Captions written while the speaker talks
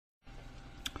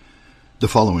The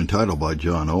following title by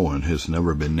John Owen has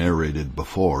never been narrated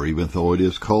before. Even though it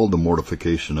is called The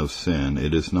Mortification of Sin,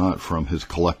 it is not from his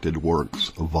collected works,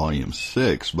 Volume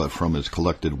 6, but from his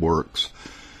collected works,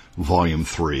 Volume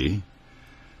 3,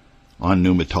 on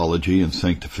pneumatology and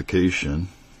sanctification.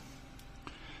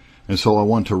 And so I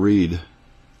want to read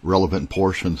relevant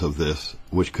portions of this,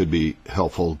 which could be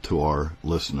helpful to our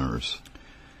listeners.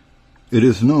 It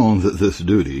is known that this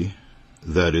duty,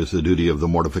 that is, the duty of the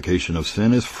mortification of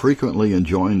sin, is frequently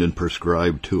enjoined and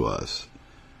prescribed to us.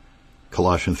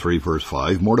 Colossians 3, verse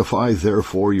 5, Mortify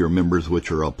therefore your members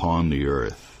which are upon the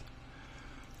earth.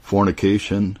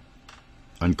 Fornication,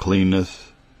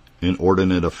 uncleanness,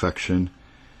 inordinate affection,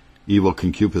 evil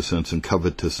concupiscence, and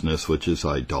covetousness, which is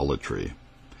idolatry.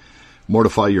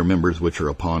 Mortify your members which are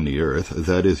upon the earth,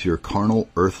 that is, your carnal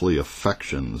earthly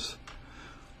affections,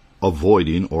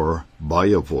 avoiding or by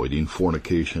avoiding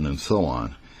fornication and so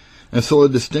on. And so a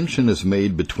distinction is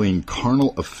made between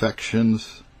carnal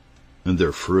affections and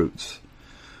their fruits,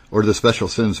 or the special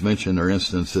sins mentioned are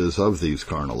instances of these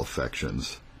carnal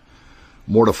affections.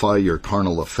 Mortify your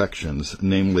carnal affections,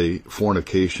 namely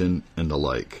fornication and the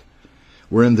like,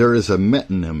 wherein there is a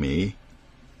metonymy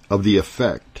of the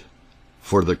effect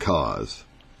for the cause,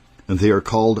 and they are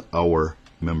called our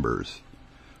members.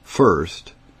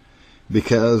 First,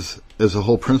 because as the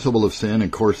whole principle of sin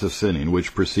and course of sinning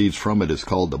which proceeds from it is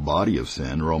called the body of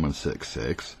sin, Romans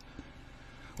 6:6,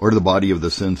 or the body of the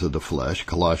sins of the flesh,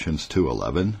 Colossians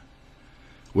 2:11.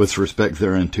 With respect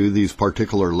thereunto, these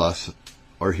particular lusts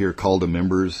are here called the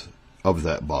members of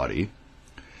that body.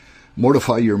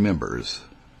 Mortify your members.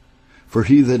 For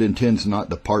he that intends not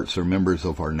the parts or members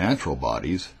of our natural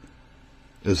bodies,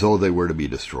 as though they were to be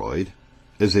destroyed,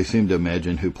 as they seem to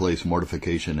imagine who place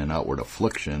mortification in outward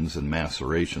afflictions and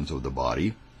macerations of the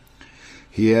body,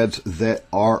 he adds, that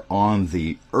are on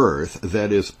the earth,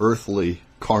 that is, earthly,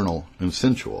 carnal, and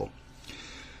sensual.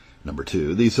 Number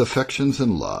 2, these affections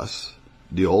and lusts,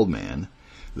 the old man,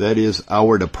 that is,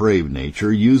 our depraved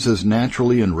nature, uses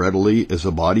naturally and readily as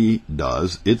a body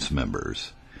does its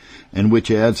members, and which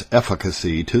adds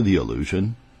efficacy to the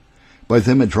illusion. By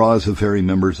them it draws the very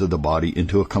members of the body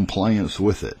into a compliance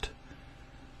with it,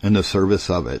 in the service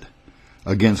of it,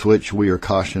 against which we are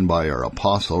cautioned by our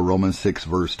apostle, Romans 6,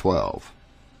 verse 12.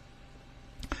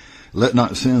 Let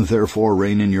not sin therefore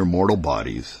reign in your mortal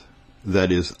bodies,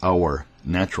 that is, our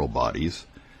natural bodies,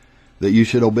 that you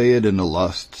should obey it in the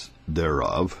lusts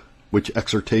thereof, which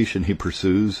exhortation he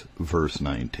pursues, verse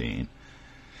 19.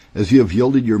 As you have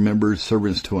yielded your members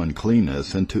servants to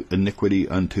uncleanness, and to iniquity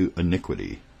unto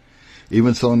iniquity,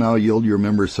 even so now yield your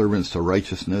members servants to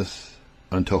righteousness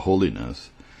unto holiness,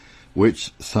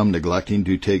 which some neglecting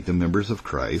do take the members of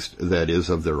Christ, that is,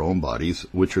 of their own bodies,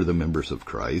 which are the members of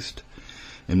Christ,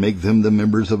 and make them the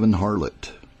members of an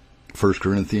harlot. 1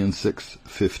 Corinthians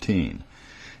 6:15.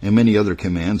 And many other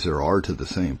commands there are to the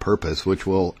same purpose, which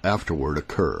will afterward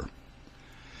occur.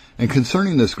 And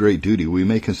concerning this great duty, we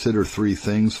may consider 3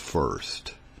 things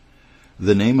first: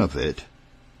 the name of it,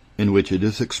 in which it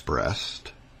is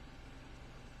expressed;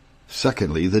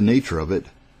 secondly, the nature of it,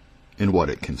 in what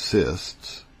it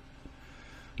consists;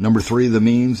 number 3, the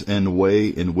means and way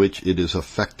in which it is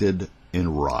affected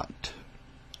and wrought.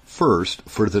 First,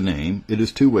 for the name, it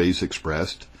is 2 ways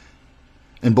expressed,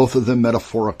 and both of them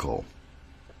metaphorical,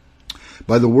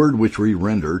 by the word which we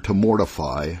render to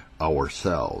mortify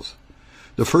ourselves.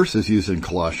 The first is used in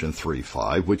Colossians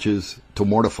 3:5, which is to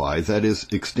mortify, that is,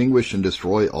 extinguish and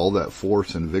destroy all that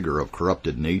force and vigor of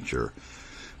corrupted nature,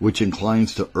 which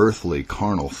inclines to earthly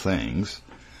carnal things,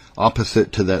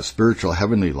 opposite to that spiritual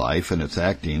heavenly life and its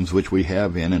actings which we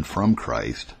have in and from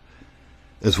Christ,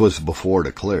 as was before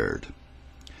declared.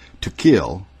 To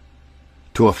kill,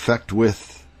 to affect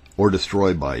with, or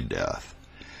destroy by death.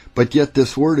 But yet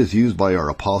this word is used by our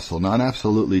apostle not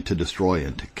absolutely to destroy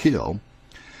and to kill,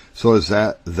 so as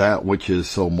that which is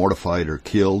so mortified or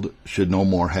killed should no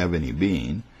more have any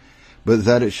being, but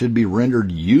that it should be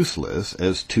rendered useless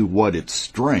as to what its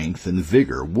strength and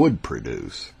vigor would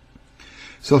produce.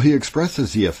 So he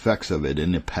expresses the effects of it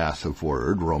in the passive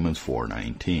word, Romans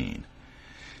 4:19.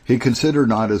 He considered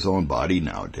not his own body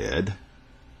now dead,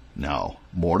 now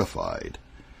mortified.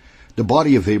 The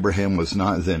body of Abraham was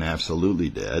not then absolutely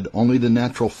dead, only the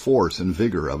natural force and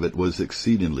vigor of it was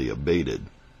exceedingly abated.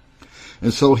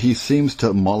 And so he seems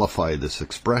to mollify this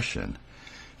expression,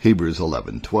 Hebrews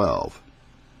 11:12,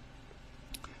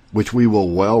 which we will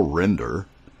well render,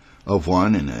 of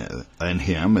one and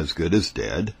him as good as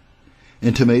dead,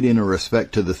 intimating a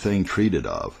respect to the thing treated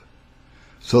of,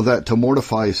 so that to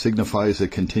mortify signifies a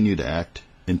continued act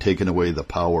in taking away the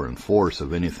power and force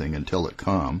of anything until it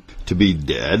come, to be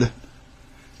dead,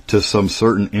 to some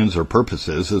certain ends or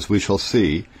purposes, as we shall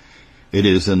see, it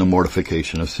is in the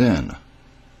mortification of sin.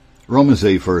 Romans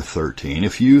 8, verse 13,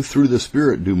 if you through the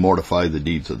Spirit do mortify the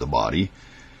deeds of the body,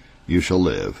 you shall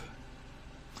live.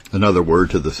 Another word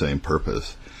to the same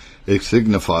purpose. It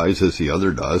signifies, as the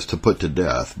other does, to put to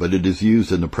death, but it is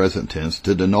used in the present tense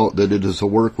to denote that it is a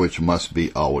work which must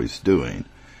be always doing.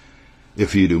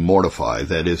 If you do mortify,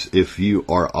 that is, if you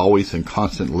are always and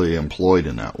constantly employed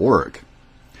in that work.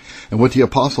 And what the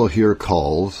apostle here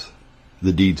calls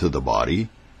the deeds of the body,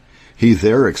 he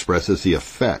there expresses the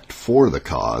effect for the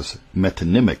cause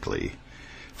metonymically,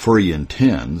 for he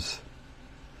intends,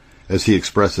 as he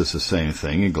expresses the same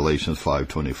thing in Galatians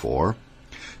 5:24,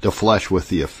 the flesh with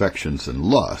the affections and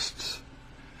lusts,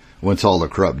 whence all the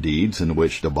corrupt deeds in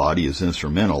which the body is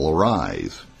instrumental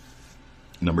arise.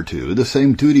 Number 2, the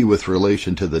same duty with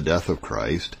relation to the death of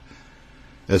Christ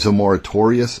as a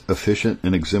meritorious, efficient,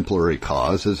 and exemplary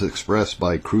cause is expressed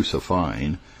by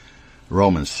crucifying,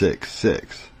 Romans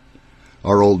 6:6.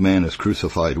 Our old man is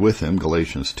crucified with him,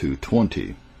 Galatians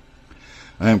 2:20.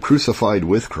 I am crucified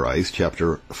with Christ,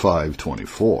 chapter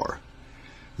 5:24.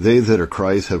 They that are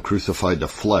Christ have crucified the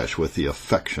flesh with the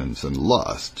affections and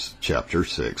lusts, chapter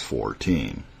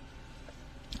 6:14.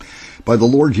 By the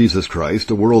Lord Jesus Christ,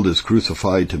 the world is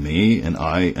crucified to me, and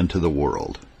I unto the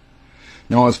world.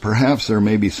 Now, as perhaps there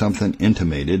may be something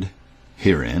intimated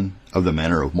herein of the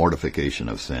manner of mortification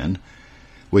of sin,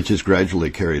 which is gradually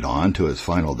carried on to its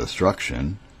final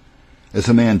destruction, as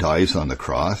a man dies on the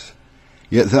cross,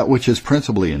 yet that which is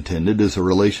principally intended is a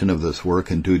relation of this work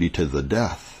and duty to the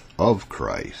death of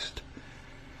Christ,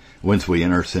 whence we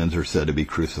in our sins are said to be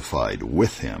crucified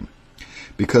with him,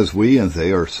 because we and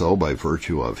they are so by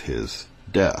virtue of his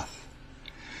death.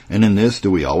 And in this do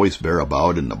we always bear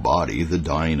about in the body the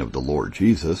dying of the Lord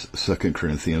Jesus, 2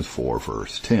 Corinthians 4,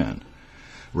 verse 10,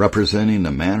 representing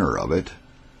the manner of it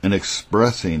and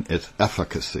expressing its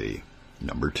efficacy.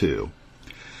 Number 2.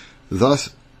 Thus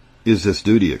is this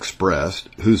duty expressed,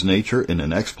 whose nature in the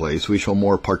next place we shall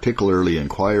more particularly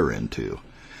inquire into,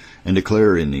 and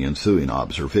declare in the ensuing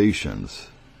observations.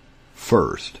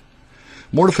 First,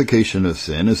 mortification of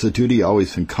sin is a duty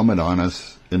always incumbent on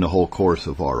us in the whole course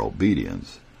of our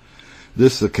obedience.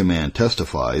 This the command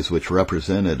testifies, which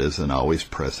represent it as an always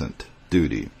present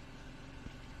duty.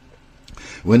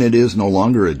 When it is no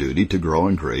longer a duty to grow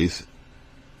in grace,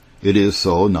 it is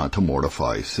so not to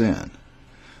mortify sin.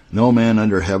 No man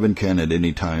under heaven can at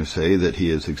any time say that he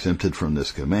is exempted from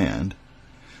this command,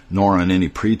 nor on any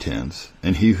pretense,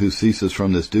 and he who ceases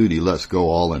from this duty lets go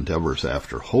all endeavors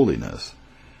after holiness.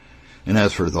 And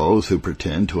as for those who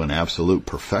pretend to an absolute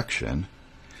perfection,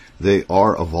 they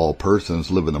are of all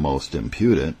persons living the most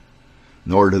impudent,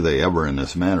 nor do they ever in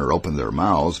this manner open their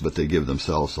mouths, but they give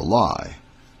themselves a lie.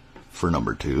 For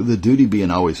number 2, the duty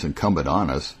being always incumbent on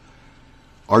us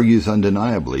argues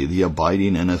undeniably the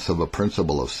abiding in us of a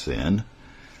principle of sin,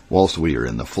 whilst we are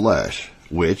in the flesh,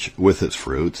 which, with its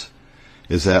fruits,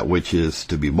 is that which is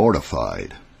to be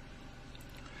mortified.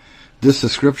 This the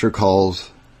Scripture calls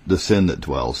the sin that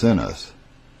dwells in us,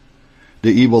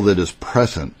 the evil that is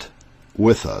present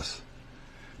with us,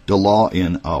 the law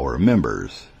in our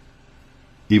members,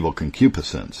 evil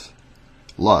concupiscence,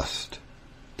 lust,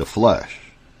 the flesh,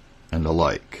 and the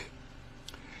like.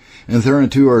 And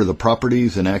thereunto are the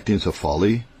properties and actings of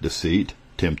folly, deceit,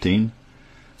 tempting,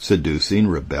 seducing,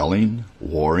 rebelling,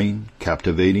 warring,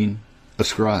 captivating,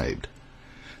 ascribed.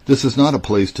 This is not a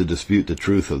place to dispute the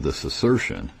truth of this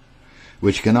assertion,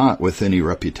 which cannot with any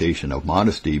reputation of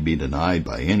modesty be denied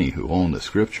by any who own the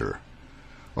Scripture,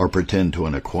 or pretend to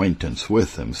an acquaintance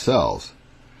with themselves.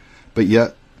 But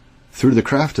yet, through the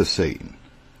craft of Satan,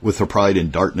 with the pride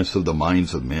and darkness of the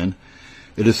minds of men,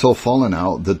 it is so fallen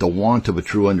out that the want of a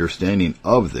true understanding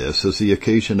of this is the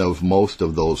occasion of most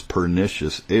of those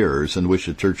pernicious errors in which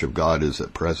the Church of God is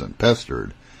at present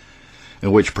pestered,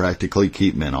 and which practically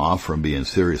keep men off from being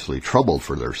seriously troubled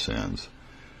for their sins,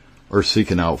 or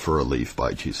seeking out for relief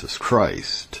by Jesus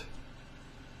Christ.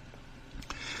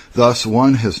 Thus,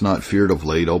 one has not feared of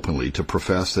late openly to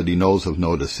profess that he knows of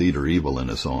no deceit or evil in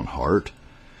his own heart,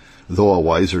 though a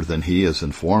wiser than he has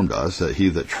informed us that he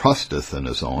that trusteth in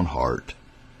his own heart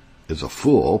is a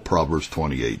fool, Proverbs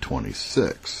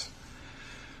 28:26.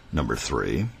 Number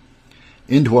 3,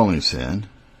 indwelling sin,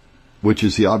 which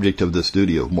is the object of this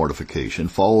duty of mortification,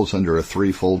 falls under a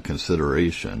threefold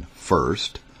consideration.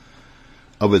 First,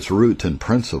 of its root and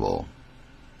principle.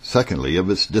 Secondly, of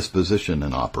its disposition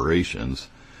and operations.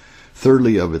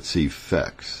 Thirdly, of its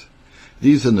effects.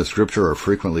 These in the Scripture are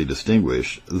frequently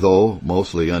distinguished, though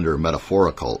mostly under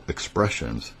metaphorical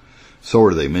expressions. So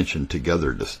are they mentioned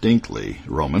together distinctly,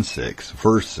 Romans 6,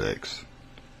 verse 6.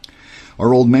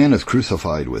 Our old man is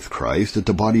crucified with Christ, that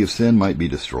the body of sin might be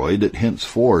destroyed, that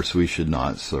henceforth we should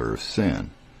not serve sin.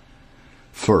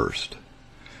 First,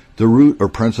 the root or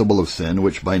principle of sin,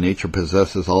 which by nature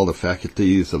possesses all the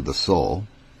faculties of the soul,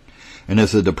 and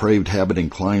as a depraved habit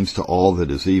inclines to all that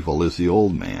is evil, is the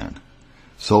old man,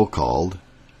 so called,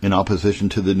 in opposition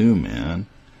to the new man,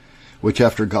 which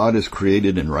after God is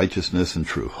created in righteousness and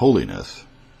true holiness.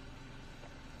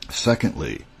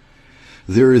 Secondly,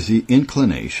 there is the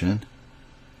inclination,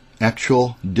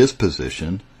 actual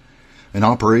disposition, and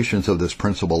operations of this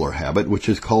principle or habit, which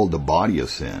is called the body of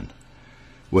sin,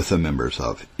 with the members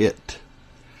of it.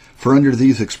 For under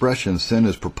these expressions, sin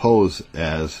is proposed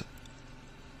as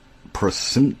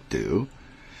presumptu,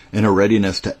 in a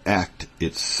readiness to act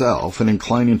itself and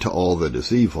inclining to all that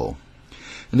is evil.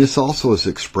 And this also is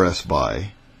expressed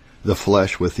by the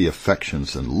flesh with the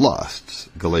affections and lusts,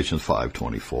 Galatians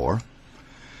 5:24,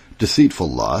 deceitful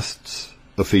lusts,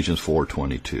 Ephesians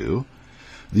 4:22.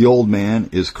 The old man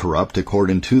is corrupt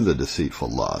according to the deceitful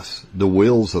lusts, the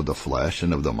wills of the flesh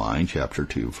and of the mind, chapter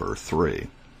 2, verse 3.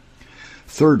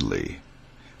 Thirdly,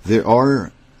 there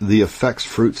are the effects,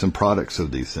 fruits, and products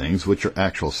of these things, which are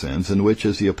actual sins, in which,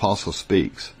 as the apostle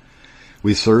speaks,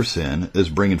 we serve sin as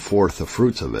bringing forth the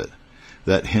fruits of it,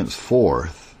 that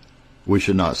henceforth we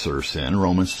should not serve sin,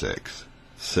 Romans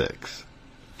 6:6.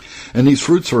 And these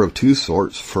fruits are of two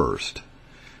sorts. First,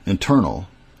 internal,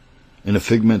 in the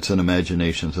figments and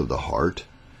imaginations of the heart,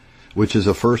 which is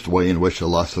the first way in which the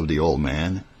lusts of the old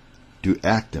man do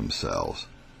act themselves.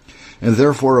 And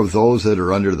therefore of those that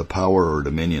are under the power or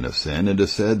dominion of sin, it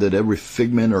is said that every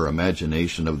figment or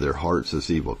imagination of their hearts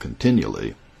is evil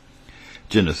continually.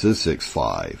 Genesis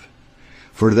 6:5.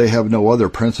 For they have no other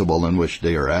principle in which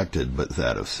they are acted but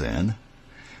that of sin,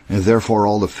 and therefore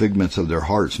all the figments of their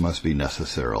hearts must be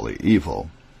necessarily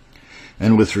evil.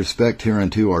 And with respect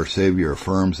hereunto our Savior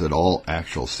affirms that all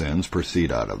actual sins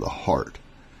proceed out of the heart.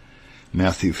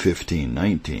 Matthew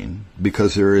 15:19,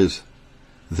 because there is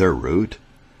their root,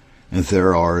 and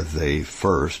there are they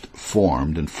first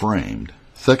formed and framed.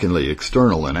 Secondly,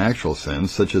 external and actual sins,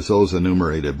 such as those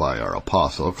enumerated by our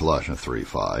apostle, Colossians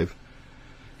 3:5,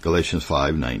 Galatians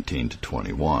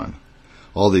 5:19-21.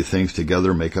 All these things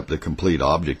together make up the complete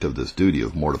object of this duty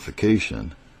of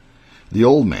mortification. The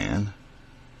old man,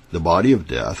 the body of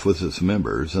death with its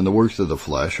members, and the works of the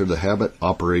flesh, or the habit,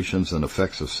 operations, and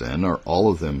effects of sin, are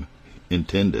all of them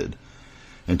intended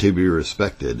and to be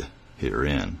respected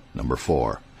herein. Number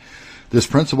 4. This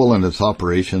principle and its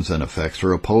operations and effects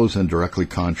are opposed and directly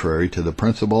contrary to the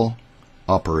principle,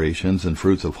 operations, and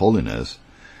fruits of holiness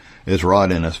as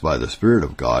wrought in us by the Spirit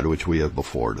of God, which we have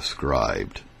before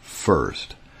described.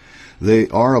 First, they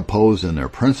are opposed in their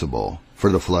principle,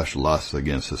 for the flesh lusts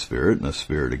against the Spirit, and the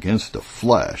Spirit against the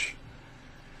flesh.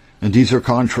 And these are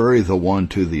contrary the one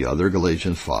to the other,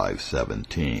 Galatians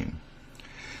 5:17.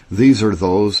 These are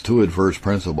those two adverse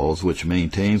principles which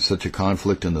maintain such a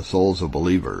conflict in the souls of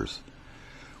believers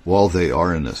while they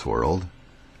are in this world,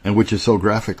 and which is so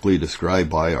graphically described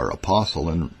by our apostle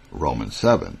in Romans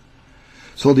 7.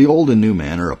 So the old and new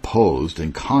man are opposed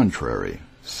and contrary.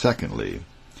 Secondly,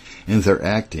 in their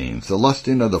actings, the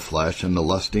lusting of the flesh and the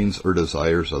lustings or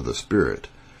desires of the Spirit,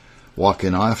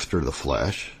 walking after the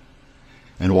flesh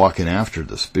and walking after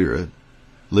the Spirit,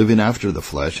 living after the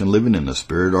flesh and living in the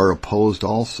Spirit, are opposed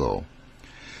also.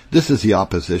 This is the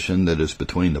opposition that is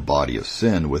between the body of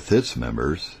sin with its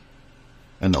members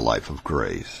and the life of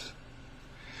grace,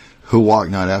 who walk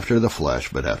not after the flesh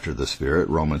but after the Spirit,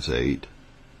 Romans 8,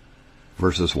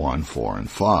 verses 1, 4, and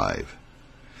 5.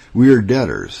 We are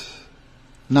debtors,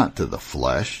 not to the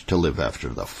flesh, to live after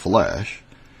the flesh.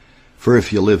 For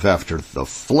if you live after the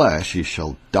flesh, ye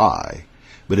shall die.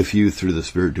 But if you through the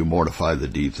Spirit do mortify the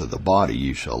deeds of the body,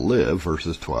 ye shall live,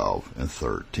 verses 12 and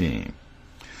 13.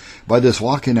 By this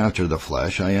walking after the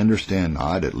flesh, I understand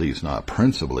not, at least not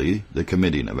principally, the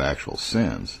committing of actual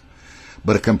sins,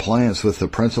 but a compliance with the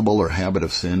principle or habit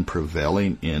of sin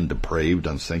prevailing in depraved,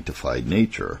 unsanctified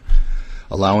nature,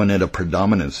 allowing it a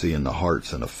predominancy in the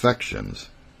hearts and affections.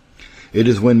 It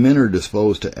is when men are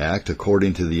disposed to act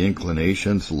according to the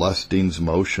inclinations, lustings,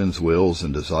 motions, wills,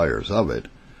 and desires of it,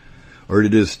 or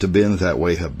it is to bend that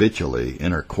way habitually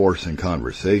in our course and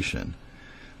conversation,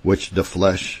 which the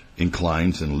flesh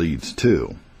inclines and leads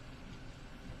to.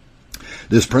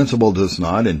 This principle does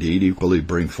not, indeed, equally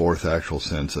bring forth actual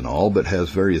sins in all, but has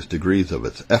various degrees of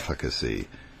its efficacy,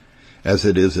 as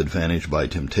it is advantaged by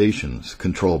temptations,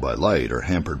 controlled by light, or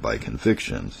hampered by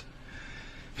convictions.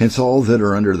 Hence all that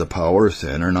are under the power of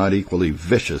sin are not equally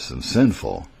vicious and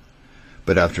sinful,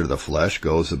 but after the flesh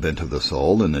goes the bent of the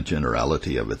soul and the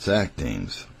generality of its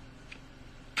actings.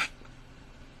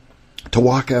 To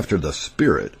walk after the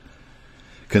Spirit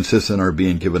consists in our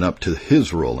being given up to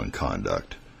His rule and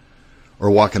conduct, or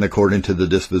walking according to the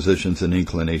dispositions and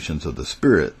inclinations of the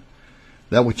Spirit,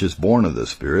 that which is born of the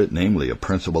Spirit, namely a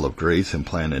principle of grace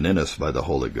implanted in us by the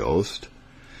Holy Ghost,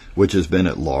 which has been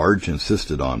at large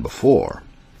insisted on before.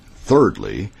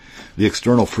 Thirdly, the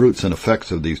external fruits and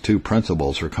effects of these two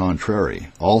principles are contrary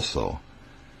also,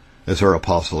 as our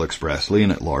apostle expressly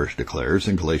and at large declares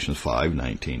in Galatians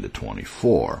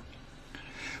 5:19-24.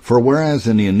 For whereas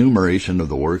in the enumeration of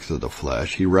the works of the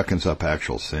flesh he reckons up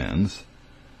actual sins,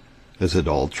 as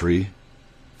adultery,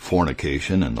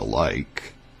 fornication, and the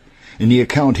like, in the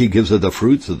account he gives of the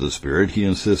fruits of the Spirit, he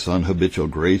insists on habitual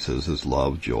graces as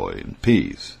love, joy, and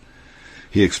peace.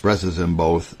 He expresses them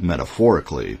both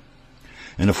metaphorically.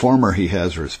 In the former he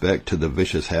has respect to the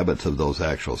vicious habits of those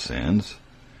actual sins,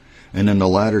 and in the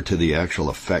latter to the actual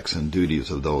effects and duties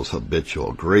of those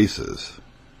habitual graces.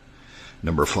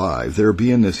 Number 5, there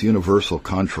being this universal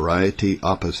contrariety,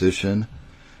 opposition,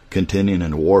 contending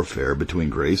and warfare between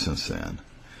grace and sin,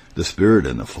 the Spirit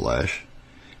and the flesh,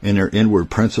 in their inward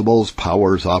principles,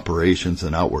 powers, operations,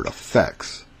 and outward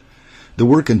effects. The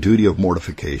work and duty of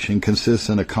mortification consists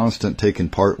in a constant taking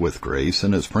part with grace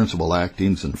in its principal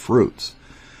actings and fruits,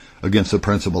 against the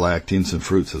principal actings and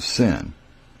fruits of sin.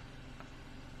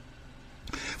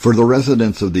 For the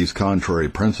residence of these contrary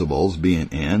principles being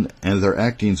in, and their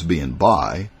actings being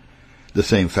by, the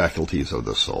same faculties of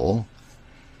the soul,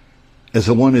 as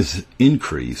the one is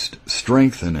increased,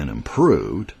 strengthened, and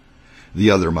improved,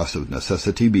 the other must of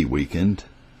necessity be weakened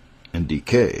and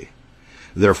decay.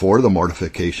 Therefore, the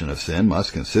mortification of sin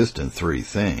must consist in 3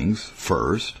 things.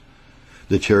 First,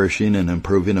 the cherishing and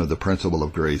improving of the principle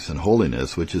of grace and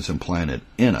holiness which is implanted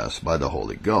in us by the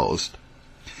Holy Ghost,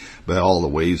 by all the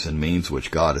ways and means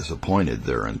which God has appointed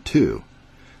thereunto,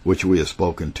 which we have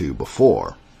spoken to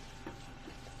before.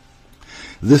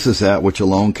 This is that which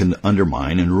alone can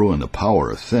undermine and ruin the power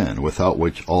of sin, without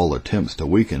which all attempts to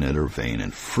weaken it are vain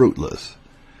and fruitless.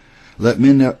 Let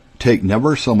men take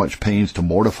never so much pains to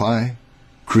mortify,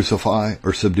 crucify,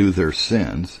 or subdue their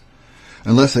sins,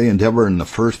 unless they endeavor in the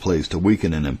first place to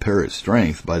weaken and impair its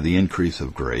strength by the increase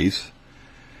of grace,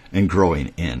 and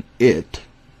growing in it,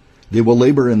 they will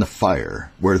labor in the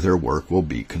fire, where their work will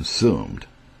be consumed.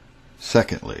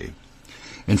 Secondly,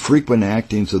 in frequent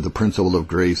actings of the principle of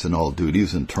grace in all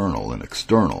duties, internal and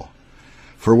external.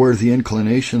 For where the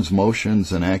inclinations,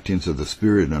 motions, and actings of the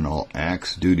Spirit in all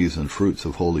acts, duties, and fruits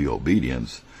of holy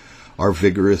obedience are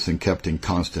vigorous and kept in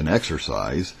constant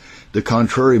exercise, the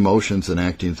contrary motions and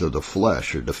actings of the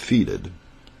flesh are defeated.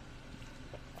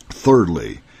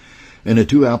 Thirdly, in a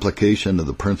due application of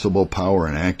the principle, power,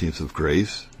 and actings of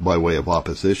grace, by way of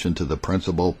opposition to the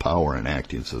principle, power, and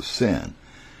actings of sin,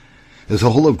 as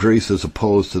the whole of grace is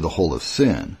opposed to the whole of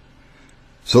sin,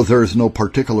 so there is no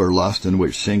particular lust in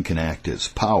which sin can act its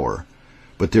power,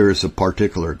 but there is a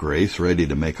particular grace ready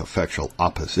to make effectual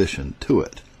opposition to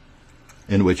it,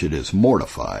 in which it is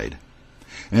mortified.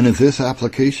 And in this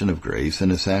application of grace,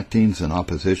 and its actings in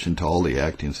opposition to all the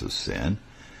actings of sin,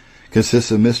 consists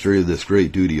the mystery of this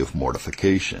great duty of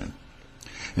mortification.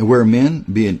 And where men,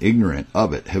 being ignorant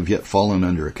of it, have yet fallen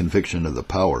under a conviction of the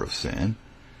power of sin,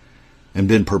 and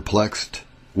been perplexed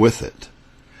with it,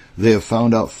 they have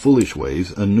found out foolish ways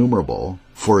innumerable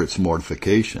for its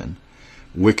mortification,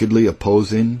 wickedly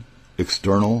opposing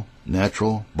external,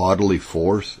 natural, bodily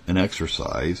force and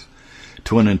exercise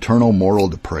to an internal moral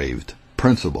depraved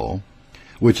principle,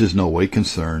 which is no way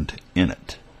concerned in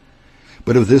it.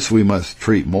 But of this we must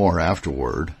treat more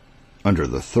afterward, under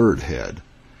the 3rd head,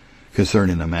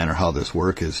 concerning the manner how this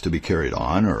work is to be carried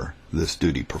on, or this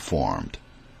duty performed.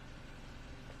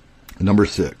 Number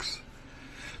 6.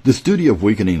 This duty of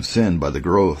weakening sin by the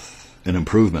growth and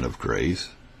improvement of grace,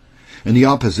 and the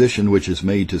opposition which is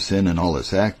made to sin in all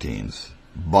its actings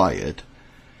by it,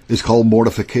 is called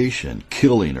mortification,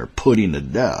 killing or putting to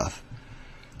death,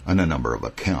 on a number of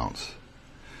accounts.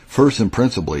 First and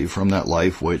principally from that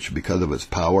life which, because of its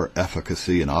power,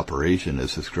 efficacy, and operation,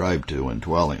 is ascribed to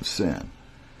indwelling sin.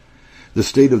 The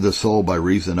state of the soul by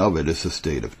reason of it is a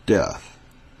state of death.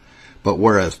 But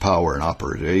whereas power and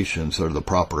operations are the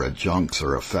proper adjuncts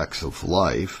or effects of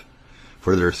life,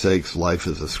 for their sakes life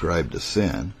is ascribed to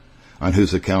sin, on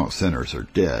whose account sinners are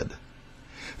dead.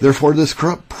 Therefore this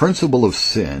corrupt principle of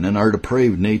sin in our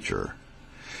depraved nature,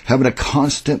 having a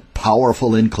constant,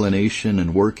 powerful inclination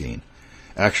and working,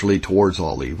 actually towards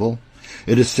all evil,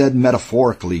 it is said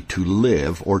metaphorically to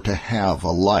live or to have a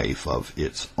life of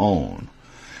its own.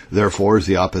 Therefore is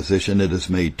the opposition it is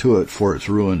made to it for its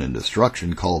ruin and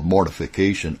destruction called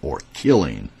mortification or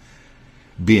killing,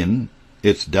 being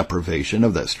its deprivation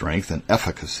of that strength and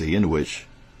efficacy in which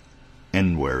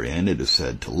and wherein it is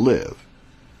said to live.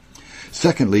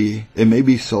 Secondly, it may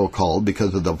be so called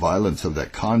because of the violence of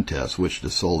that contest which the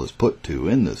soul is put to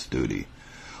in this duty.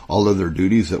 All other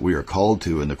duties that we are called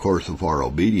to in the course of our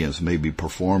obedience may be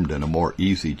performed in a more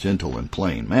easy, gentle, and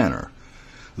plain manner.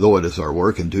 Though it is our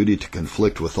work and duty to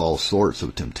conflict with all sorts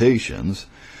of temptations,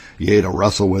 yea, to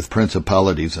wrestle with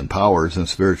principalities and powers and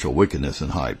spiritual wickedness in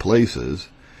high places,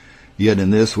 yet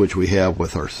in this which we have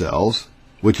with ourselves,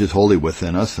 which is wholly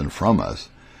within us and from us,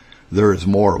 there is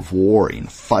more of warring,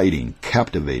 fighting,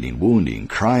 captivating, wounding,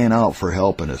 crying out for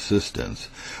help and assistance,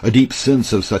 a deep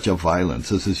sense of such a violence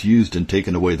as is used in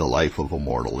taking away the life of a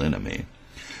mortal enemy,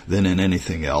 than in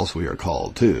anything else we are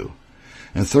called to.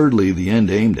 And thirdly, the end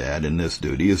aimed at in this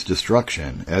duty is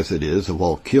destruction, as it is of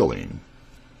all killing.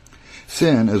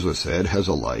 Sin, as was said, has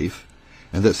a life,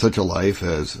 and that such a life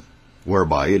as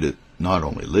whereby it not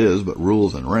only lives, but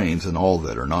rules and reigns in all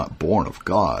that are not born of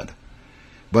God.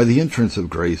 By the entrance of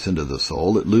grace into the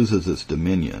soul, it loses its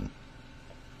dominion,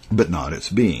 but not its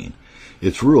being,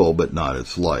 its rule, but not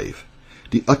its life.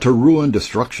 The utter ruin,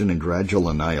 destruction, and gradual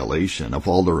annihilation of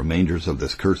all the remainders of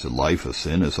this cursed life of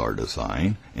sin is our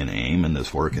design and aim in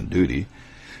this work and duty,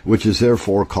 which is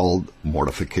therefore called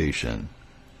mortification.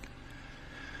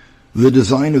 The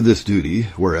design of this duty,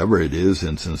 wherever it is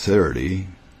in sincerity,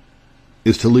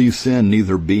 is to leave sin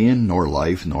neither being, nor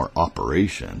life, nor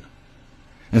operation.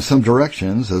 And some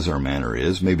directions, as our manner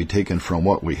is, may be taken from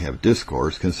what we have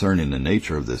discoursed concerning the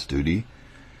nature of this duty,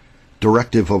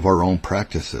 directive of our own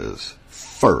practices.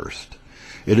 First,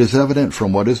 it is evident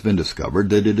from what has been discovered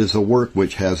that it is a work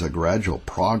which has a gradual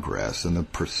progress in the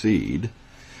proceed,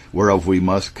 whereof we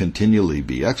must continually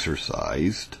be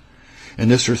exercised, and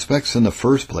this respects in the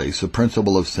first place the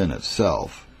principle of sin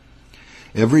itself.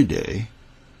 Every day,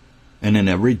 and in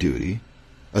every duty,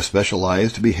 a special eye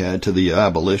is to be had to the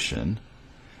abolition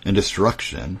and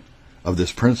destruction of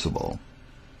this principle.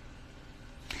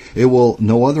 It will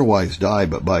no otherwise die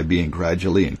but by being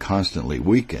gradually and constantly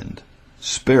weakened.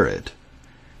 Spare it,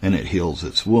 and it heals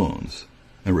its wounds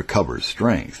and recovers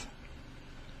strength.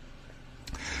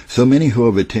 So many who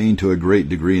have attained to a great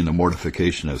degree in the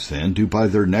mortification of sin do by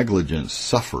their negligence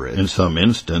suffer it in some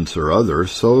instance or other,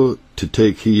 so to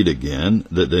take heed again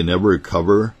that they never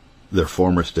recover their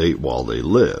former state while they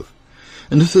live.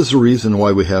 And this is the reason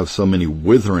why we have so many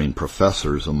withering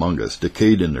professors among us,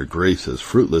 decayed in their graces,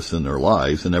 fruitless in their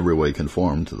lives, in every way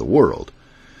conformed to the world.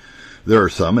 There are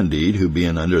some, indeed, who,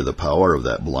 being under the power of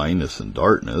that blindness and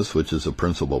darkness, which is a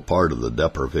principal part of the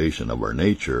depravation of our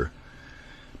nature,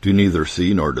 do neither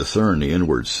see nor discern the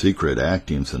inward secret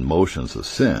actings and motions of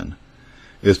sin,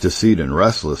 its deceit and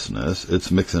restlessness,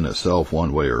 its mixing itself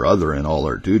one way or other in all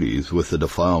our duties with the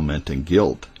defilement and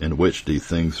guilt in which these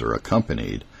things are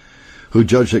accompanied, who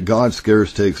judge that God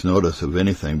scarce takes notice of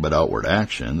anything but outward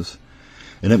actions,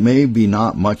 and it may be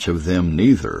not much of them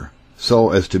neither,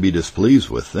 so as to be displeased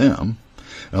with them,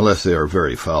 unless they are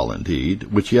very foul indeed,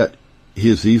 which yet he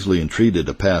is easily entreated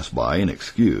to pass by and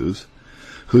excuse,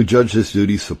 who judge this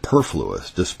duty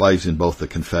superfluous, despising both the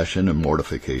confession and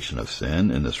mortification of sin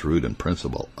and this root and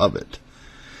principle of it.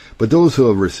 But those who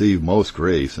have received most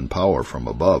grace and power from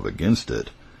above against it,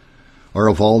 are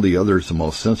of all the others the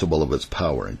most sensible of its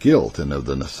power and guilt, and of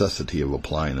the necessity of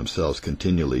applying themselves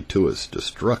continually to its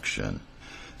destruction.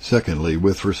 Secondly,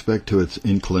 with respect to its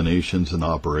inclinations and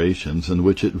operations, in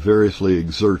which it variously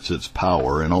exerts its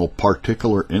power in all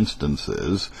particular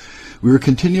instances, we are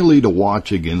continually to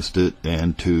watch against it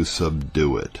and to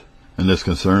subdue it. And this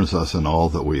concerns us in all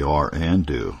that we are and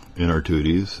do, in our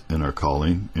duties, in our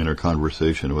calling, in our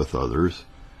conversation with others,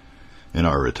 in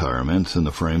our retirements, in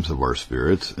the frames of our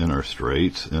spirits, in our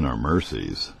straits, in our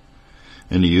mercies,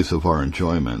 in the use of our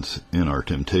enjoyments, in our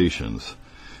temptations.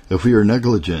 If we are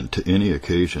negligent to any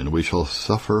occasion, we shall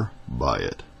suffer by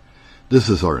it. This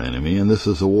is our enemy, and this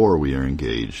is the war we are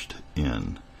engaged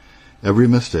in. Every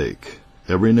mistake,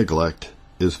 every neglect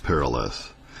is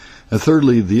perilous. And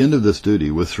thirdly, the end of this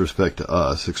duty with respect to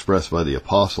us, expressed by the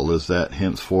apostle, is that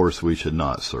henceforth we should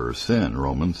not serve sin,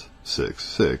 Romans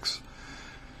 6:6,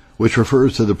 which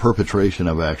refers to the perpetration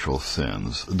of actual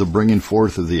sins, the bringing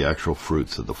forth of the actual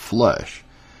fruits of the flesh,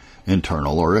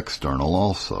 internal or external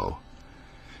also.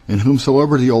 In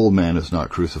whomsoever the old man is not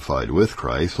crucified with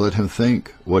Christ, let him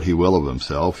think what he will of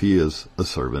himself, he is a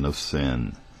servant of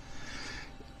sin.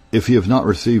 If he have not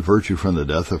received virtue from the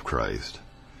death of Christ,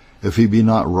 if he be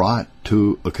not wrought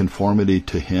to a conformity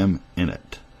to him in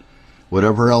it,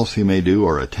 whatever else he may do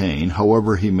or attain,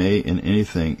 however he may in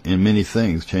many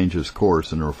things change his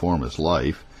course and reform his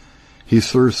life, he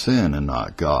serves sin and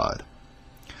not God.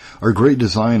 Our great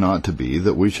design ought to be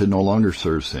that we should no longer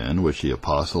serve sin, which the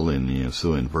apostle in the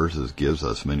ensuing verses gives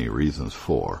us many reasons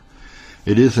for.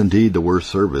 It is indeed the worst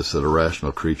service that a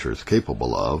rational creature is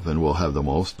capable of, and will have the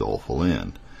most doleful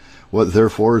end. What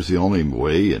therefore is the only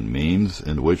way and means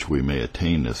in which we may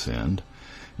attain this end,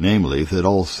 namely, that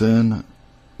all sin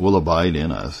will abide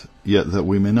in us, yet that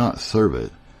we may not serve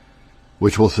it,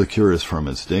 which will secure us from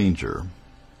its danger.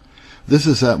 This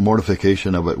is that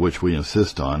mortification of it which we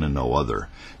insist on, and no other.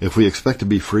 If we expect to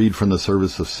be freed from the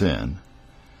service of sin,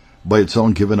 by its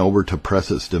own given over to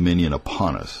press its dominion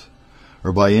upon us,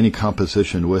 or by any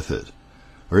composition with it,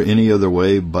 or any other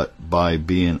way but by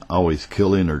being always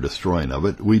killing or destroying of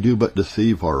it, we do but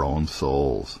deceive our own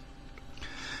souls.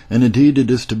 And indeed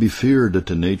it is to be feared that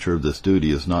the nature of this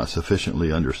duty is not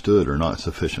sufficiently understood or not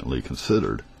sufficiently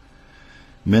considered.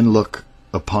 Men look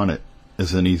upon it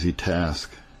as an easy task,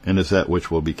 and as that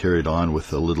which will be carried on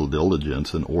with a little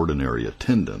diligence and ordinary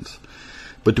attendance.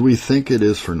 But do we think it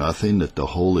is for nothing that the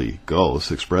Holy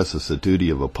Ghost expresses the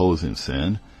duty of opposing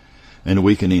sin, and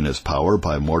weakening its power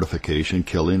by mortification,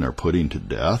 killing, or putting to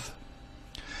death?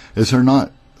 Is there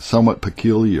not somewhat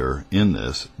peculiar in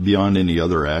this, beyond any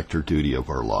other act or duty of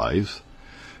our lives?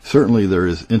 Certainly there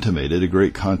is intimated a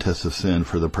great contest of sin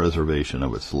for the preservation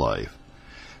of its life.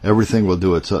 Everything will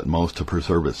do its utmost to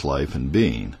preserve its life and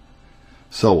being.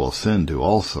 So will sin do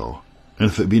also, and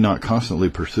if it be not constantly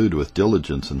pursued with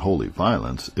diligence and holy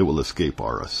violence, it will escape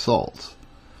our assaults.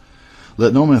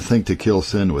 Let no man think to kill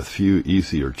sin with few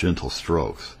easy or gentle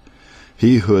strokes.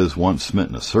 He who has once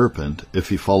smitten a serpent, if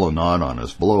he follow not on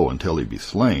his blow until he be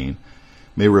slain,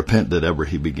 may repent that ever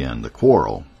he began the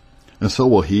quarrel. And so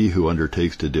will he who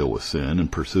undertakes to deal with sin,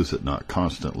 and pursues it not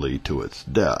constantly to its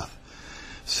death.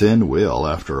 Sin will,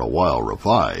 after a while,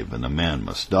 revive, and a man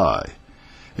must die.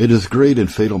 It is a great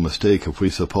and fatal mistake if we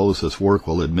suppose this work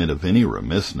will admit of any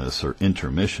remissness or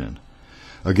intermission.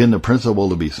 Again, the principle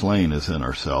to be slain is in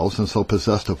ourselves, and so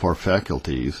possessed of our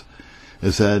faculties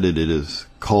is that it is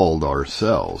called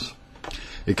ourselves.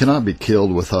 It cannot be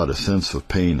killed without a sense of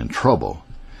pain and trouble.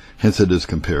 Hence it is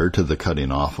compared to the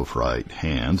cutting off of right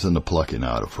hands and the plucking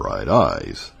out of right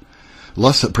eyes.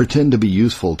 Lusts that pretend to be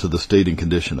useful to the state and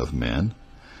condition of men,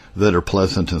 that are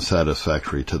pleasant and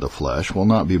satisfactory to the flesh, will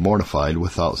not be mortified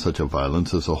without such a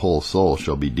violence as the whole soul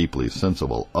shall be deeply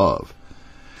sensible of.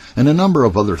 And a number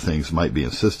of other things might be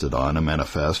insisted on, and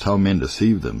manifest how men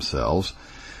deceive themselves,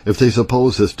 if they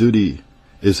suppose this duty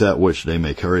is that which they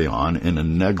may carry on in a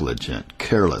negligent,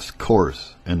 careless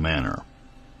course and manner.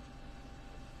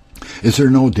 Is there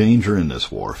no danger in this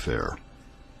warfare?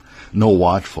 No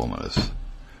watchfulness?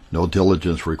 No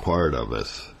diligence required of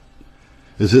us?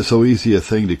 Is it so easy a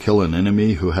thing to kill an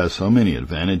enemy who has so many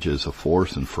advantages of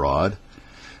force and fraud?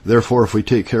 Therefore, if we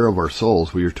take care of our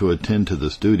souls, we are to attend to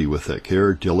this duty with that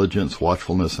care, diligence,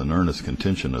 watchfulness, and earnest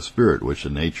contention of spirit which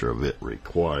the nature of it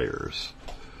requires.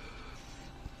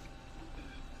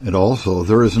 And also,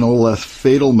 there is no less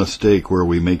fatal mistake where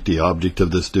we make the object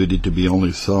of this duty to be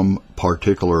only some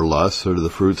particular lusts or the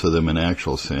fruits of them in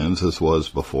actual sins, as was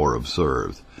before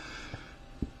observed.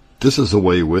 This is the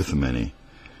way with many.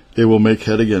 They will make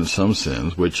head against some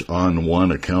sins, which on one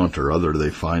account or other they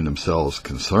find themselves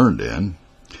concerned in.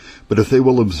 But if they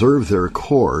will observe their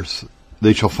course,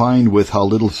 they shall find with how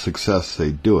little success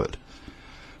they do it.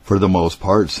 For the most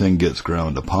part, sin gets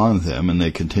ground upon them, and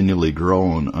they continually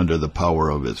groan under the power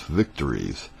of its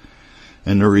victories.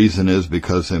 And the reason is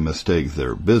because they mistake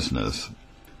their business.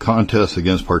 Contests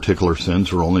against particular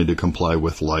sins are only to comply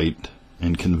with light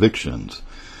and convictions.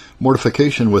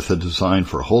 Mortification with a design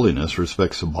for holiness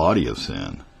respects the body of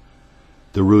sin,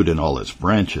 the root and all its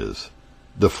branches.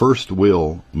 The first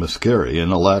will miscarry,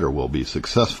 and the latter will be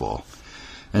successful.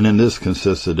 And in this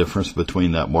consists the difference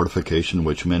between that mortification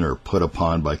which men are put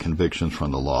upon by convictions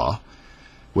from the law,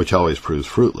 which always proves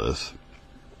fruitless,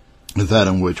 and that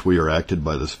in which we are acted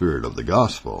by the Spirit of the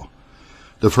gospel.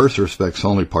 The first respects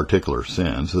only particular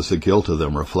sins, as the guilt of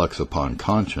them reflects upon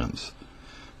conscience.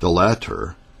 The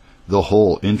latter, the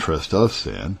whole interest of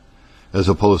sin, as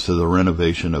opposed to the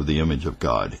renovation of the image of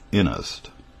God in us.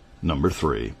 Number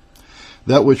 3.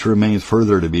 That which remains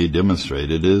further to be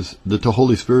demonstrated is that the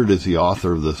Holy Spirit is the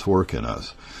author of this work in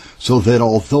us, so that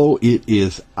although it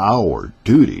is our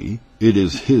duty, it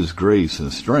is His grace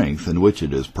and strength in which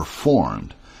it is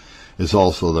performed, is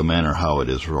also the manner how it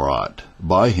is wrought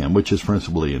by Him, which is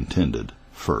principally intended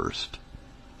first.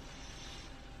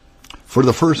 For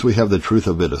the first we have the truth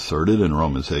of it asserted in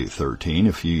Romans 8:13,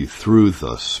 if ye through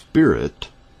the Spirit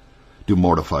do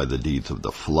mortify the deeds of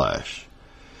the flesh.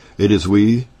 It is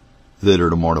we that are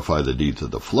to mortify the deeds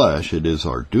of the flesh. It is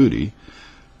our duty,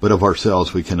 but of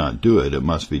ourselves we cannot do it. It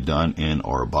must be done in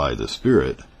or by the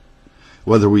Spirit,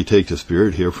 Whether we take the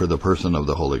Spirit here for the person of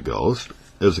the Holy Ghost,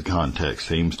 as the context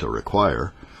seems to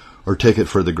require, or take it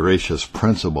for the gracious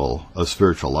principle of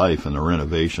spiritual life and the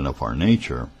renovation of our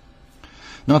nature,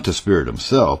 not the Spirit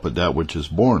himself, but that which is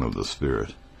born of the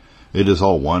Spirit, it is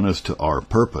all one as to our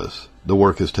purpose. The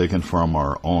work is taken from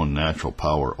our own natural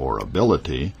power or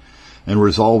ability, and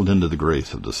resolved into the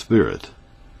grace of the Spirit.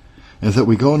 And that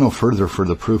we go no further for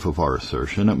the proof of our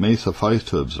assertion, it may suffice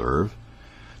to observe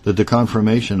that the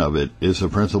confirmation of it is the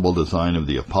principal design of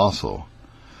the Apostle,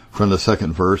 from the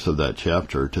 2nd verse of that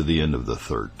chapter to the end of the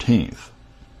 13th.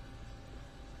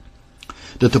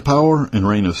 That the power and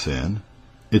reign of sin,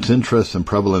 its interest and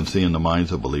prevalency in the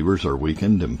minds of believers are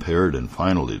weakened, impaired, and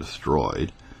finally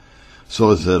destroyed, so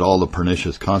as that all the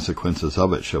pernicious consequences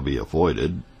of it shall be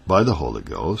avoided by the Holy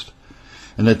Ghost,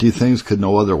 and that these things could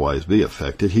no otherwise be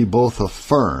effected, he both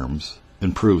affirms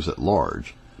and proves at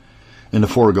large. In the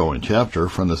foregoing chapter,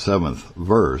 from the 7th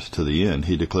verse to the end,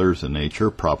 he declares the nature,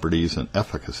 properties, and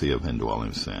efficacy of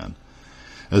indwelling sin,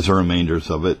 as the remainders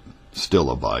of it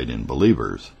still abide in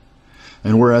believers.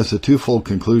 And whereas the twofold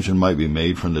conclusion might be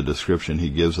made from the description he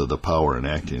gives of the power and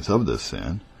actings of this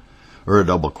sin, or a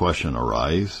double question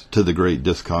arise, to the great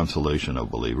disconsolation of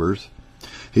believers,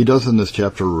 he does in this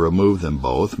chapter remove them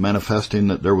both, manifesting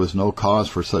that there was no cause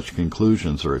for such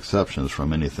conclusions or exceptions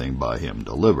from anything by him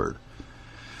delivered.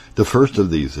 The first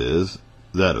of these is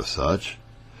that of such,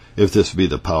 if this be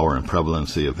the power and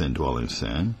prevalency of indwelling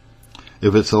sin,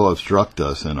 if it so obstruct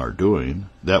us in our doing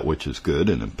that which is good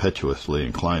and impetuously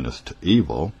incline us to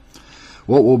evil,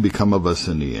 what will become of us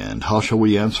in the end? How shall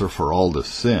we answer for all the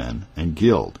sin and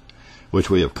guilt which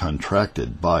we have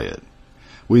contracted by it?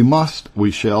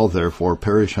 We shall therefore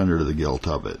perish under the guilt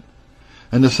of it.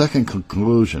 And the second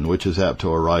conclusion, which is apt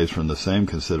to arise from the same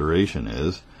consideration,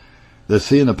 is that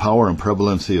seeing the power and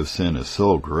prevalency of sin is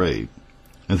so great,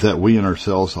 and that we in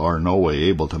ourselves are no way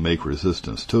able to make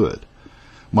resistance to it,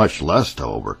 much less to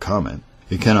overcome it,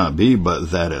 it cannot be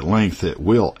but that at length it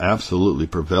will absolutely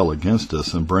prevail against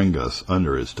us and bring us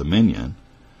under its dominion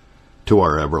to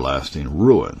our everlasting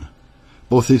ruin.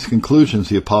 Both these conclusions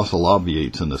the Apostle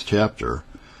obviates in this chapter,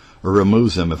 or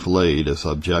removes them if laid as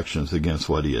objections against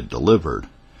what he had delivered.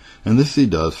 And this he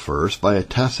does first by a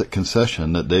tacit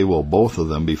concession that they will both of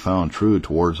them be found true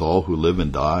towards all who live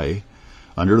and die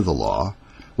under the law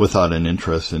without an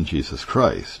interest in Jesus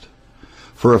Christ.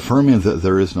 For affirming that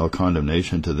there is no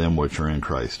condemnation to them which are in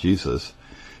Christ Jesus,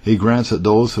 he grants that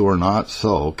those who are not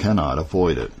so cannot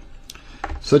avoid it.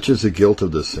 Such is the guilt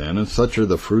of the sin, and such are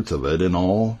the fruits of it in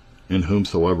all in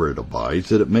whomsoever it abides,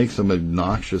 that it makes them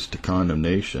obnoxious to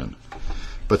condemnation.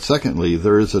 But secondly,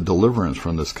 there is a deliverance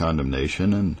from this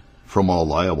condemnation and from all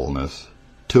liableness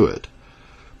to it,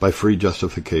 by free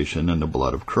justification in the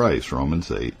blood of Christ, Romans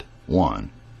 8:1.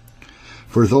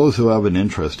 For those who have an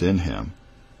interest in him,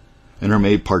 and are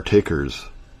made partakers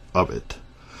of it,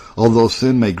 although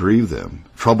sin may grieve them,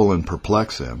 trouble and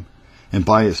perplex them, and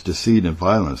by its deceit and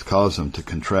violence cause them to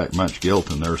contract much guilt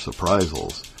in their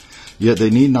surprisals, yet they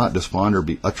need not despond or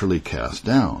be utterly cast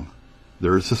down.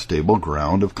 There is a stable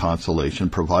ground of consolation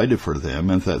provided for them,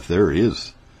 and that there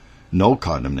is no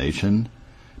condemnation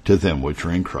to them which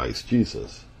are in Christ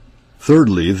Jesus.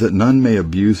 Thirdly, that none may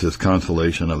abuse this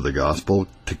consolation of the gospel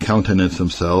to countenance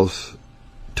themselves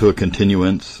to a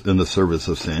continuance in the service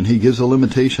of sin, he gives a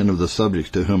limitation of the subjects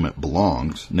to whom it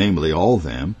belongs, namely all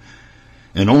them,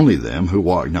 and only them who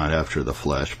walk not after the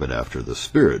flesh, but after the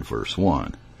Spirit, verse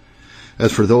 1.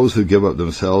 As for those who give up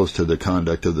themselves to the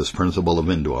conduct of this principle of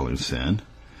indwelling sin,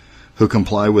 who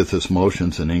comply with its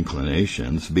motions and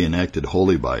inclinations, being acted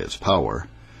wholly by its power,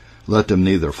 let them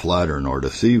neither flatter nor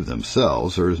deceive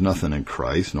themselves. There is nothing in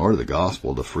Christ nor the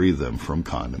gospel to free them from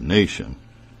condemnation.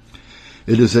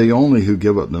 It is they only who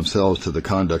give up themselves to the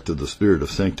conduct of the spirit of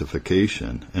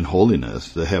sanctification and holiness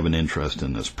that have an interest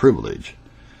in this privilege.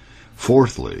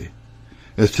 Fourthly,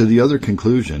 as to the other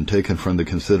conclusion taken from the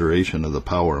consideration of the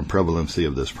power and prevalency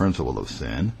of this principle of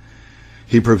sin,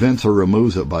 he prevents or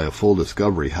removes it by a full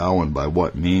discovery how and by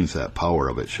what means that power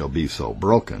of it shall be so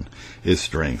broken, its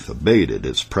strength abated,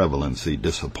 its prevalency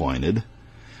disappointed,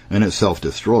 and itself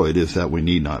destroyed, is that we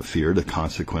need not fear the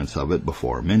consequence of it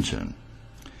before mentioned,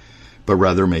 but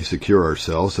rather may secure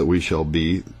ourselves that we shall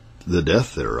be the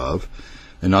death thereof,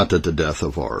 and not that the death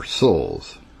of our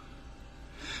souls.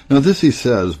 Now this he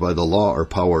says by the law or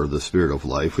power of the Spirit of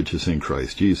life which is in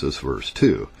Christ Jesus, verse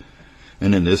 2.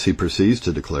 And in this he proceeds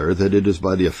to declare that it is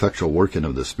by the effectual working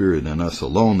of the Spirit in us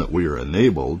alone that we are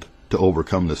enabled to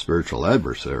overcome the spiritual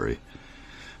adversary.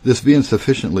 This being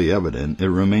sufficiently evident, it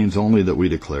remains only that we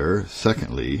declare,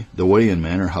 secondly, the way and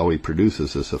manner how he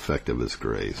produces this effect of his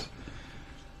grace.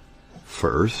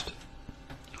 First,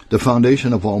 The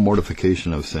foundation of all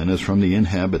mortification of sin is from the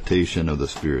inhabitation of the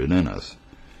Spirit in us.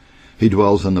 He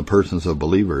dwells in the persons of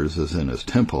believers as in his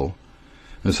temple,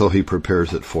 and so he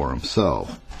prepares it for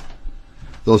himself.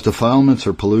 Those defilements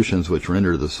or pollutions which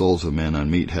render the souls of men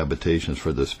unmeet habitations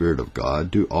for the Spirit of God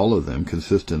do all of them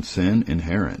consist in sin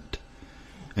inherent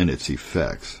and its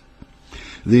effects.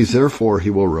 These therefore he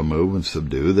will remove and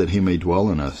subdue, that he may dwell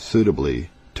in us suitably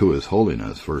to his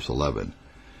holiness. Verse 11.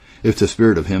 If the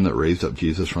Spirit of him that raised up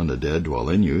Jesus from the dead dwell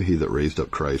in you, he that raised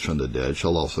up Christ from the dead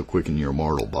shall also quicken your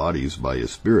mortal bodies by his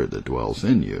Spirit that dwells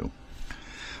in you.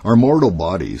 Our mortal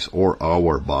bodies, or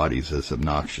our bodies, is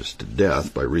obnoxious to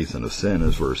death by reason of sin,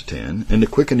 is verse 10, and the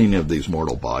quickening of these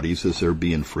mortal bodies is their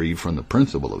being free from the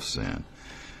principle of sin,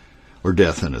 or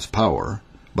death and its power,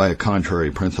 by a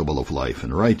contrary principle of life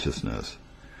and righteousness.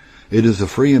 It is a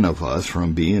freeing of us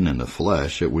from being in the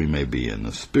flesh that we may be in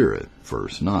the Spirit,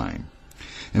 verse 9.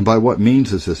 And by what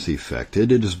means is this effected?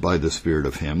 It is by the Spirit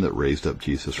of him that raised up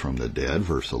Jesus from the dead,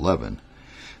 verse 11.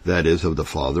 That is, of the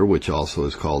Father, which also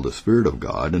is called the Spirit of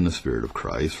God and the Spirit of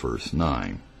Christ, verse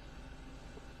 9.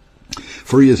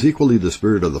 For he is equally the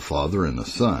Spirit of the Father and the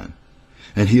Son.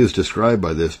 And he is described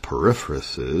by this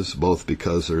periphrasis, both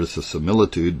because there is a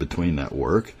similitude between that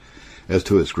work, as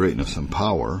to its greatness and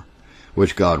power,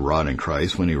 which God wrought in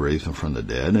Christ when he raised him from the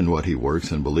dead, and what he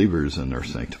works in believers in their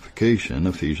sanctification,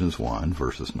 Ephesians 1,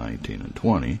 verses 19 and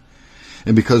 20,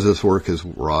 and because this work is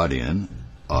wrought in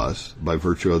us by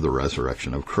virtue of the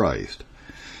resurrection of Christ.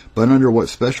 But under what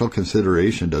special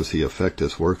consideration does he effect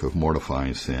this work of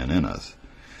mortifying sin in us?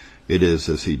 It is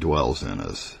as he dwells in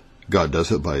us. God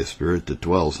does it by his Spirit that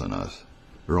dwells in us.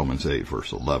 Romans 8,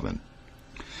 verse 11.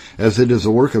 As it is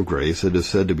a work of grace, it is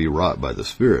said to be wrought by the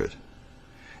Spirit.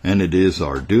 And it is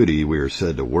our duty, we are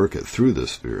said, to work it through the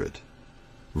Spirit.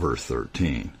 Verse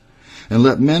 13. And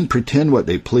let men pretend what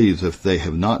they please, if they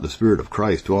have not the Spirit of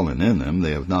Christ dwelling in them,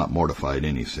 they have not mortified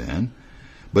any sin.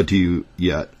 But do you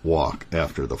yet walk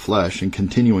after the flesh, and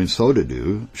continuing so to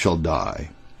do, shall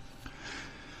die.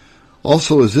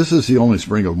 Also, as this is the only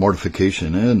spring of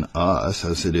mortification in us,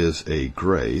 as it is a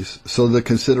grace, so the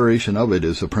consideration of it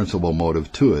is a principal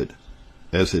motive to it,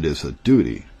 as it is a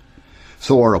duty.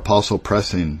 So our apostle,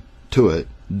 pressing to it,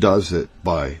 does it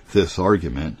by this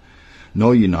argument,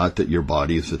 Know ye not that your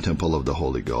body is the temple of the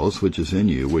Holy Ghost, which is in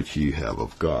you, which ye have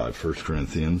of God? 1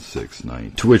 Corinthians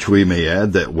 6:9. To which we may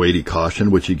add that weighty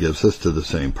caution which he gives us to the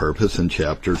same purpose in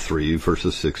chapter 3,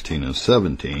 verses 16 and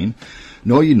 17.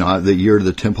 Know ye not that ye are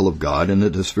the temple of God, and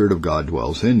that the Spirit of God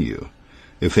dwells in you?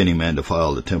 If any man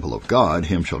defile the temple of God,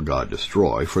 him shall God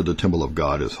destroy, for the temple of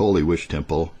God is holy, which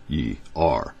temple ye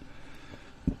are.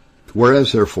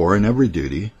 Whereas, therefore, in every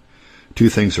duty, two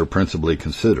things are principally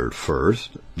considered.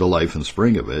 First, the life and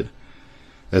spring of it,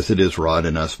 as it is wrought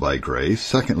in us by grace.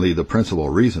 Secondly, the principal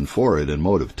reason for it and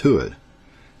motive to it,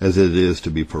 as it is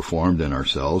to be performed in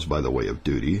ourselves by the way of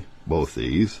duty. Both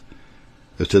these,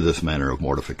 as to this manner of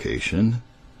mortification,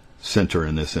 center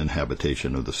in this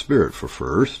inhabitation of the Spirit. For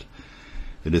first,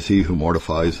 it is he who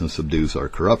mortifies and subdues our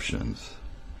corruptions,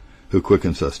 who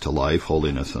quickens us to life,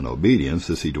 holiness, and obedience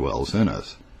as he dwells in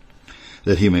us,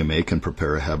 that he may make and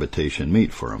prepare a habitation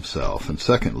meet for himself. And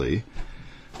secondly,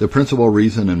 the principal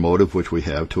reason and motive which we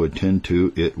have to attend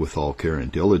to it with all care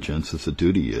and diligence, as the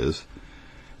duty is,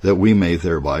 that we may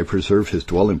thereby preserve his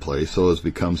dwelling place so as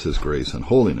becomes his grace and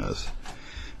holiness.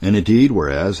 And indeed,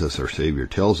 whereas, as our Savior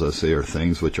tells us, they are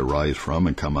things which arise from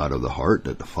and come out of the heart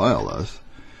that defile us,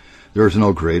 there is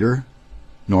no greater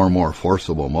nor more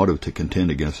forcible motive to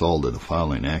contend against all the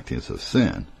defiling actings of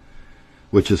sin,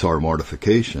 which is our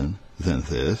mortification, than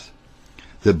this,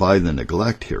 that by the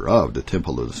neglect hereof the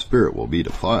temple of the Spirit will be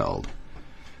defiled,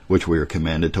 which we are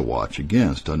commanded to watch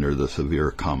against under the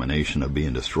severe commination of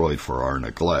being destroyed for our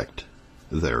neglect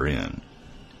therein.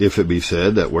 If it be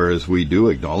said that whereas we do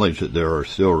acknowledge that there are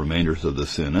still remainders of the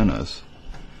sin in us,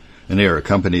 and they are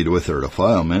accompanied with their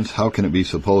defilements, how can it be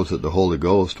supposed that the Holy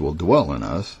Ghost will dwell in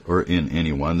us, or in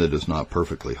any one that is not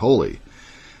perfectly holy?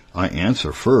 I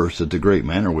answer first that the great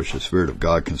manner which the Spirit of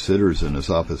God considers in his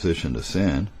opposition to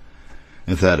sin,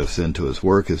 and that of sin to his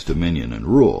work, is dominion and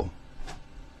rule.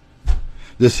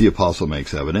 This the Apostle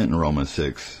makes evident in Romans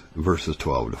 6, verses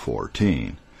 12 to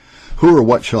 14. Who or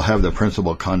what shall have the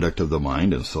principal conduct of the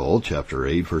mind and soul, chapter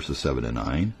 8, verses 7 to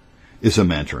 9, is a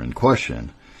matter in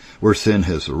question. Where sin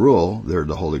has the rule, there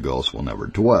the Holy Ghost will never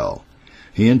dwell.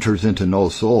 He enters into no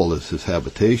soul as his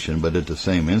habitation, but at the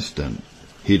same instant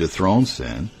he dethrones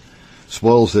sin,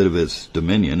 spoils it of its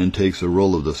dominion, and takes the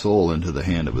rule of the soul into the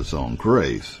hand of his own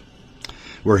grace.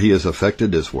 Where he has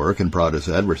effected his work and brought his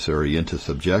adversary into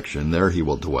subjection, there he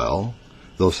will dwell,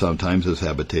 though sometimes his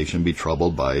habitation be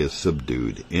troubled by his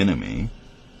subdued enemy.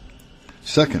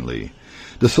 Secondly,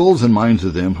 the souls and minds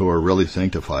of them who are really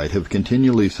sanctified have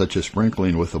continually such a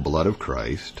sprinkling with the blood of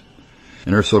Christ,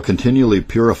 and are so continually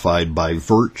purified by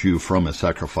virtue from a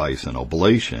sacrifice and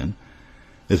oblation,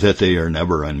 is that they are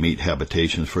never unmeet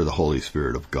habitations for the Holy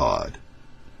Spirit of God.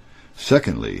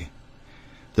 Secondly,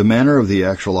 the manner of the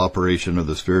actual operation of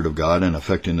the Spirit of God in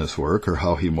effecting this work, or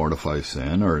how he mortifies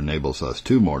sin, or enables us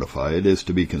to mortify it, is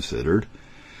to be considered,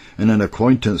 and an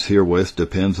acquaintance herewith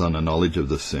depends on a knowledge of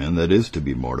the sin that is to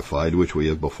be mortified, which we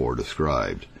have before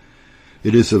described.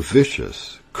 It is a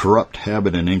vicious, corrupt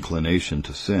habit and inclination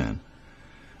to sin,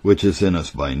 which is in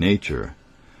us by nature.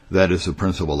 That is the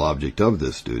principal object of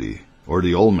this duty, or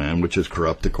the old man which is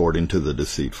corrupt according to the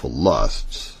deceitful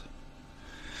lusts.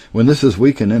 When this is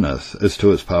weakened in us as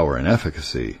to its power and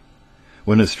efficacy,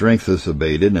 when its strength is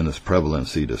abated and its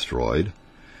prevalency destroyed,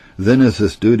 then is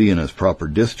this duty in its proper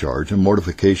discharge and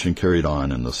mortification carried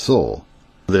on in the soul.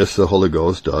 This the Holy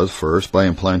Ghost does first by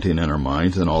implanting in our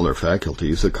minds and all their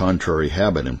faculties a contrary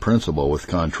habit and principle with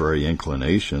contrary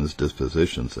inclinations,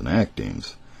 dispositions, and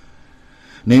actings,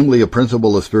 namely a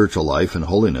principle of spiritual life and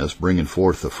holiness, bringing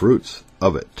forth the fruits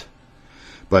of it.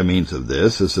 By means of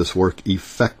this is this work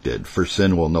effected, for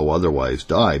sin will no otherwise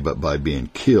die but by being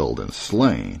killed and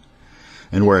slain.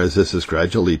 And whereas this is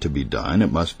gradually to be done,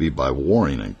 it must be by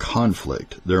warring and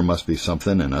conflict. There must be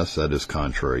something in us that is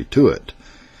contrary to it,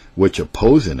 which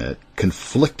opposing it,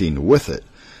 conflicting with it,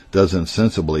 does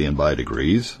insensibly and by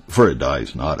degrees, for it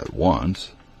dies not at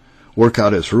once, work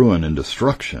out its ruin and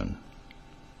destruction.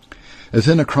 As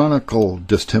in a chronical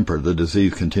distemper, the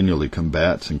disease continually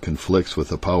combats and conflicts with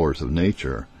the powers of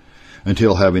nature,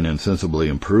 until, having insensibly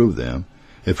improved them,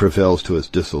 it prevails to its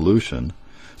dissolution,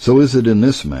 so is it in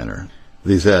this manner.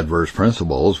 These adverse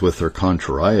principles, with their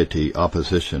contrariety,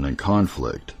 opposition, and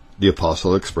conflict, the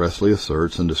Apostle expressly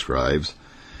asserts and describes,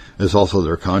 as also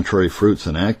their contrary fruits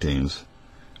and actings,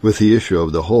 with the issue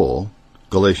of the whole,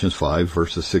 Galatians 5,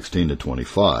 verses 16 to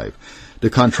 25. The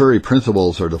contrary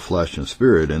principles are the flesh and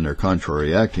spirit, and their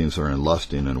contrary actings are in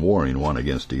lusting and warring one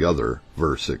against the other,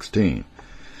 verse 16.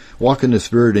 Walk in the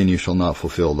Spirit, and you shall not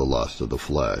fulfill the lust of the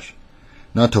flesh.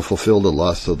 Not to fulfill the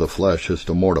lust of the flesh is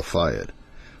to mortify it,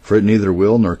 for it neither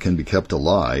will nor can be kept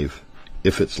alive,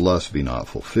 if its lust be not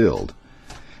fulfilled.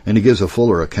 And he gives a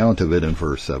fuller account of it in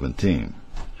verse 17.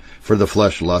 For the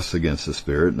flesh lusts against the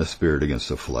Spirit, and the Spirit against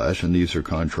the flesh, and these are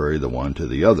contrary the one to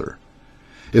the other.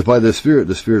 If by the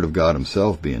Spirit of God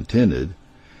himself be intended,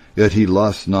 yet he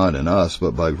lusts not in us,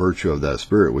 but by virtue of that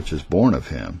Spirit which is born of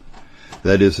him,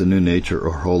 that is the new nature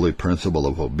or holy principle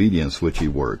of obedience which he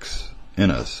works in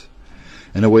us.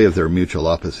 In a way of their mutual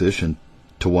opposition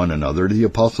to one another, the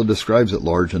Apostle describes at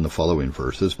large in the following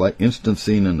verses by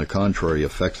instancing in the contrary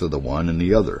effects of the one and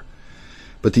the other.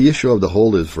 But the issue of the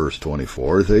whole is verse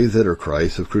 24, they that are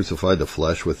Christ have crucified the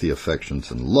flesh with the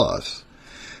affections and lusts.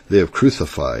 They have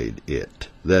crucified it,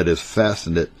 that is,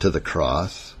 fastened it to the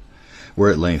cross, where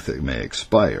at length it may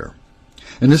expire.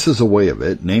 And this is a way of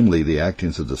it, namely the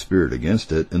actings of the Spirit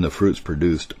against it, and the fruits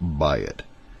produced by it.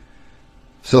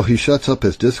 So he shuts up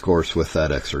his discourse with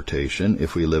that exhortation,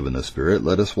 if we live in the Spirit,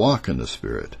 let us walk in the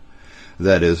Spirit.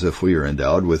 That is, if we are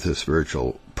endowed with his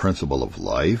spiritual principle of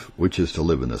life, which is to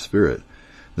live in the Spirit,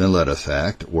 then let us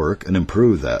act, work, and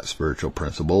improve that spiritual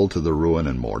principle to the ruin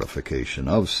and mortification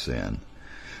of sin.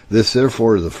 This,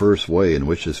 therefore, is the first way in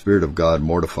which the Spirit of God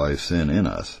mortifies sin in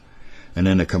us, and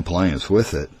in a compliance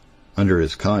with it, under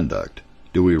his conduct,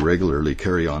 do we regularly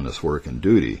carry on this work and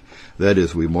duty. That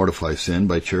is, we mortify sin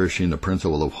by cherishing the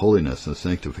principle of holiness and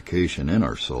sanctification in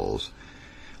our souls,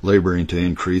 laboring to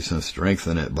increase and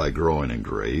strengthen it by growing in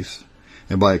grace,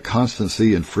 and by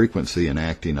constancy and frequency in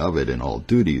acting of it in all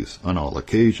duties, on all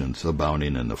occasions,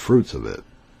 abounding in the fruits of it.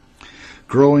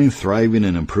 Growing, thriving,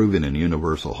 and improving in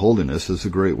universal holiness is a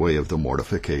great way of the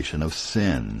mortification of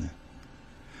sin.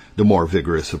 The more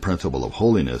vigorous the principle of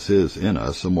holiness is in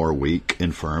us, the more weak,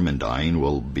 infirm, and dying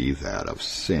will be that of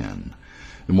sin.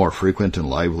 The more frequent and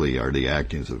lively are the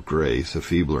actings of grace, the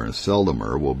feebler and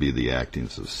seldomer will be the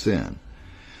actings of sin.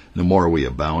 The more we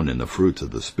abound in the fruits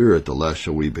of the Spirit, the less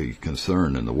shall we be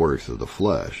concerned in the works of the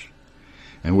flesh.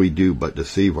 And we do but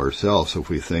deceive ourselves if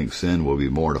we think sin will be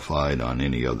mortified on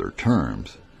any other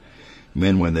terms.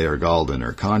 Men, when they are galled in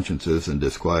their consciences and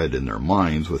disquieted in their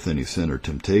minds with any sin or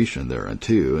temptation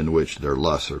thereunto, in which their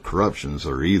lusts or corruptions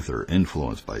are either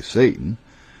influenced by Satan,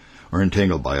 or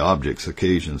entangled by objects,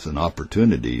 occasions, and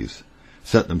opportunities,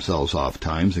 set themselves oft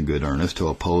times in good earnest to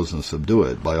oppose and subdue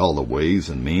it by all the ways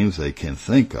and means they can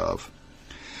think of.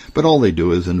 But all they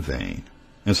do is in vain,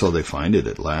 and so they find it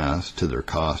at last, to their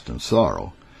cost and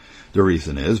sorrow. The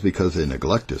reason is because they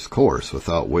neglect this course,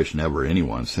 without which never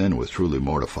anyone's sin was truly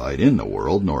mortified in the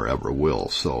world, nor ever will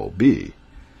so be.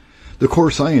 The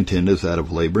course I intend is that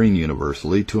of laboring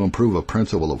universally to improve a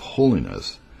principle of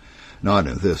holiness, not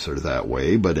in this or that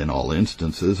way, but in all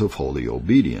instances of holy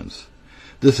obedience.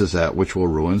 This is that which will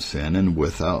ruin sin, and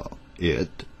without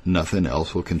it, nothing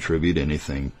else will contribute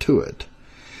anything to it.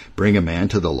 Bring a man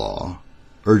to the law,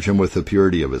 urge him with the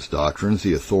purity of its doctrines,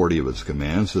 the authority of its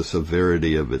commands, the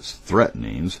severity of its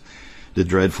threatenings, the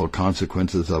dreadful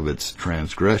consequences of its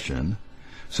transgression.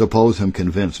 Suppose him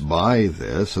convinced by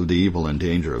this of the evil and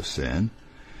danger of sin,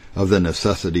 of the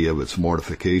necessity of its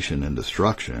mortification and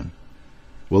destruction.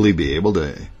 Will he be able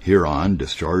to hereon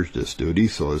discharge this duty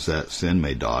so as that sin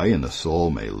may die and the soul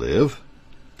may live?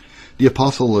 The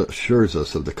Apostle assures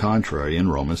us of the contrary in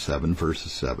Romans 7,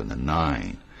 verses 7 and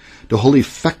 9. The whole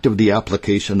effect of the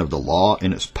application of the law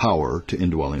in its power to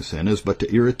indwelling sin is but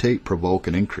to irritate, provoke,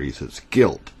 and increase its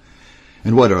guilt.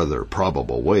 And what other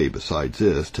probable way besides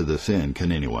this to this end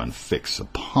can anyone fix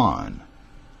upon?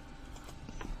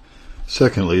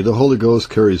 Secondly, the Holy Ghost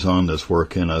carries on this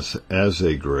work in us as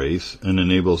a grace and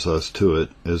enables us to it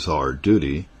as our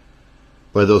duty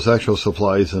by those actual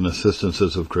supplies and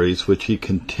assistances of grace which he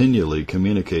continually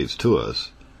communicates to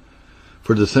us.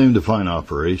 For the same divine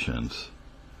operations,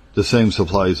 the same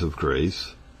supplies of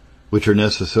grace, which are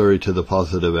necessary to the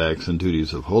positive acts and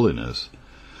duties of holiness,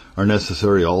 are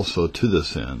necessary also to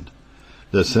this end,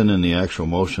 that sin in the actual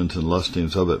motions and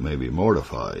lustings of it may be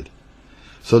mortified.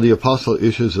 So the Apostle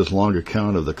issues this long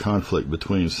account of the conflict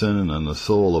between sin and the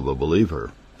soul of a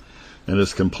believer, and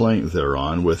his complaint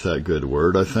thereon with that good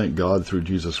word, I thank God through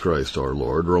Jesus Christ our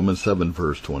Lord, Romans 7,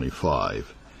 verse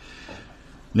 25.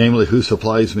 Namely, who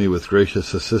supplies me with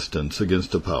gracious assistance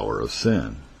against the power of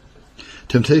sin.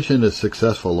 Temptation is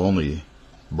successful only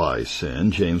by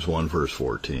sin, James 1, verse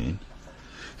 14.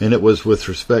 And it was with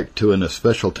respect to an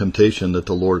especial temptation that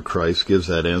the Lord Christ gives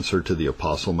that answer to the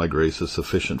Apostle, my grace is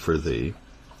sufficient for thee,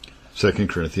 2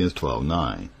 Corinthians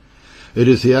 12:9. It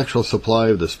is the actual supply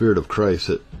of the Spirit of Christ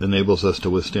that enables us to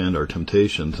withstand our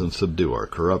temptations and subdue our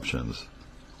corruptions.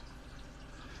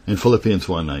 In Philippians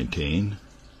 1:19,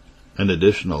 an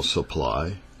additional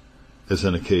supply, as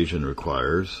an occasion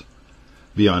requires,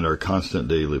 beyond our constant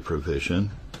daily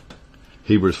provision.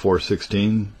 Hebrews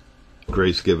 4:16,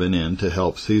 grace given in to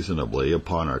help seasonably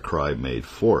upon our cry made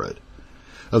for it.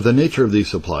 Of the nature of these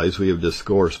supplies we have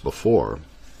discoursed before.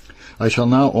 I shall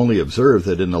now only observe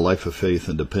that in the life of faith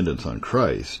and dependence on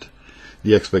Christ,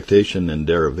 the expectation and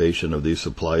derivation of these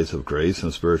supplies of grace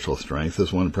and spiritual strength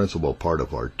is one principal part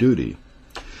of our duty.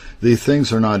 These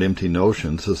things are not empty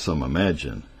notions, as some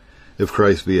imagine. If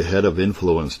Christ be a head of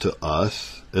influence to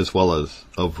us, as well as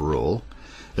of rule,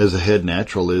 as a head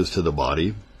natural is to the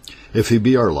body, if he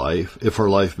be our life, if our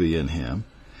life be in him,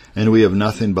 and we have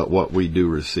nothing but what we do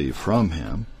receive from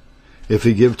him, if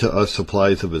he give to us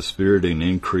supplies of his Spirit and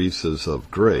increases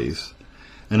of grace,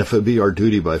 and if it be our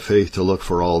duty by faith to look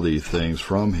for all these things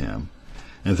from him,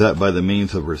 and that by the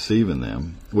means of receiving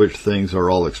them, which things are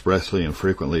all expressly and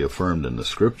frequently affirmed in the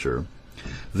Scripture,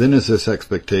 then is this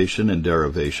expectation and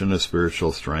derivation of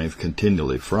spiritual strength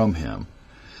continually from him,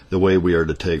 the way we are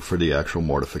to take for the actual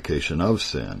mortification of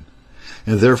sin.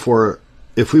 And therefore,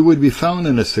 if we would be found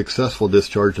in a successful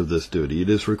discharge of this duty, it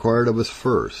is required of us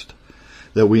first,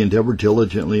 that we endeavor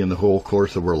diligently in the whole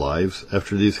course of our lives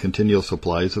after these continual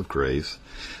supplies of grace,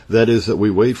 that is, that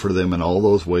we wait for them in all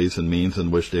those ways and means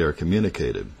in which they are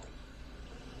communicated.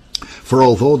 For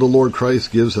although the Lord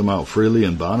Christ gives them out freely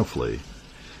and bountifully,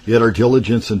 yet our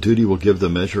diligence and duty will give the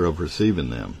measure of receiving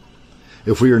them.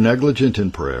 If we are negligent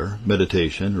in prayer,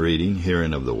 meditation, reading,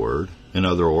 hearing of the Word, and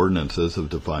other ordinances of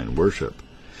divine worship,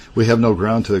 we have no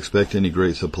ground to expect any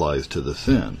great supplies to this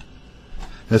end.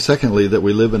 And secondly, that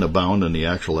we live and abound in the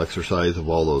actual exercise of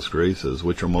all those graces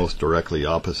which are most directly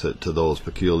opposite to those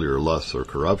peculiar lusts or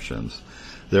corruptions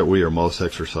that we are most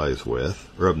exercised with,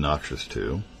 or obnoxious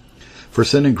to. For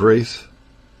sin and grace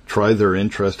try their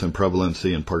interest and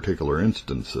prevalency in particular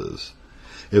instances.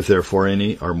 If therefore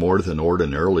any are more than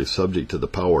ordinarily subject to the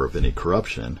power of any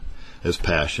corruption, as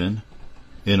passion,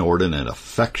 inordinate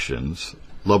affections,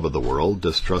 love of the world,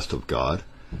 distrust of God,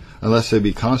 unless they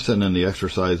be constant in the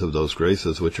exercise of those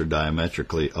graces which are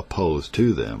diametrically opposed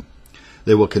to them,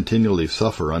 they will continually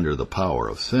suffer under the power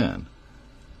of sin.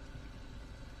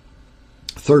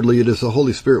 Thirdly, it is the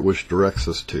Holy Spirit which directs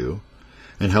us to,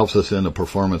 and helps us in the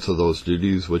performance of those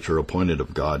duties which are appointed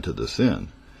of God to this end,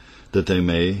 that they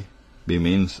may be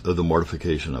means of the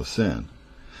mortification of sin.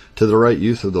 To the right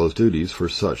use of those duties, for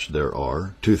such there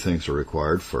are, two things are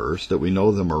required. First, that we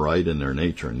know them aright in their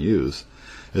nature and use,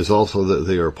 is also that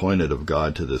they are appointed of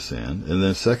God to this end, and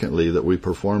then secondly, that we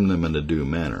perform them in a due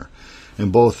manner.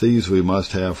 And both these we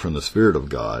must have from the Spirit of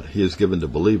God. He is given to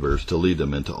believers to lead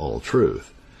them into all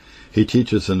truth. He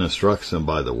teaches and instructs them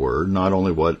by the Word, not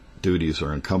only what duties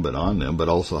are incumbent on them, but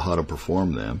also how to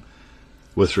perform them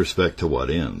with respect to what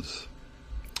ends.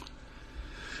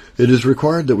 It is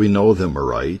required that we know them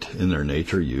aright in their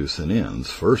nature, use, and ends,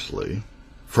 firstly.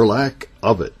 For lack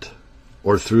of it,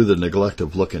 or through the neglect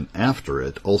of looking after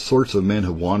it, all sorts of men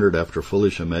have wandered after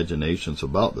foolish imaginations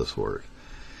about this work,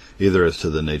 either as to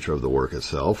the nature of the work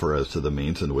itself, or as to the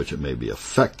means in which it may be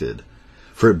effected.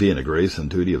 For it being a grace and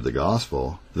duty of the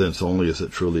gospel, thence only is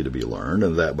it truly to be learned,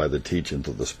 and that by the teachings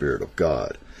of the Spirit of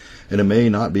God. And it may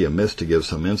not be amiss to give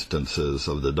some instances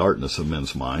of the darkness of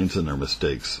men's minds and their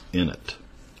mistakes in it.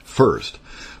 First,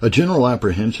 a general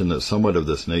apprehension that somewhat of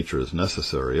this nature is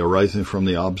necessary, arising from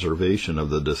the observation of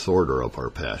the disorder of our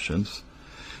passions.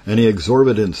 Any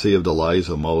exorbitancy of the lies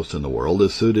of most in the world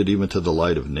is suited even to the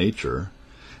light of nature,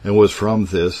 and was from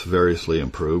this variously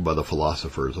improved by the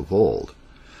philosophers of old.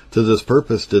 To this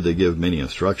purpose did they give many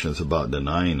instructions about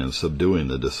denying and subduing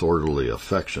the disorderly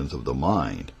affections of the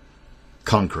mind,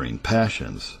 conquering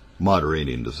passions,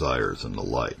 moderating desires, and the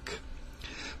like.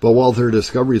 But while their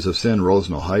discoveries of sin rose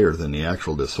no higher than the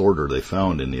actual disorder they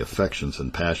found in the affections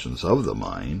and passions of the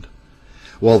mind,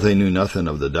 while they knew nothing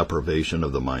of the depravation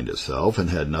of the mind itself, and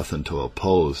had nothing to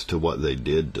oppose to what they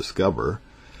did discover,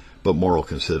 but moral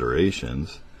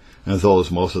considerations, and those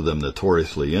most of them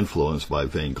notoriously influenced by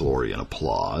vainglory and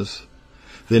applause,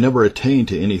 they never attained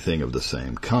to anything of the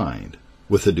same kind,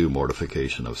 with the due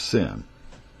mortification of sin.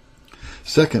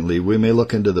 Secondly, we may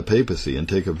look into the papacy and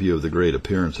take a view of the great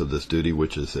appearance of this duty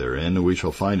which is therein, and we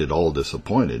shall find it all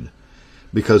disappointed,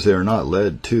 because they are not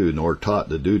led to nor taught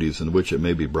the duties in which it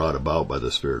may be brought about by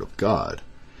the Spirit of God.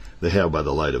 They have, by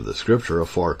the light of the Scripture, a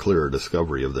far clearer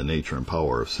discovery of the nature and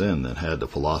power of sin than had the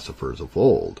philosophers of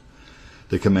old.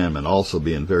 The commandment also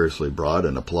being variously brought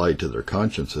and applied to their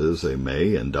consciences, they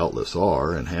may, and doubtless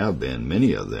are, and have been,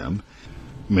 many of them,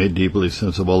 made deeply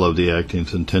sensible of the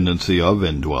actings and tendency of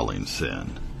indwelling sin,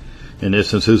 in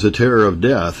instances a terror of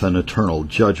death and eternal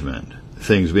judgment.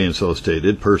 Things being so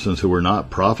stated, persons who were not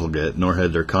profligate, nor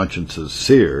had their consciences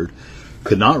seared,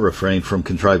 could not refrain from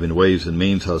contriving ways and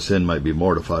means how sin might be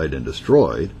mortified and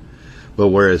destroyed. But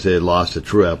whereas they had lost a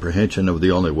true apprehension of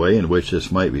the only way in which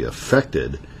this might be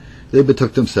effected, they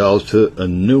betook themselves to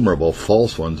innumerable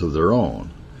false ones of their own.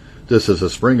 This is a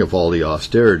spring of all the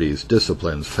austerities,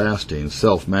 disciplines, fastings,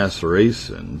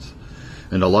 self-macerations,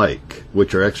 and the like,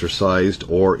 which are exercised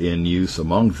or in use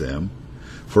among them.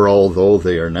 For although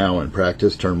they are now in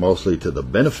practice turned mostly to the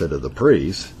benefit of the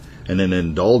priests, and in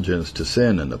indulgence to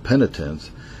sin and the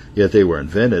penitents, yet they were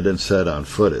invented and set on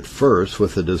foot at first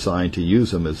with the design to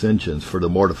use them as engines for the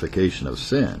mortification of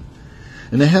sin.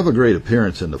 And they have a great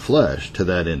appearance in the flesh to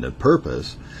that end and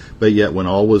purpose, but yet when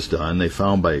all was done, they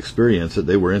found by experience that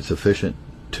they were insufficient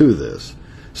to this.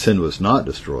 Sin was not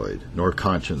destroyed, nor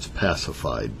conscience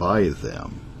pacified by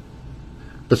them.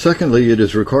 But secondly, it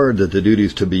is required that the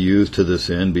duties to be used to this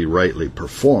end be rightly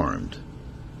performed,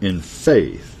 in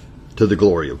faith, to the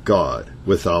glory of God.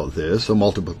 Without this, a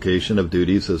multiplication of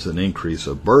duties is an increase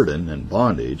of burden and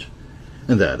bondage,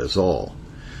 and that is all.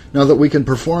 Now that we can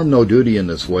perform no duty in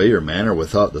this way or manner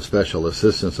without the special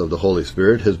assistance of the Holy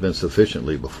Spirit has been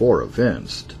sufficiently before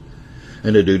evinced,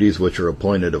 and the duties which are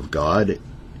appointed of God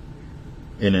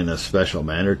and in a special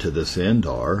manner to this end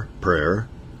are prayer,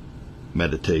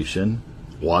 meditation,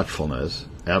 watchfulness,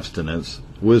 abstinence,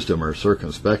 wisdom or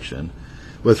circumspection,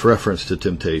 with reference to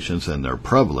temptations and their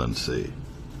prevalency.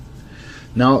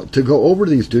 Now, to go over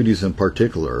these duties in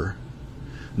particular,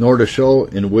 nor to show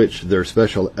in which their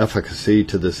special efficacy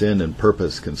to this end and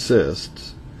purpose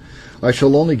consists, I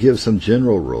shall only give some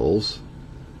general rules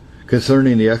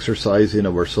concerning the exercising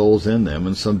of our souls in them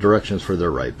and some directions for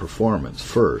their right performance.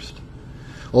 First,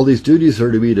 all these duties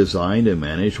are to be designed and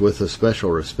managed with a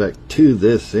special respect to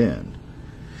this end.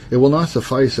 It will not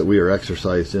suffice that we are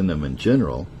exercised in them in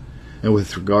general, and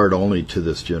with regard only to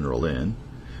this general end.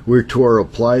 We are to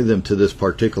apply them to this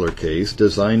particular case,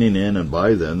 designing in and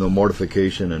by them the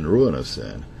mortification and ruin of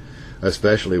sin,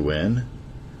 especially when,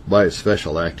 by its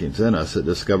special actings in us, it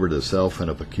discovered itself in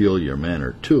a peculiar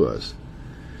manner to us.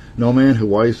 No man who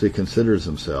wisely considers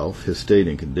himself, his state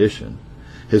and condition,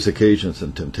 his occasions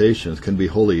and temptations, can be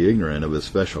wholly ignorant of his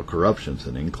special corruptions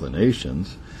and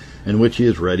inclinations, in which he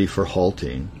is ready for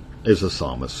halting, as the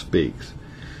psalmist speaks.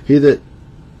 He that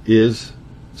is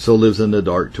so lives in the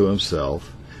dark to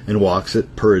himself, and walks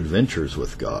at peradventures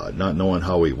with God, not knowing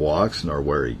how he walks nor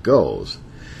where he goes.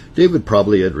 David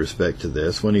probably had respect to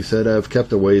this when he said, I have kept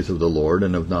the ways of the Lord,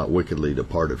 and have not wickedly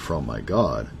departed from my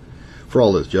God. For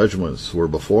all his judgments were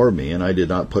before me, and I did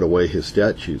not put away his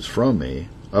statutes from me.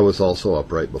 I was also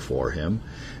upright before him,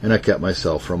 and I kept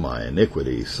myself from my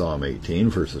iniquity. Psalm 18,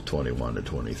 verses 21 to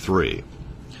 23.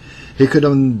 He could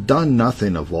have done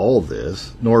nothing of all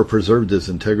this, nor preserved his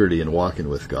integrity in walking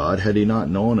with God, had he not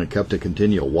known and kept a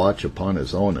continual watch upon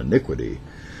his own iniquity,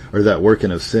 or that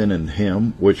working of sin in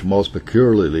him, which most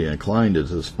peculiarly inclined to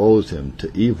dispose him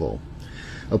to evil.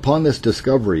 Upon this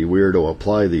discovery we are to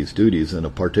apply these duties in a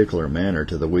particular manner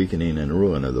to the weakening and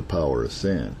ruin of the power of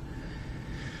sin.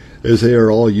 As they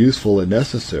are all useful and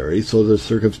necessary, so the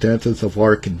circumstances of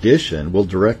our condition will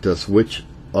direct us which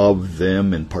of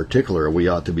them in particular we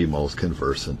ought to be most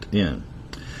conversant in.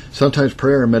 Sometimes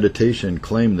prayer and meditation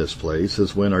claim this place,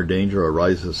 as when our danger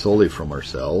arises solely from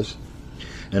ourselves,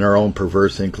 and our own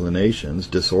perverse inclinations,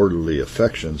 disorderly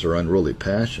affections, or unruly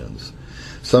passions.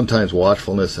 Sometimes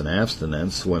watchfulness and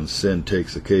abstinence, when sin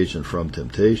takes occasion from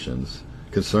temptations,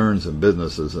 concerns, and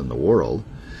businesses in the world.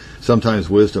 Sometimes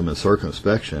wisdom and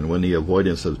circumspection, when the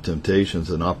avoidance of temptations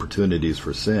and opportunities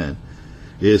for sin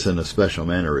is in a special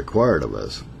manner required of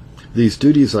us. These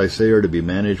duties, I say, are to be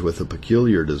managed with a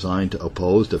peculiar design to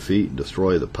oppose, defeat, and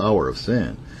destroy the power of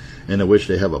sin, and in which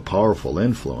they have a powerful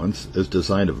influence, as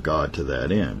designed of God to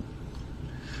that end.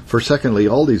 For secondly,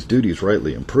 all these duties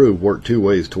rightly improved work two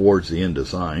ways towards the end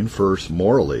design. First,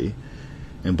 morally,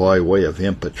 and by way of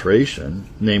impetration,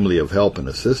 namely of help and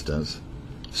assistance.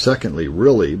 Secondly,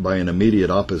 really, by an immediate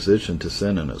opposition to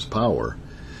sin and its power,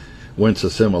 whence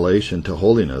assimilation to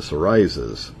holiness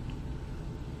arises.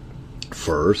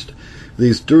 First,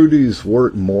 these duties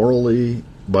work morally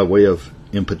by way of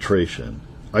impetration.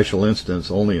 I shall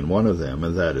instance only in one of them,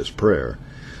 and that is prayer.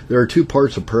 There are two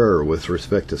parts of prayer with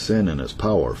respect to sin and its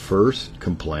power. First,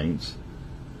 complaints.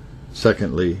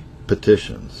 Secondly,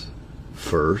 petitions.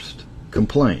 First,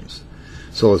 complaints.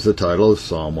 So is the title of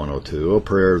Psalm 102, a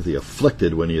prayer of the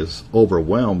afflicted when he is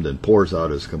overwhelmed and pours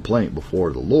out his complaint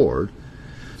before the Lord.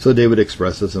 So David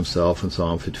expresses himself in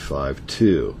Psalm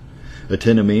 55:2.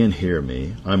 Attend to me and hear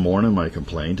me. I mourn in my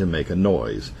complaint and make a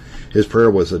noise. His prayer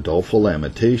was a doleful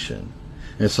lamentation.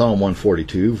 In Psalm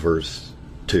 142, verse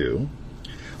 2,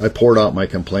 I poured out my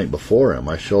complaint before him.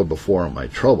 I showed before him my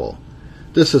trouble.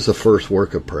 This is the first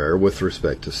work of prayer with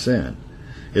respect to sin,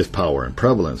 its power and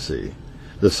prevalency.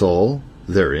 The soul,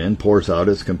 therein, pours out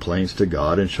its complaints to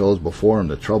God and shows before him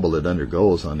the trouble it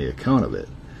undergoes on the account of it.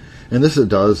 And this it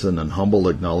does in an humble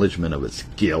acknowledgment of its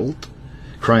guilt,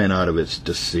 crying out of its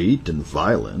deceit and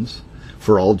violence.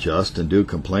 For all just and due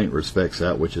complaint respects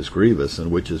that which is grievous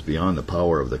and which is beyond the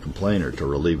power of the complainer to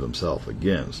relieve himself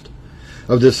against.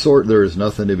 Of this sort there is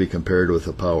nothing to be compared with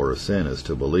the power of sin as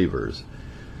to believers.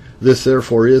 This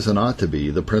therefore is and ought to be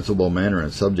the principal manner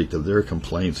and subject of their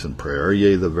complaints in prayer,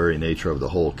 yea, the very nature of the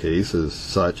whole case is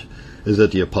such as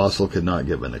that the apostle could not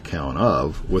give an account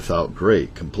of without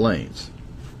great complaints.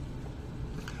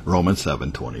 Romans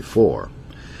 7:24.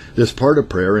 This part of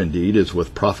prayer indeed is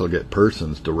with profligate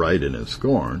persons derided and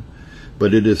scorned,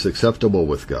 but it is acceptable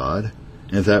with God,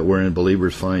 and that wherein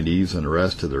believers find ease and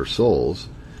rest to their souls.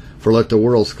 For let the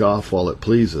world scoff while it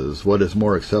pleases, what is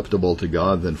more acceptable to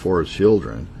God than for his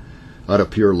children, out of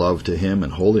pure love to him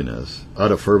and holiness,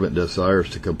 out of fervent desires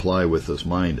to comply with his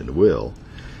mind and will,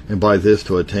 and by this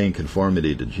to attain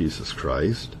conformity to Jesus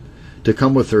Christ, to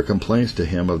come with their complaints to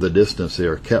him of the distance they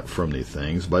are kept from these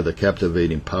things by the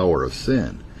captivating power of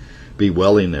sin,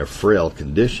 bewailing their frail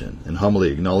condition, and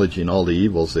humbly acknowledging all the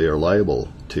evils they are liable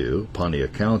to upon the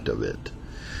account of it.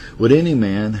 Would any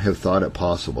man have thought it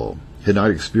possible, had not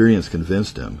experience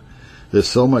convinced him, that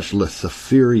so much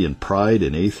Luciferian pride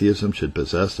and atheism should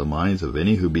possess the minds of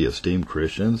any who be esteemed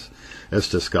Christians, as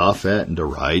to scoff at and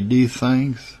deride these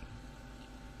things?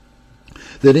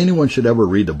 That anyone should ever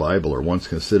read the Bible or once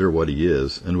consider what he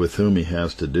is, and with whom he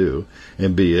has to do,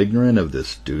 and be ignorant of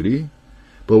this duty?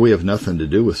 But we have nothing to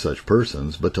do with such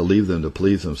persons, but to leave them to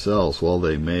please themselves while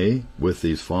they may, with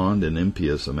these fond and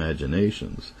impious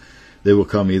imaginations. They will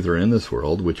come either in this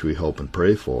world, which we hope and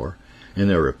pray for, in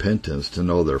their repentance to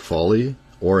know their folly,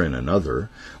 or in another.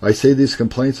 I say these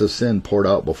complaints of sin poured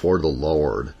out before the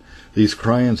Lord, these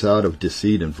cryings out of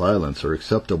deceit and violence are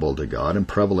acceptable to God and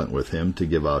prevalent with him to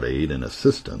give out aid and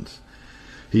assistance.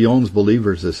 He owns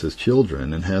believers as his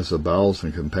children and has the bowels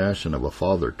and compassion of a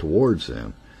father towards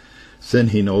them. Sin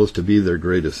he knows to be their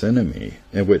greatest enemy,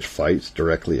 and which fights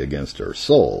directly against their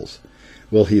souls.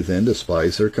 Will he then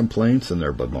despise their complaints and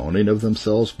their bemoaning of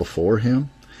themselves before him?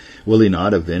 Will he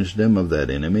not avenge them of that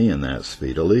enemy, and that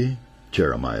speedily?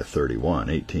 Jeremiah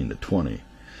 31:18-20.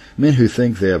 Men who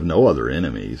think they have no other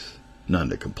enemies, none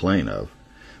to complain of,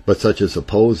 but such as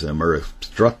oppose them or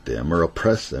obstruct them or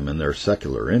oppress them in their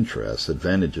secular interests,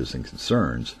 advantages, and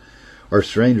concerns, are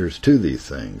strangers to these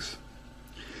things.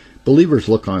 Believers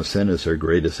look on sin as their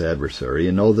greatest adversary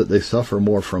and know that they suffer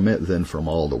more from it than from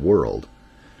all the world.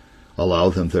 Allow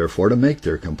them, therefore, to make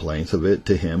their complaints of it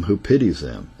to him who pities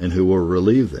them and who will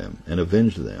relieve them and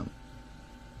avenge them.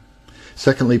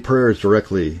 Secondly, prayer is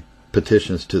directly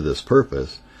petitions to this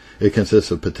purpose. It consists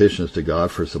of petitions to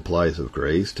God for supplies of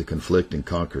grace to conflict and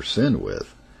conquer sin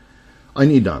with. I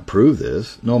need not prove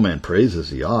this. No man prays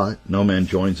as he ought. No man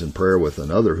joins in prayer with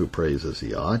another who prays as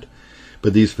he ought.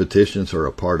 But these petitions are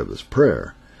a part of his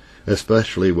prayer.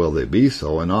 Especially will they be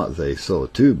so, and ought they so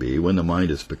to be, when the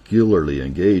mind is peculiarly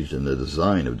engaged in the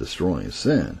design of destroying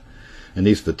sin. And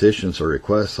these petitions or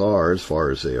requests are, as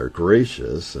far as they are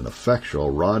gracious and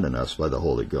effectual, wrought in us by the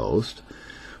Holy Ghost,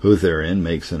 who therein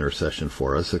makes intercession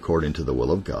for us according to the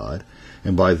will of God,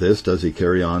 and by this does he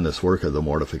carry on this work of the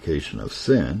mortification of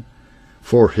sin.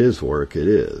 For his work it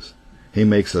is. He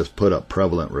makes us put up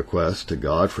prevalent requests to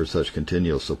God for such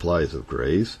continual supplies of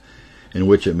grace, in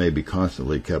which it may be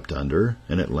constantly kept under,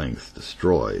 and at length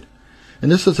destroyed.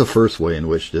 And this is the first way in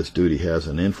which this duty has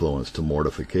an influence to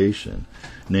mortification,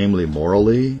 namely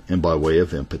morally and by way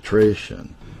of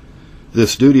impetration.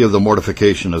 This duty of the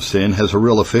mortification of sin has a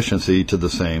real efficiency to the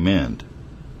same end.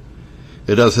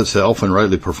 It does itself, when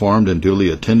rightly performed and duly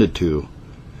attended to,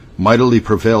 mightily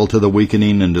prevail to the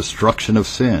weakening and destruction of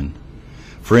sin.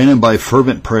 For in and by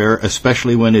fervent prayer,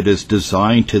 especially when it is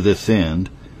designed to this end,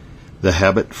 the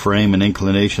habit, frame, and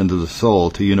inclination of the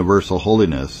soul to universal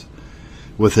holiness,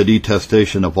 with the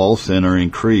detestation of all sin, are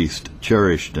increased,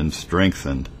 cherished, and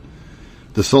strengthened.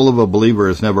 The soul of a believer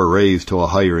is never raised to a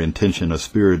higher intention of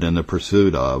spirit in the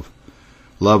pursuit of,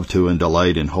 love to, and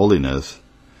delight in holiness,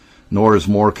 nor is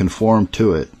more conformed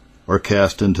to it, or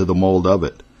cast into the mold of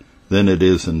it, than it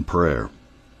is in prayer.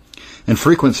 And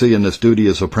frequency in this duty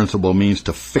is a principal means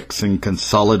to fix and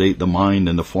consolidate the mind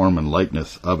in the form and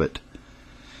likeness of it.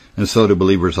 And so do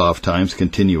believers oftentimes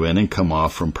continue in and come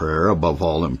off from prayer above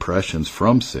all impressions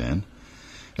from sin,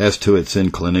 as to its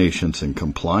inclinations and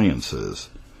compliances.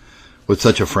 With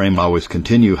such a frame always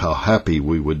continue, how happy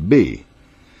we would be.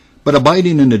 But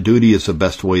abiding in the duty is the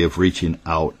best way of reaching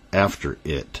out after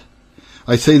it.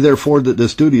 I say therefore that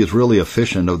this duty is really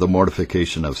efficient of the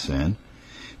mortification of sin,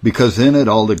 because in it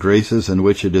all the graces in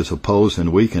which it is opposed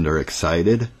and weakened are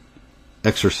excited,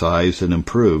 exercised, and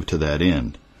improved to that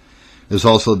end. As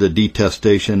also the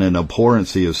detestation and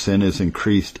abhorrency of sin is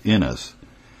increased in us.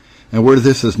 And where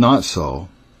this is not so,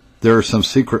 there are some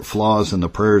secret flaws in the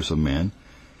prayers of men,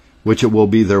 which it will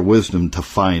be their wisdom to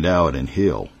find out and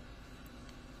heal.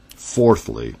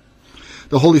 Fourthly,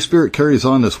 the Holy Spirit carries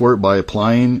on this work by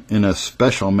applying in a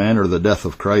special manner the death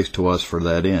of Christ to us for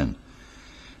that end.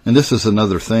 And this is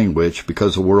another thing which,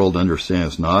 because the world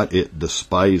understands not, it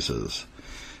despises.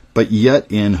 But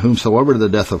yet in whomsoever the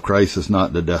death of Christ is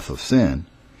not the death of sin,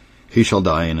 he shall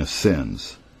die in his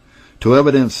sins. To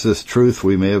evidence this truth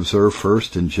we may observe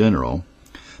first in general,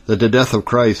 that the death of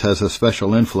Christ has a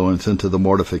special influence into the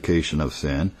mortification of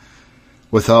sin,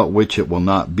 without which it will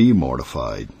not be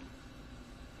mortified.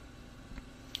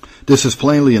 This is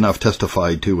plainly enough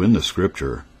testified to in the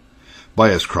Scripture.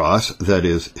 By his cross, that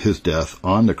is, his death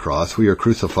on the cross, we are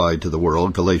crucified to the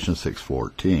world, Galatians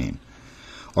 6:14.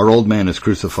 Our old man is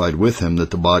crucified with him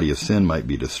that the body of sin might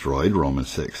be destroyed, Romans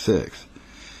 6:6.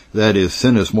 That is,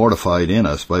 sin is mortified in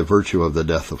us by virtue of the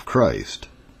death of Christ.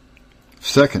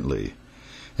 Secondly,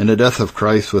 in the death of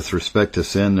Christ with respect to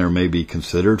sin there may be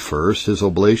considered first his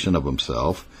oblation of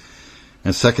himself,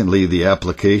 and secondly the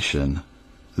application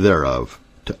thereof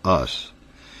to us.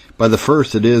 By the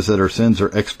first it is that our sins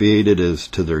are expiated as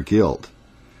to their guilt,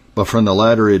 but from the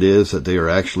latter it is that they are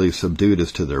actually subdued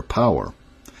as to their power.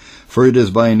 For it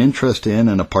is by an interest in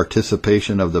and a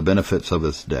participation of the benefits of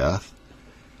his death,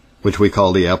 which we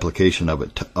call the application of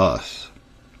it to us.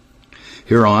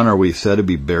 Hereon are we said to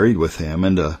be buried with him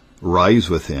and to rise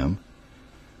with him,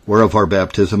 whereof our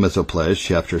baptism is a pledge,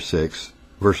 chapter 6,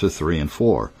 verses 3 and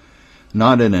 4,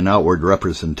 not in an outward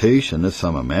representation, as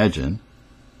some imagine,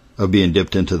 of being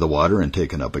dipped into the water and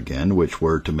taken up again, which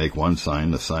were to make one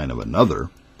sign the sign of another,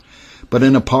 but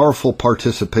in a powerful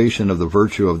participation of the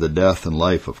virtue of the death and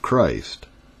life of Christ,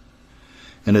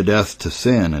 in a death to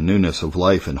sin and newness of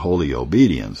life and holy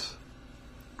obedience,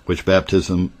 which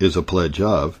baptism is a pledge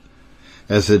of,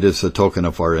 as it is a token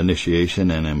of our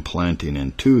initiation and implanting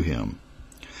into him.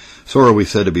 So are we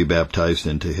said to be baptized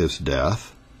into his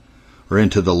death, or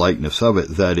into the likeness of it,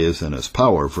 that is, in his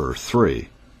power, verse 3.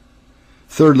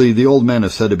 Thirdly, the old man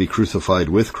is said to be crucified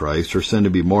with Christ, or sin to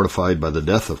be mortified by the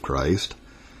death of Christ,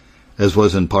 as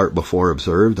was in part before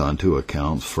observed, on two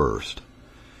accounts. First,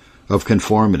 of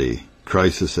conformity,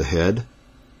 Christ is the head,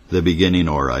 the beginning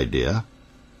or idea,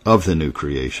 of the new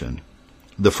creation,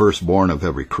 the firstborn of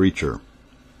every creature.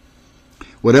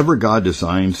 Whatever God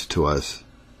designs to us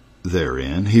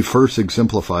therein, he first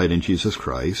exemplified in Jesus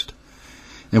Christ,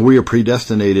 and we are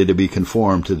predestinated to be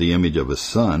conformed to the image of his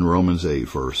Son, Romans 8,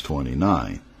 verse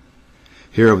 29.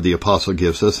 Here the apostle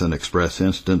gives us an express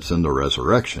instance in the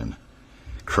resurrection.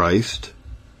 Christ,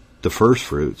 the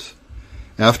firstfruits,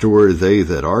 afterward they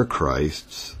that are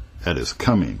Christ's at his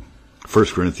coming. 1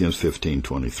 Corinthians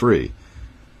 15:23.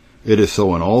 It is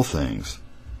so in all things.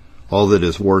 All that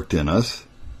is worked in us,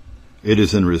 it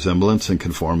is in resemblance and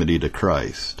conformity to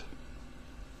Christ.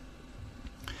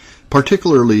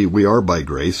 Particularly we are by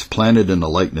grace planted in the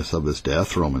likeness of his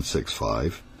death, Romans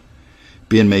 6:5,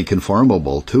 being made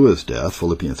conformable to his death,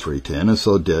 Philippians 3:10, and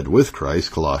so dead with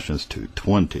Christ, Colossians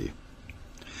 2:20.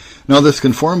 Now this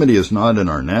conformity is not in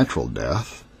our natural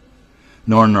death,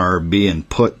 nor in our being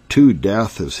put to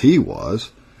death as he was,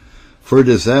 for it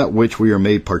is that which we are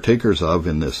made partakers of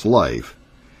in this life,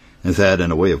 and that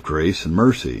in a way of grace and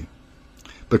mercy.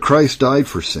 But Christ died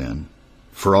for sin,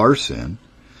 for our sin,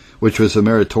 which was a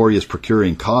meritorious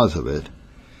procuring cause of it,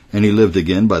 and he lived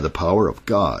again by the power of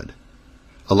God.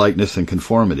 A likeness and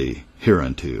conformity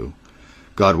hereunto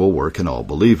God will work in all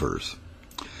believers.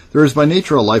 There is by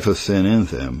nature a life of sin in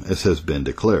them, as has been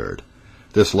declared.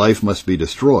 This life must be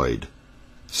destroyed.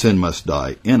 Sin must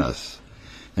die in us,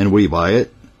 and we by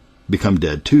it become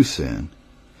dead to sin.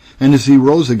 And as he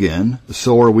rose again,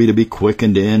 so are we to be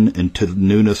quickened into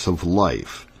newness of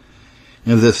life.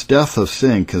 And this death of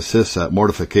sin consists that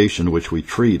mortification which we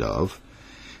treat of,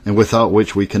 and without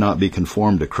which we cannot be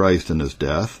conformed to Christ in his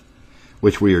death,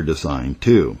 which we are designed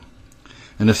to.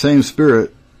 And the same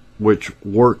Spirit which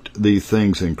worked these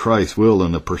things in Christ will,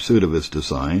 in the pursuit of his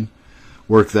design,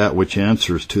 work that which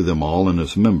answers to them all in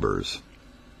his members.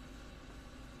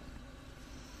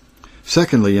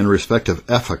 Secondly, in respect of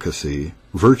efficacy,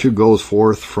 virtue goes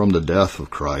forth from the death of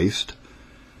Christ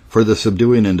for the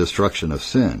subduing and destruction of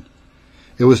sin.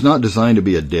 It was not designed to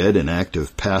be a dead,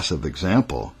 inactive, passive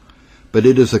example, but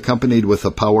it is accompanied with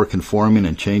a power conforming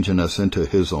and changing us into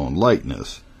his own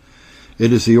likeness.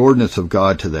 It is the ordinance of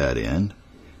God to that end,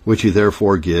 which he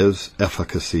therefore gives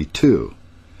efficacy to.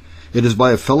 It is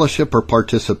by a fellowship or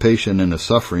participation in his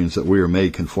sufferings that we are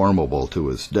made conformable to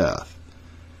his death.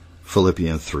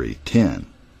 Philippians 3:10.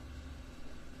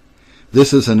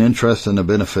 This is an interest and a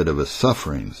benefit of his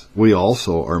sufferings. We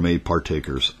also are made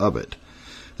partakers of it.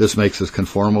 This makes us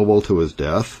conformable to his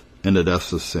death and the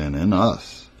deaths of sin in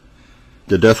us.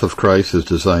 The death of Christ is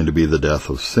designed to be the death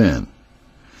of sin.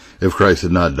 If Christ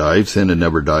had not died, sin had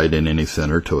never died in any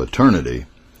sinner to eternity.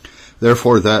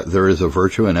 Therefore, that there is a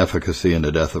virtue and efficacy in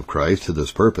the death of Christ to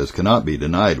this purpose cannot be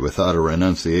denied without a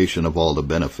renunciation of all the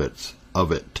benefits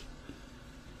of it.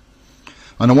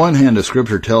 On the one hand, the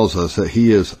Scripture tells us that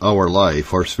he is our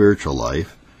life, our spiritual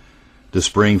life, the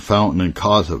spring, fountain, and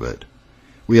cause of it.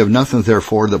 We have nothing,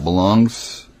 therefore, that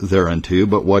belongs thereunto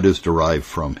but what is derived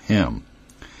from him.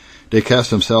 They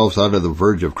cast themselves out of the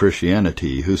verge of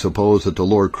Christianity, who suppose that the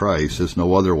Lord Christ is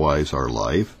no otherwise our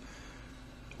life,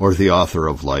 or the author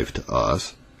of life to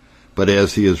us, but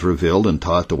as he is revealed and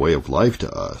taught the way of life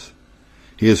to us.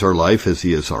 He is our life as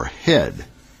he is our head,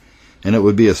 and it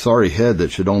would be a sorry head that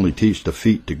should only teach the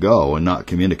feet to go and not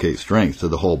communicate strength to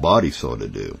the whole body so to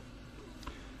do.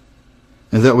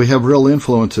 And that we have real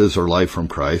influences or life from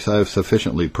Christ, I have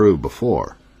sufficiently proved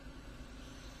before.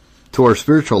 To our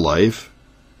spiritual life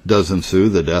does ensue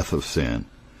the death of sin,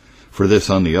 for this,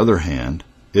 on the other hand,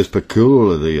 is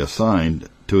peculiarly assigned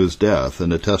to his death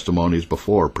and the testimonies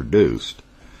before produced.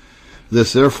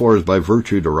 This therefore is by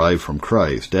virtue derived from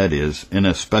Christ, that is, in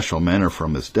a special manner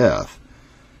from his death,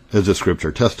 as the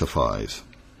Scripture testifies.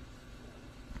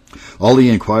 All the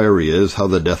inquiry is how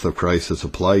the death of Christ is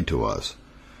applied to us,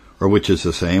 or which is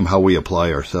the same, how we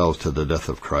apply ourselves to the death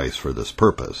of Christ for this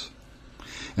purpose.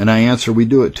 And I answer, we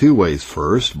do it two ways.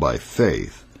 First, by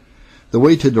faith. The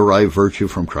way to derive virtue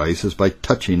from Christ is by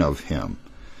touching of him.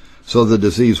 So the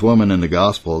diseased woman in the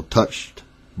gospel touched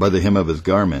by the hem of his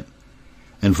garment,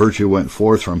 and virtue went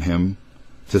forth from him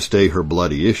to stay her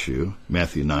bloody issue,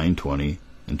 Matthew 9:20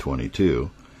 and 22.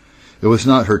 It was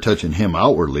not her touching him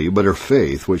outwardly, but her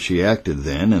faith, which she acted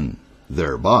then and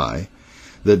thereby,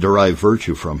 that derived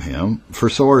virtue from him. For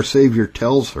so our Savior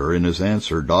tells her in his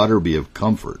answer, "Daughter, be of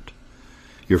comfort.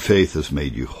 Your faith has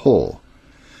made you whole."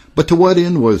 But to what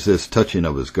end was this touching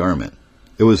of his garment?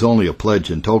 It was only a pledge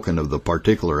and token of the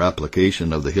particular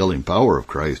application of the healing power of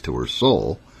Christ to her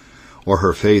soul, or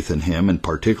her faith in him in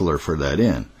particular for that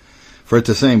end. For at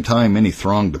the same time many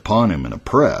thronged upon him in a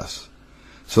press.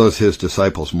 So as his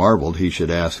disciples marveled, he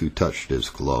should ask who touched his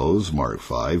clothes, Mark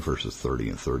 5, verses 30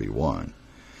 and 31.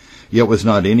 Yet was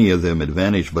not any of them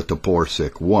advantaged but the poor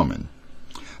sick woman.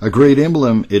 A great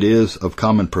emblem it is of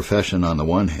common profession on the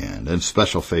one hand, and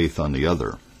special faith on the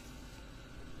other.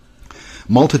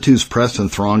 Multitudes press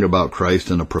and throng about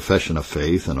Christ in a profession of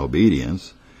faith and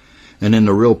obedience, and in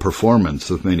the real performance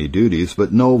of many duties,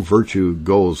 but no virtue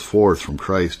goes forth from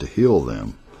Christ to heal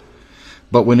them.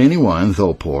 But when anyone,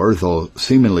 though poor, though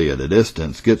seemingly at a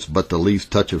distance, gets but the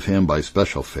least touch of him by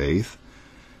special faith,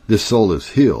 this soul is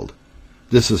healed.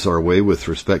 This is our way with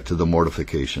respect to the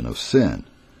mortification of sin.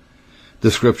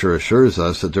 The Scripture assures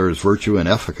us that there is virtue and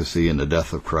efficacy in the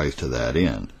death of Christ to that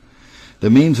end. The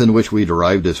means in which we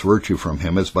derive this virtue from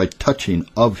him is by touching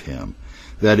of him,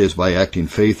 that is, by acting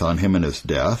faith on him in his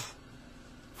death,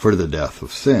 for the death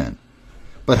of sin.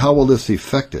 But how will this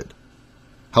effect it?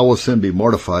 How will sin be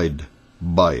mortified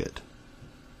by it?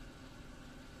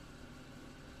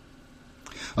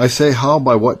 I say, how,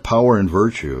 by what power and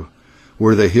virtue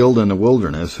were they healed in the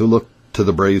wilderness who looked to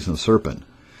the brazen serpent?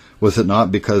 Was it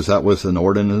not because that was an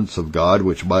ordinance of God,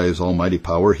 which by his almighty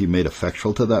power he made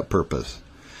effectual to that purpose?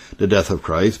 The death of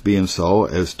Christ being so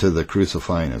as to the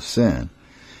crucifying of sin,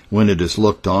 when it is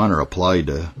looked on or applied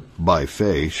to by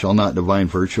faith, shall not divine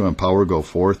virtue and power go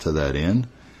forth to that end?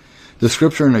 The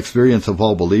Scripture and experience of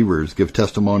all believers give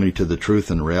testimony to the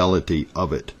truth and reality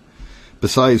of it.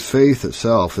 Besides, faith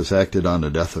itself is acted on the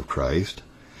death of Christ,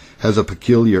 has a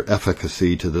peculiar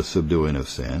efficacy to the subduing of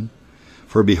sin.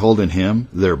 For beholding him,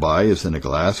 thereby, as in a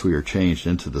glass, we are changed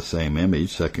into the same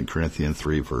image, 2 Corinthians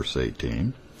 3, verse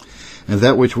 18. And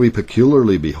that which we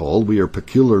peculiarly behold, we are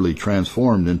peculiarly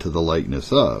transformed into the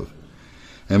likeness of.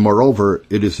 And moreover,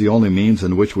 it is the only means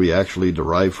in which we actually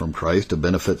derive from Christ the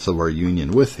benefits of our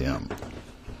union with him.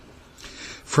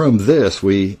 From this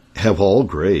we have all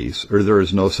grace, or there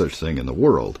is no such thing in the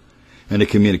world, and a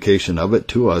communication of it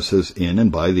to us is in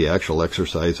and by the actual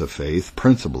exercise of faith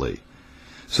principally.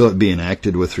 So it being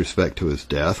acted with respect to his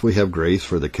death, we have grace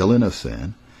for the killing of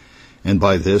sin, and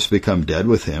by this become dead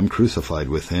with him, crucified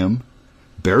with him,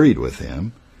 buried with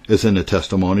him, as in the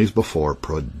testimonies before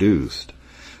produced.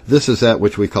 This is that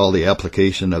which we call the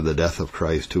application of the death of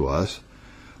Christ to us,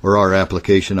 or our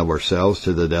application of ourselves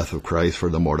to the death of Christ for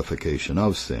the mortification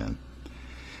of sin.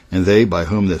 And they, by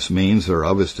whom this means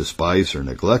thereof is despised or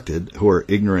neglected, who are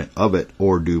ignorant of it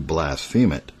or do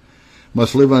blaspheme it,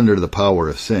 must live under the power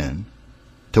of sin,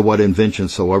 to what invention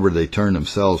soever they turn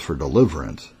themselves for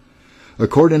deliverance.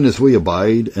 According as we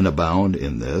abide and abound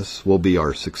in this, will be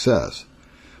our success.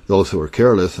 Those who are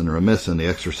careless and remiss in the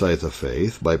exercise of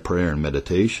faith, by prayer and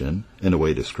meditation, in a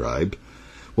way described,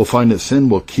 will find that sin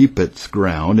will keep its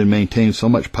ground and maintain so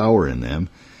much power in them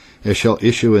as shall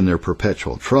issue in their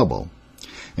perpetual trouble.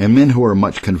 And men who are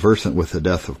much conversant with the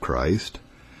death of Christ,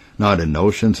 not in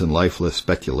notions and lifeless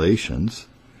speculations,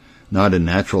 not in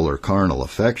natural or carnal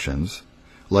affections,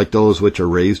 like those which are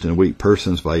raised in weak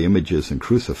persons by images and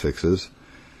crucifixes,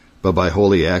 but by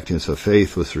holy actings of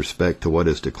faith with respect to what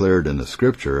is declared in the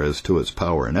Scripture as to its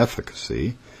power and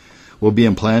efficacy, will be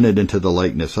implanted into the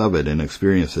likeness of it and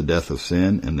experience the death of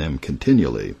sin in them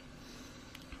continually.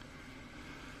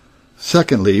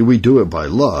 Secondly, we do it by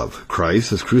love.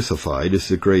 Christ, as crucified, is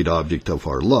the great object of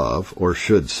our love, or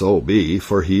should so be,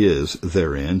 for he is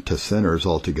therein to sinners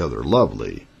altogether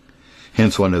lovely.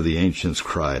 Hence one of the ancients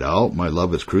cried out, "My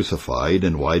love is crucified,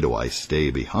 and why do I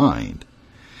stay behind?"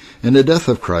 In the death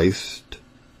of Christ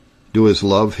do his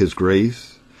love, his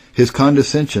grace, his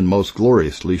condescension most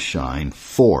gloriously shine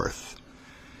forth.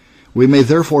 We may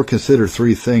therefore consider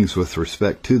three things with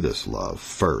respect to this love.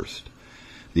 First,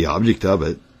 the object of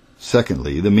it.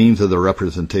 Secondly, the means of the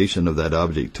representation of that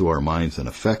object to our minds and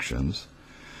affections.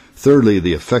 Thirdly,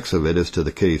 the effects of it as to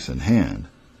the case in hand.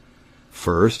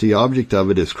 First, the object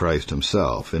of it is Christ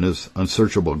himself, in his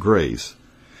unsearchable grace,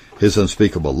 his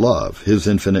unspeakable love, his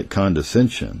infinite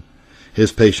condescension,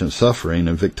 his patient suffering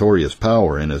and victorious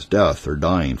power in his death or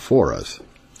dying for us.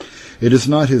 It is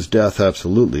not his death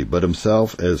absolutely, but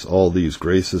himself, as all these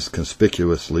graces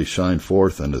conspicuously shine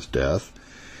forth in his death,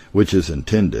 which is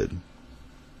intended.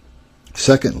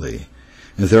 Secondly,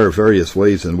 and there are various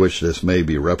ways in which this may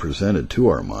be represented to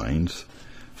our minds.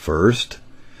 First,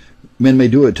 men may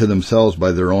do it to themselves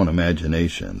by their own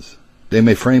imaginations. They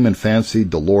may frame in fancy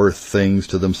dolorous things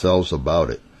to themselves about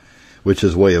it, which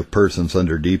is way of persons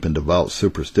under deep and devout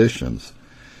superstitions.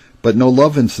 But no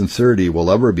love and sincerity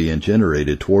will ever be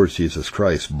generated towards Jesus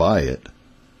Christ by it.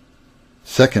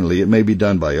 Secondly, it may be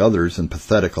done by others in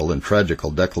pathetical and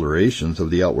tragical declarations of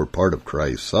the outward part of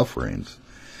Christ's sufferings.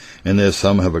 In this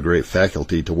some have a great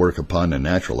faculty to work upon the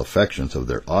natural affections of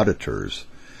their auditors,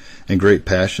 and great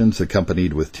passions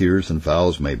accompanied with tears and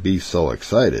vows may be so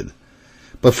excited.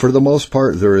 But for the most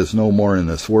part there is no more in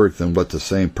this work than what the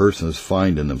same persons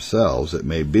find in themselves, it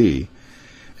may be,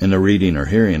 in the reading or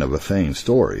hearing of a feigned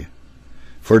story.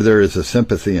 For there is a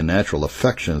sympathy and natural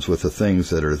affections with the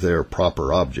things that are their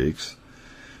proper objects,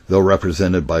 though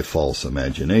represented by false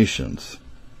imaginations.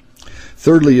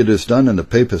 Thirdly, it is done in the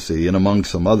papacy, and among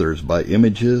some others, by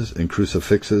images and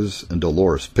crucifixes and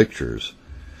dolorous pictures,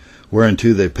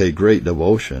 whereunto they pay great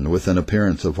devotion, with an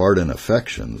appearance of ardent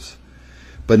affections.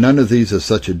 But none of these is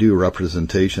such a due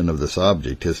representation of this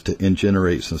object as to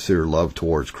ingenerate sincere love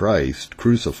towards Christ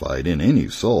crucified in any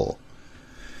soul.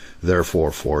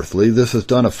 Therefore, fourthly, this is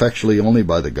done effectually only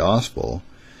by the gospel,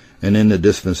 and in the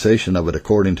dispensation of it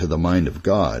according to the mind of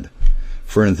God.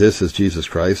 For in this is Jesus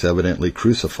Christ evidently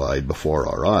crucified before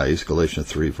our eyes, Galatians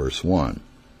 3, verse 1.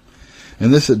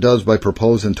 And this it does by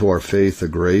proposing to our faith the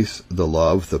grace, the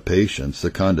love, the patience,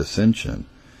 the condescension,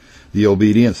 the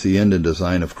obedience, the end and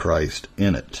design of Christ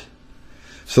in it.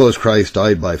 So as Christ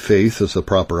died by faith as the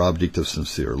proper object of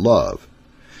sincere love.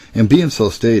 And being so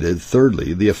stated,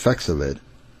 thirdly, the effects of it,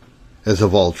 as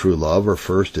of all true love, are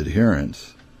first,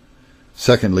 adherence.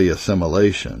 Secondly,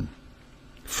 assimilation.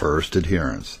 First,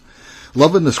 adherence.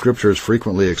 Love in the Scripture is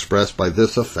frequently expressed by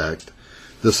this effect: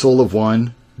 the soul of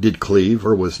one did cleave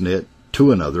or was knit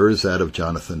to another, as that of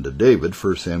Jonathan to David,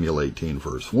 1 Samuel 18,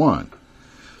 verse 1.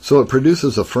 So it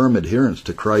produces a firm adherence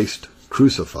to Christ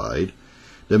crucified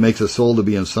that makes a soul to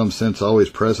be in some sense always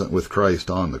present with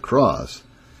Christ on the cross.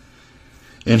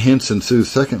 And hence ensues,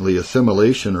 secondly,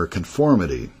 assimilation or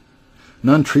conformity.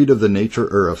 None treat of the nature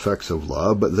or effects of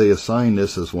love, but they assign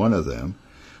this as one of them,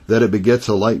 that it begets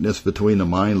a likeness between the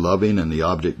mind loving and the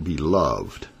object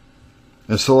beloved.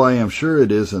 And so I am sure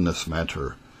it is in this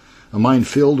matter. A mind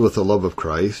filled with the love of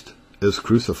Christ, as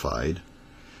crucified,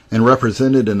 and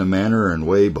represented in the manner and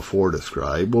way before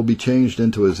described, will be changed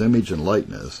into his image and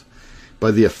likeness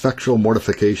by the effectual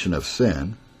mortification of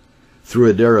sin, through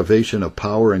a derivation of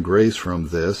power and grace from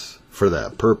this for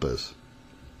that purpose.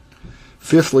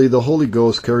 Fifthly, the Holy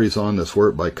Ghost carries on this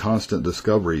work by constant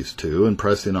discoveries to and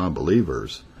pressing on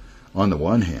believers, on the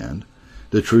one hand,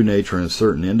 the true nature and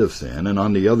certain end of sin, and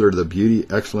on the other the beauty,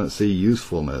 excellency,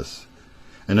 usefulness,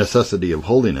 and necessity of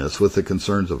holiness with the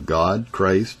concerns of God,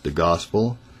 Christ, the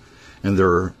gospel, and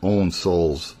their own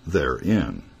souls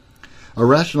therein. A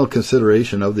rational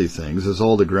consideration of these things is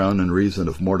all the ground and reason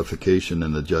of mortification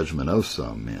in the judgment of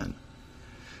some men.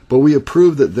 But we have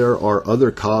proved that there are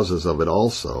other causes of it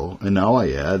also, and now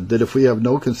I add that if we have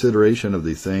no consideration of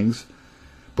these things,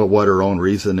 but what our own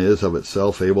reason is of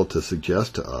itself able to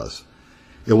suggest to us,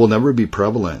 it will never be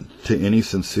prevalent to any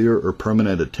sincere or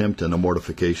permanent attempt in the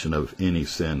mortification of any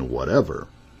sin whatever.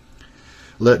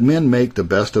 Let men make the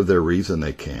best of their reason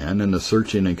they can in the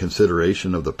searching and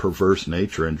consideration of the perverse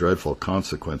nature and dreadful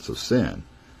consequence of sin,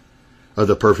 of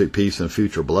the perfect peace and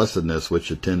future blessedness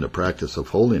which attend the practice of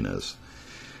holiness.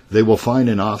 They will find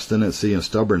an obstinacy and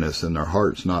stubbornness in their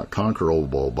hearts not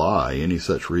conquerable by any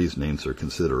such reasonings or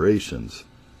considerations.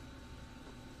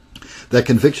 That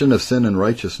conviction of sin and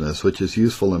righteousness, which is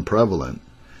useful and prevalent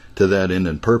to that end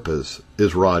and purpose,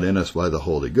 is wrought in us by the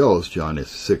Holy Ghost, John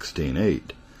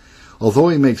 16:8. Although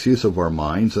he makes use of our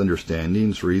minds,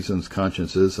 understandings, reasons,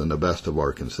 consciences, and the best of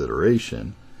our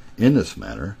consideration, in this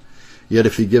manner, yet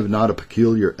if he give not a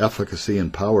peculiar efficacy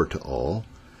and power to all,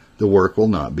 the work will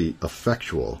not be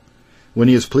effectual. When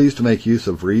he is pleased to make use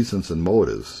of reasons and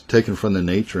motives, taken from the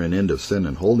nature and end of sin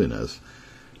and holiness,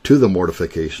 to the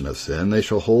mortification of sin, they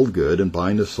shall hold good and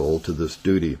bind the soul to this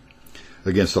duty,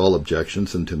 against all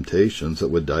objections and temptations that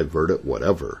would divert it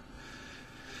whatever.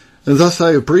 And thus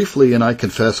I have briefly, and I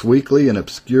confess weakly and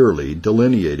obscurely,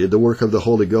 delineated the work of the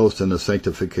Holy Ghost in the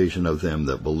sanctification of them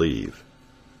that believe.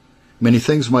 Many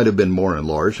things might have been more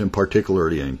enlarged and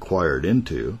particularly inquired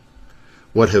into.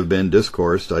 What have been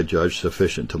discoursed I judge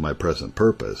sufficient to my present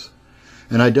purpose,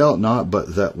 and I doubt not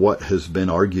but that what has been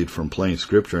argued from plain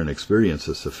Scripture and experience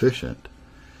is sufficient,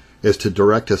 as to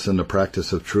direct us in the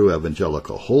practice of true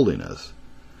evangelical holiness.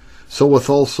 So with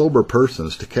all sober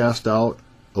persons to cast out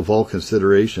of all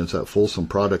considerations that fulsome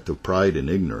product of pride and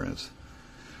ignorance,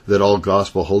 that all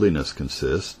gospel holiness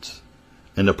consists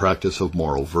in the practice of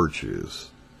moral virtues.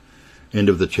 End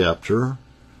of the chapter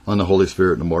on the Holy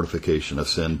Spirit and the Mortification of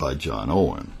Sin by John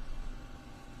Owen.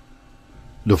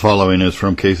 The following is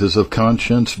from Cases of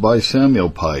Conscience by Samuel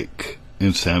Pike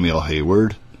and Samuel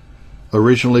Hayward,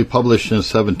 originally published in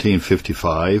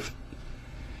 1755,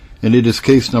 and it is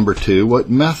case number 2, What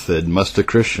method must a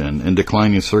Christian in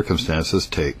declining circumstances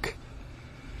take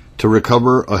to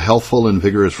recover a healthful and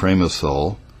vigorous frame of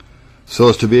soul, so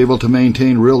as to be able to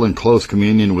maintain real and close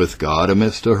communion with God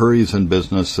amidst the hurries and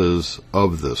businesses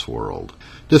of this world.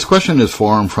 This question is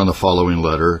formed from the following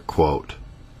letter, quote,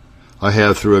 I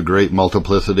have, through a great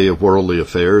multiplicity of worldly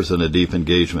affairs and a deep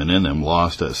engagement in them,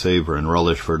 lost that savor and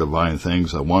relish for divine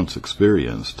things I once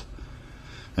experienced,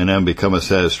 and am become a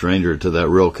sad stranger to that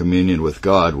real communion with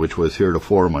God which was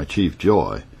heretofore my chief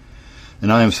joy.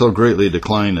 And I am so greatly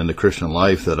declined in the Christian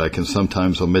life that I can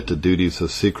sometimes omit the duties of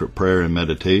secret prayer and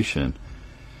meditation,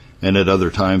 and at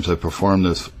other times I perform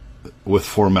this with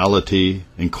formality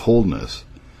and coldness.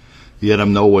 Yet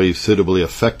am no way suitably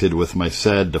affected with my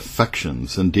sad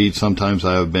defections. Indeed, sometimes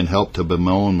I have been helped to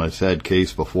bemoan my sad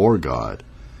case before God,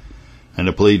 and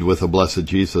to plead with the blessed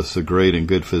Jesus, the great and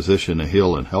good physician, to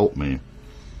heal and help me.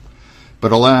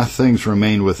 But alas, things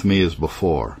remain with me as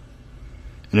before,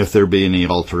 and if there be any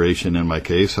alteration in my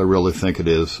case, I really think it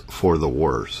is for the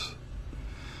worse.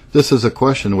 This is a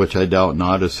question which I doubt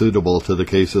not is suitable to the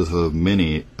cases of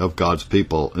many of God's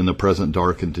people in the present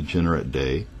dark and degenerate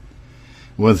day,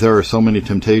 when there are so many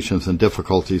temptations and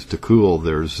difficulties to cool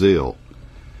their zeal,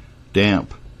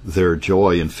 damp their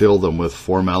joy, and fill them with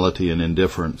formality and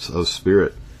indifference of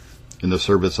spirit in the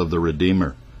service of the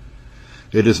Redeemer.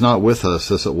 It is not with us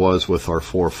as it was with our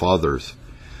forefathers.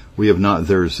 We have not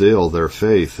their zeal, their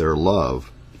faith, their love.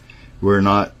 We are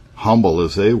not humble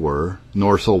as they were,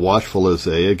 nor so watchful as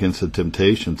they against the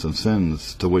temptations and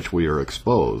sins to which we are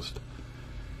exposed.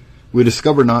 We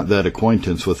discover not that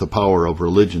acquaintance with the power of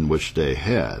religion which they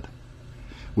had.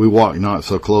 We walk not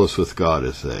so close with God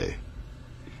as they.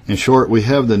 In short, we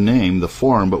have the name, the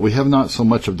form, but we have not so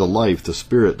much of the life, the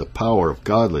spirit, the power of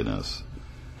godliness,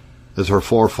 as our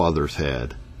forefathers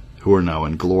had, who are now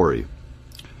in glory.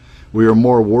 We are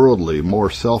more worldly, more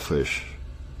selfish,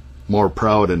 more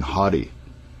proud and haughty,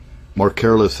 more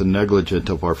careless and negligent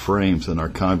of our frames and our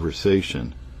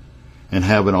conversation, and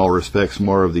have in all respects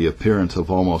more of the appearance of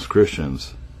almost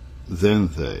Christians than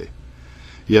they.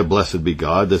 Yet, blessed be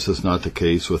God, this is not the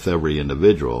case with every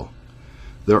individual.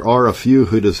 There are a few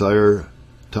who desire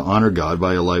to honor God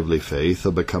by a lively faith,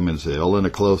 a becoming zeal, and a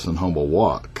close and humble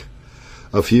walk.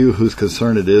 A few whose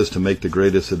concern it is to make the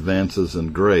greatest advances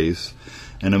in grace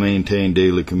and to maintain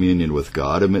daily communion with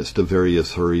God amidst the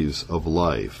various hurries of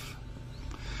life.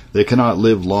 They cannot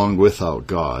live long without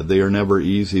God. They are never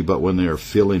easy but when they are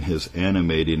feeling His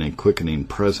animating and quickening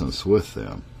presence with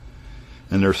them,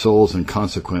 and their souls in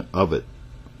consequence of it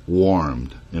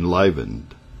warmed,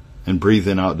 enlivened, and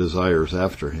breathing out desires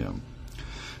after Him.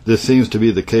 This seems to be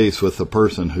the case with the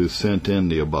person who sent in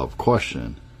the above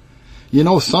question. You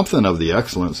know something of the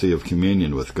excellency of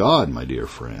communion with God, my dear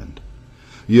friend.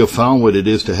 You have found what it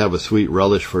is to have a sweet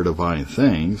relish for divine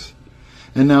things,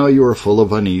 and now you are full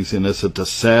of uneasiness at the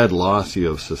sad loss you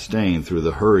have sustained through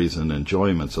the hurries and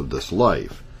enjoyments of this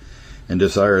life, and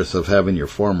desirous of having your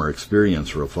former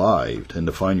experience revived, and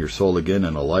to find your soul again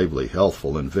in a lively,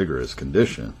 healthful, and vigorous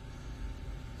condition.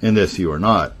 In this you are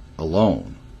not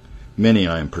alone. Many,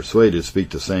 I am persuaded,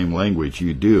 speak the same language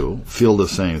you do, feel the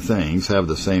same things, have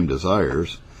the same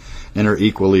desires, and are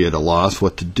equally at a loss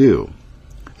what to do.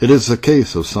 It is a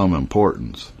case of some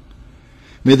importance.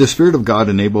 May the Spirit of God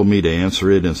enable me to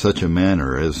answer it in such a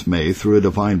manner as may, through a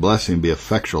divine blessing, be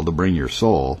effectual to bring your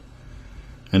soul,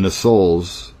 and the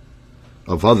souls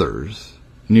of others,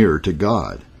 nearer to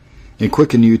God, and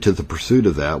quicken you to the pursuit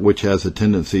of that which has a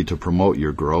tendency to promote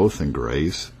your growth and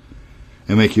grace,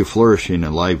 and make you flourishing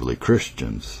and lively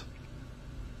Christians.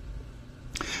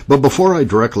 But before I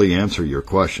directly answer your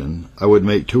question, I would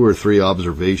make 2 or 3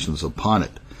 observations upon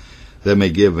it that may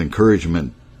give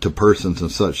encouragement to persons in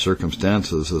such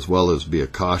circumstances, as well as be a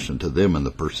caution to them in the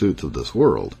pursuits of this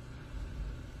world.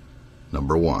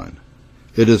 Number 1.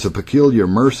 It is a peculiar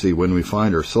mercy when we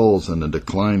find our souls in a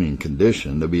declining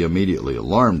condition to be immediately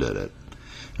alarmed at it,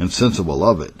 and sensible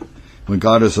of it. When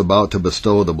God is about to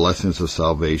bestow the blessings of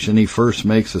salvation, He first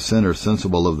makes the sinner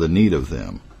sensible of the need of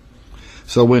them.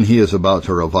 So when He is about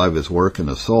to revive His work in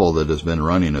a soul that has been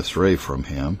running astray from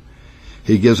Him,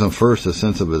 He gives him first a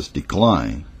sense of his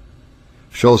decline,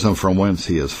 shows him from whence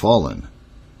he has fallen,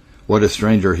 what a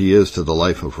stranger he is to the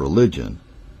life of religion,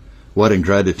 what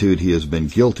ingratitude he has been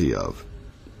guilty of,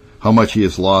 how much he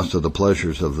has lost of the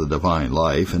pleasures of the divine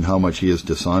life, and how much he has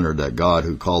dishonored that God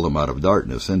who called him out of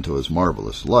darkness into His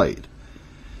marvelous light.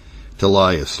 To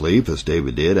lie asleep, as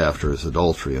David did after his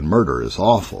adultery and murder, is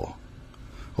awful.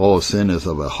 Oh, sin is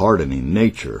of a hardening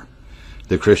nature.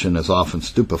 The Christian is often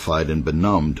stupefied and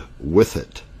benumbed with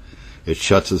it. It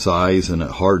shuts his eyes and it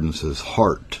hardens his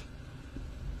heart.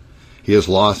 He has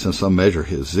lost in some measure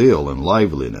his zeal and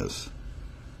liveliness.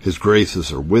 His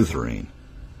graces are withering.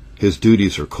 His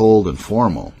duties are cold and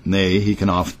formal. Nay, he can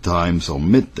oftentimes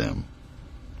omit them.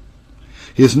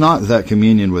 He is not that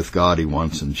communion with God he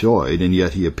once enjoyed, and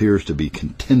yet he appears to be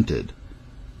contented.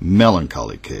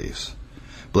 Melancholy case.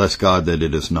 Bless God that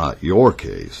it is not your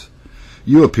case.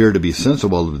 You appear to be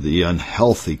sensible of the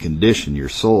unhealthy condition your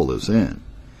soul is in.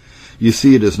 You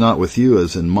see it is not with you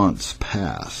as in months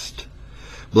past.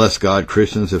 Bless God,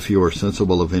 Christians, if you are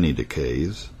sensible of any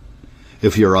decays.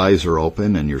 If your eyes are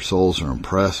open and your souls are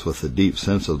impressed with the deep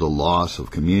sense of the loss of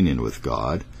communion with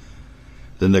God,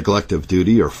 the neglect of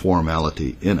duty or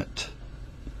formality in it.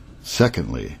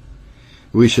 Secondly,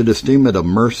 we should esteem it a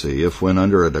mercy if when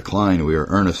under a decline we are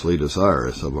earnestly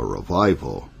desirous of a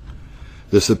revival.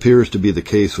 This appears to be the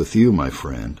case with you, my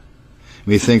friend.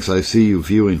 Methinks I see you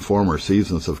viewing former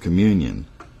seasons of communion,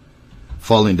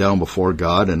 falling down before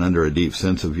God and under a deep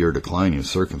sense of your declining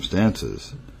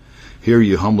circumstances. Hear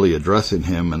you humbly addressing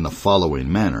him in the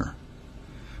following manner: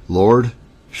 Lord,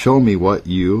 show me what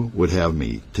you would have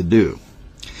me to do.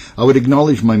 I would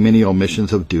acknowledge my many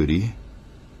omissions of duty,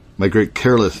 my great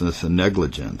carelessness and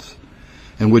negligence,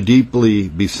 and would deeply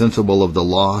be sensible of the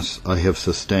loss I have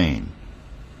sustained.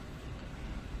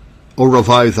 O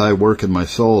revive thy work in my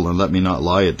soul, and let me not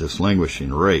lie at this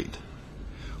languishing rate.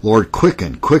 Lord,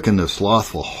 quicken this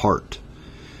slothful heart,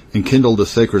 and kindle the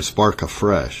sacred spark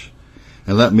afresh,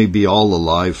 and let me be all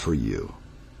alive for you.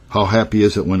 How happy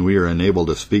is it when we are enabled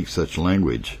to speak such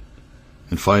language,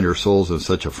 and find our souls in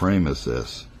such a frame as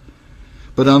this.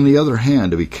 But on the other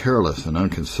hand, to be careless and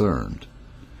unconcerned,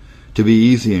 to be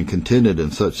easy and contented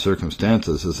in such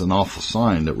circumstances is an awful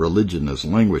sign that religion is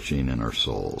languishing in our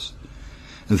souls,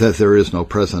 and that there is no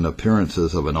present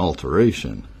appearances of an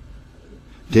alteration.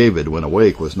 David, when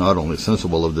awake, was not only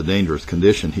sensible of the dangerous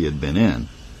condition he had been in,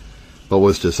 but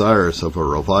was desirous of a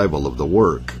revival of the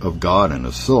work of God in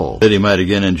his soul, that he might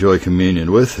again enjoy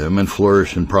communion with him and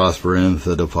flourish and prosper in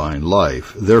the divine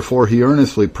life. Therefore he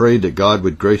earnestly prayed that God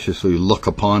would graciously look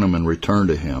upon him and return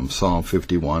to him. Psalm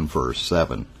 51, verse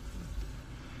 7.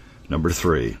 Number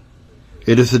 3.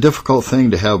 It is a difficult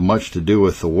thing to have much to do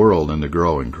with the world and to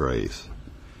grow in grace.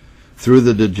 Through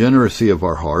the degeneracy of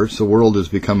our hearts, the world has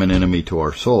become an enemy to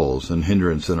our souls and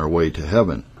hindrance in our way to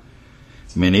heaven.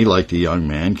 Many, like the young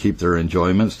man, keep their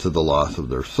enjoyments to the loss of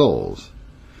their souls.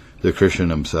 The Christian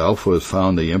himself, who has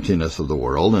found the emptiness of the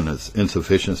world and its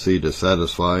insufficiency to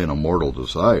satisfy an immortal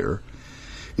desire,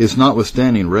 is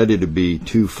notwithstanding ready to be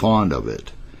too fond of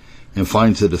it, and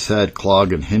finds it a sad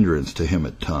clog and hindrance to him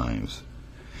at times.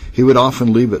 He would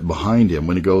often leave it behind him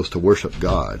when he goes to worship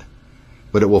God,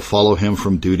 but it will follow him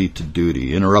from duty to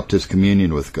duty, interrupt his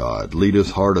communion with God, lead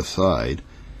his heart aside,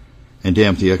 and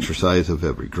damp the exercise of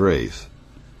every grace.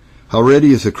 How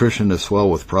ready is a Christian to swell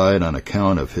with pride on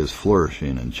account of his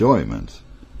flourishing enjoyments.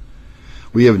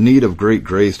 We have need of great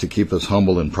grace to keep us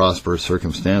humble in prosperous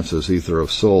circumstances, either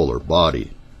of soul or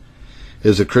body.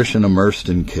 Is a Christian immersed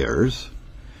in cares?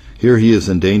 Here he is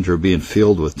in danger of being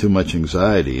filled with too much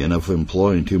anxiety and of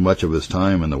employing too much of his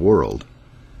time in the world,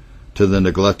 to the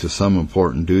neglect of some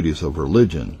important duties of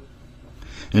religion,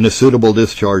 in a suitable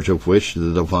discharge of which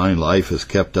the divine life is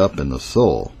kept up in the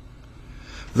soul.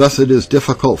 Thus it is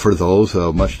difficult for those who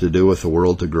have much to do with the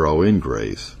world to grow in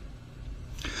grace.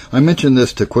 I mention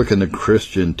this to quicken the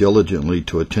Christian diligently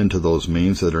to attend to those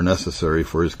means that are necessary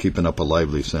for his keeping up a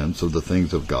lively sense of the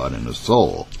things of God in his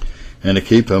soul, and to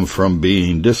keep him from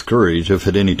being discouraged if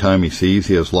at any time he sees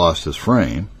he has lost his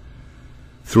frame,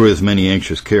 through his many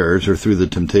anxious cares or through the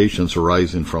temptations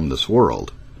arising from this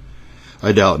world.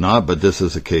 I doubt not, but this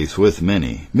is the case with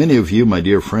many. Many of you, my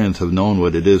dear friends, have known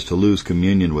what it is to lose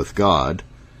communion with God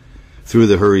through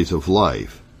the hurries of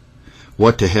life,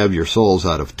 what to have your souls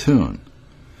out of tune,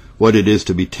 what it is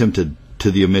to be tempted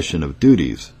to the omission of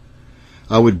duties.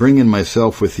 I would bring in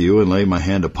myself with you and lay my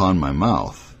hand upon my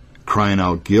mouth, crying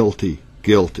out, guilty,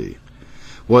 guilty.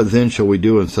 What then shall we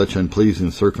do in such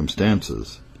unpleasing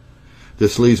circumstances?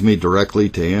 This leads me directly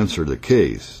to answer the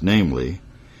case, namely,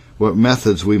 what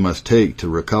methods we must take to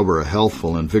recover a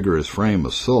healthful and vigorous frame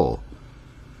of soul,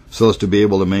 so as to be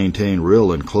able to maintain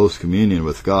real and close communion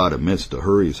with God amidst the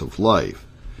hurries of life.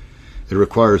 It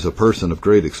requires a person of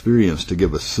great experience to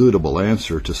give a suitable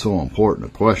answer to so important a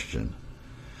question.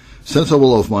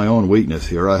 Sensible of my own weakness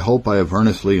here, I hope I have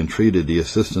earnestly entreated the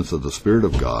assistance of the Spirit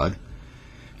of God,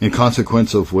 in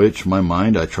consequence of which my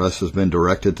mind, I trust, has been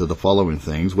directed to the following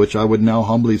things, which I would now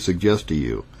humbly suggest to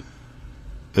you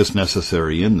as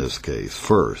necessary in this case.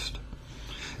 First,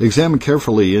 examine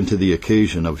carefully into the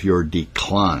occasion of your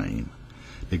decline.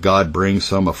 That God brings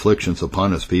some afflictions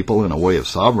upon his people in a way of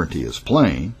sovereignty is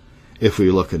plain, if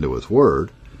we look into his word,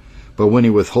 but when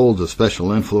he withholds the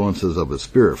special influences of his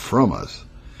Spirit from us,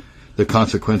 the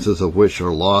consequences of which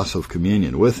are loss of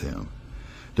communion with him,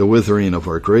 the withering of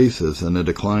our graces, and a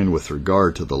decline with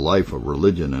regard to the life of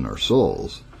religion in our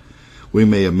souls, we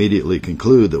may immediately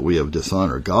conclude that we have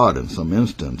dishonored God in some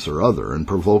instance or other, and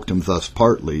provoked him thus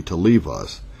partly to leave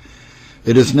us.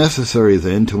 It is necessary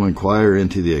then to inquire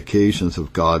into the occasions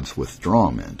of God's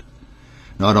withdrawment,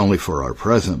 not only for our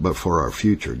present but for our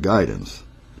future guidance.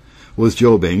 Was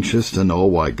Job anxious to know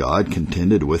why God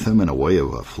contended with him in a way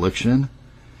of affliction?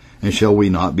 And shall we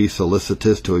not be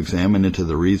solicitous to examine into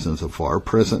the reasons of our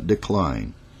present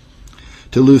decline?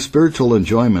 To lose spiritual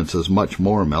enjoyments is much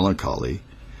more melancholy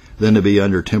than to be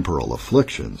under temporal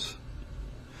afflictions.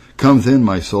 Come then,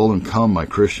 my soul, and come, my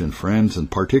Christian friends, and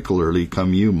particularly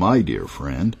come you, my dear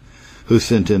friend, who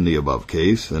sent in the above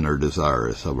case and are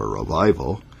desirous of a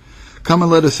revival. Come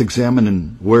and let us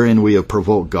examine wherein we have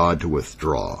provoked God to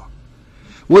withdraw.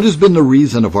 What has been the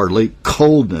reason of our late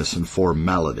coldness and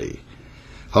formality?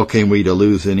 How came we to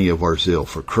lose any of our zeal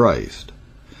for Christ?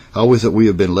 How is it we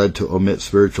have been led to omit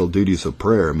spiritual duties of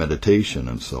prayer, meditation,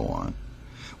 and so on?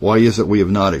 Why is it we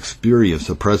have not experienced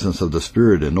the presence of the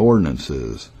Spirit in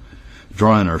ordinances,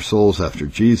 drawing our souls after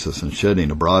Jesus and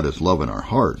shedding abroad his love in our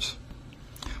hearts?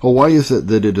 Or why is it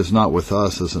that it is not with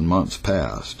us as in months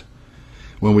past,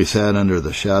 when we sat under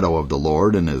the shadow of the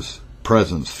Lord and his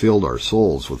presence filled our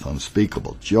souls with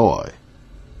unspeakable joy?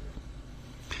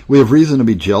 We have reason to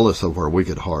be jealous of our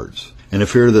wicked hearts, and to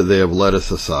fear that they have led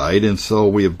us aside, and so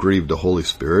we have grieved the Holy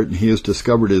Spirit, and he has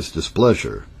discovered his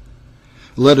displeasure.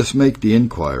 Let us make the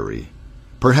inquiry.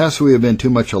 Perhaps we have been too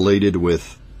much elated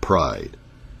with pride.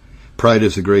 Pride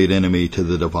is a great enemy to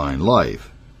the divine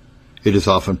life. It has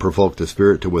often provoked the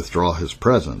Spirit to withdraw his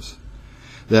presence,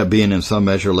 that being in some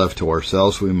measure left to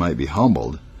ourselves we might be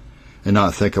humbled, and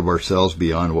not think of ourselves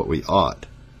beyond what we ought.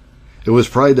 It was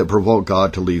pride that provoked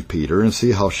God to leave Peter, and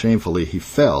see how shamefully he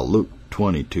fell. Luke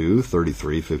 22,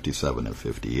 33, 57, and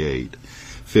 58,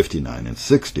 59, and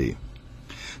 60.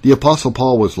 The Apostle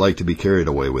Paul was like to be carried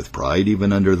away with pride,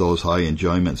 even under those high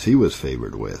enjoyments he was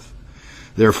favored with.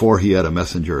 Therefore he had a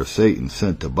messenger of Satan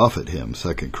sent to buffet him,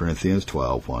 2 Corinthians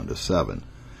 12, 1-7.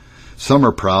 Some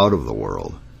are proud of the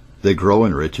world. They grow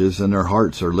in riches, and their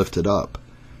hearts are lifted up,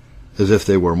 as if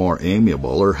they were more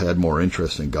amiable or had more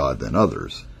interest in God than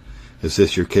others. Is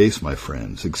this your case, my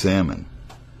friends? Examine.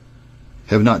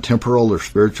 Have not temporal or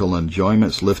spiritual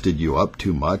enjoyments lifted you up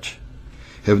too much?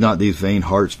 Have not these vain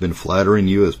hearts been flattering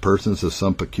you as persons of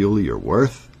some peculiar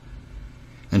worth?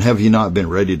 And have ye not been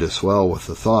ready to swell with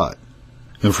the thought,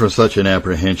 and from such an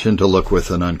apprehension to look with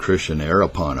an unchristian air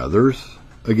upon others?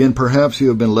 Again, perhaps you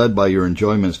have been led by your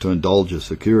enjoyments to indulge a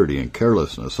security and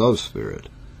carelessness of spirit.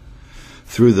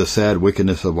 Through the sad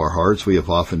wickedness of our hearts we have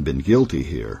often been guilty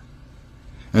here,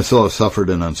 and so have suffered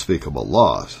an unspeakable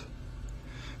loss.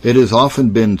 It has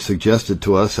often been suggested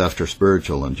to us after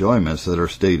spiritual enjoyments that our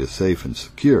state is safe and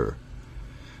secure.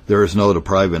 There is no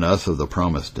depriving us of the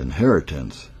promised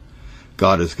inheritance.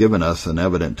 God has given us an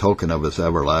evident token of his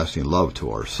everlasting love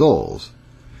to our souls.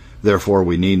 Therefore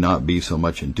we need not be so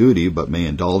much in duty, but may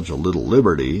indulge a little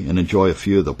liberty and enjoy a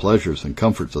few of the pleasures and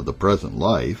comforts of the present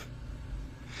life,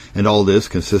 and all this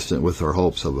consistent with our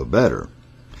hopes of a better.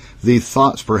 These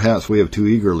thoughts perhaps we have too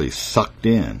eagerly sucked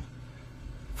in,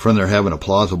 from their having a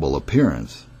plausible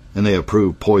appearance, and they have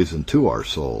proved poison to our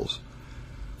souls.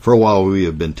 For while we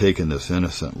have been taking this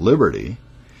innocent liberty,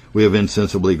 we have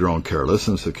insensibly grown careless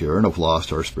and secure, and have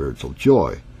lost our spiritual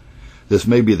joy. This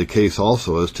may be the case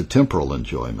also as to temporal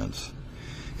enjoyments.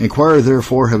 Inquire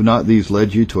therefore, have not these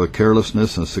led you to a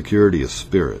carelessness and security of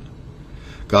spirit?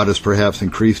 God has perhaps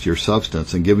increased your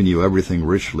substance and given you everything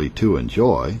richly to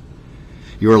enjoy.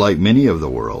 You are like many of the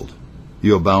world.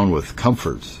 You abound with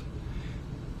comforts,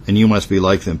 and you must be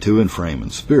like them too in frame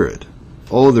and spirit.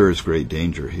 Oh, there is great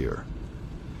danger here.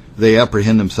 They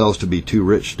apprehend themselves to be too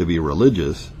rich to be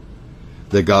religious,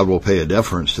 that God will pay a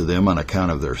deference to them on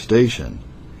account of their station.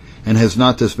 And has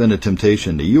not this been a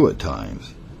temptation to you at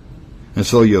times? And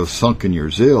so you have sunk in your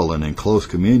zeal and in close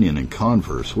communion and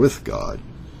converse with God.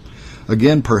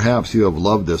 Again, perhaps you have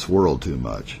loved this world too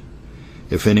much.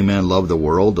 If any man love the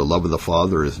world, the love of the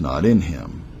Father is not in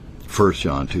him. 1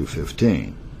 John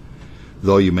 2:15.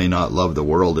 Though you may not love the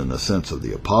world in the sense of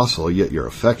the apostle, yet your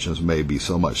affections may be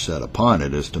so much set upon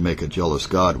it as to make a jealous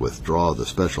God withdraw the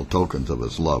special tokens of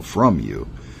his love from you.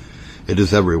 It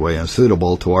is every way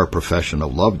unsuitable to our profession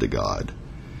of love to God,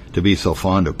 to be so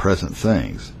fond of present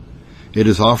things. It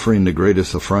is offering the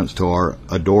greatest affronts to our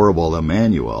adorable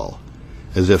Emmanuel,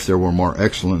 as if there were more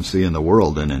excellency in the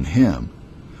world than in him,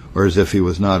 or as if he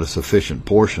was not a sufficient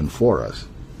portion for us.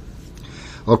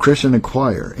 O Christian,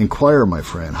 inquire, my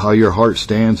friend, how your heart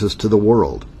stands as to the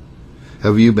world.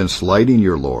 Have you been slighting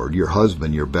your Lord, your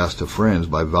husband, your best of friends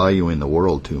by valuing the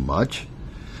world too much?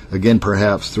 Again,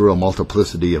 perhaps through a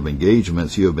multiplicity of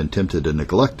engagements you have been tempted to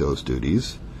neglect those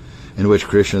duties, in which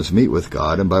Christians meet with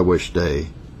God and by which they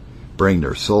bring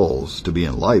their souls to be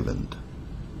enlivened.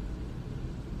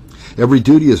 Every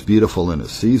duty is beautiful in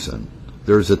its season.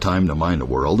 There is a time to mind the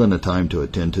world and a time to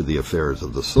attend to the affairs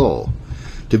of the soul.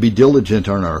 To be diligent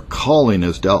on our calling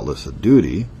is doubtless a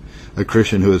duty. A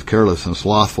Christian who is careless and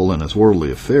slothful in his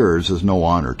worldly affairs is no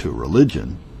honor to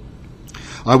religion.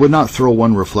 I would not throw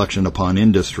one reflection upon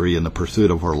industry in the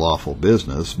pursuit of our lawful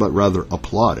business, but rather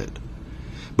applaud it.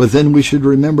 But then we should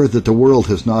remember that the world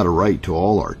has not a right to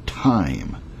all our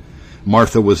time.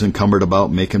 Martha was encumbered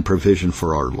about making provision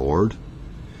for our Lord,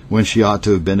 when she ought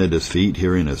to have been at his feet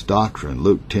hearing his doctrine,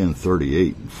 Luke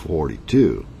 10:38 and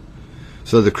 42.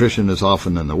 So the Christian is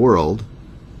often in the world,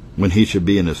 when he should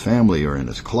be in his family or in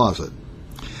his closet.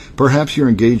 Perhaps your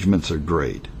engagements are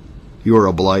great. You are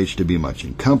obliged to be much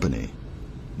in company.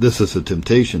 This is a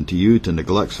temptation to you to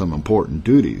neglect some important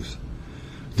duties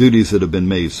that have been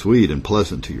made sweet and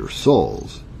pleasant to your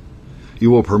souls.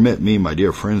 You will permit me, my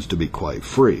dear friends, to be quite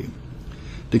free.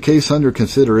 The case under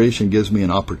consideration gives me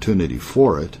an opportunity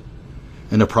for it,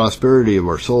 and the prosperity of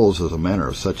our souls is a matter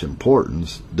of such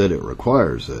importance that it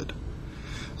requires it.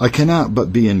 I cannot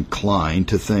but be inclined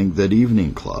to think that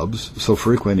evening clubs, so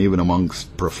frequent even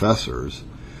amongst professors,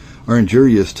 are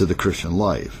injurious to the Christian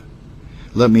life.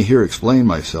 Let me here explain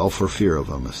myself for fear of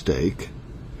a mistake.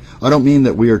 I don't mean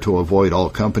that we are to avoid all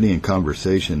company and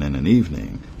conversation in an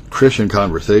evening. Christian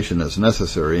conversation is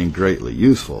necessary and greatly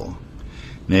useful.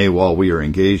 Nay, while we are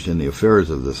engaged in the affairs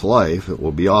of this life, it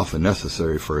will be often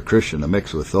necessary for a Christian to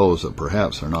mix with those that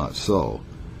perhaps are not so.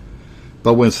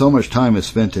 But when so much time is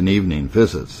spent in evening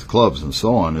visits, clubs, and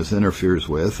so on, as interferes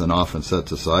with and often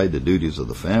sets aside the duties of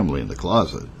the family in the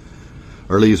closet,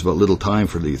 or leaves but little time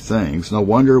for these things, no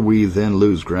wonder we then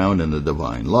lose ground in the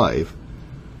divine life,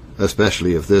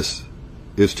 especially if this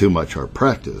is too much our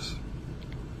practice.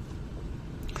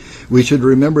 We should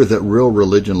remember that real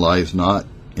religion lies not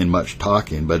in much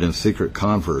talking, but in secret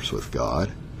converse with God,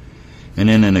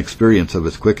 and in an experience of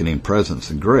his quickening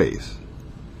presence and grace.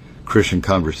 Christian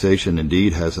conversation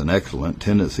indeed has an excellent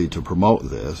tendency to promote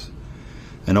this,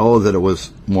 and oh, that it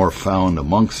was more found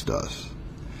amongst us.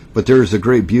 But there is a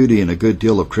great beauty and a good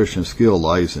deal of Christian skill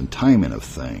lies in timing of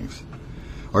things.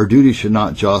 Our duty should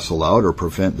not jostle out or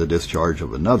prevent the discharge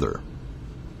of another.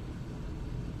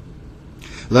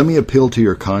 Let me appeal to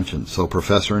your conscience, so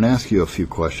Professor, and ask you a few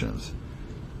questions.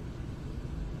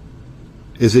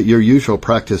 Is it your usual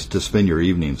practice to spend your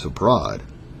evenings abroad?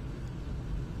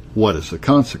 What is the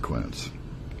consequence?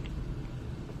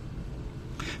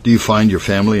 Do you find your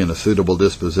family in a suitable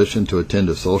disposition to attend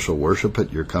to social worship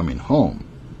at your coming home?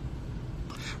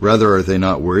 Rather, are they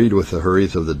not worried with the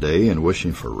hurries of the day and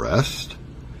wishing for rest?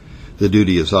 The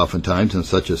duty is oftentimes in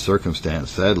such a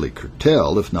circumstance sadly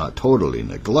curtailed, if not totally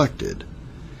neglected.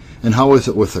 And how is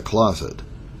it with the closet?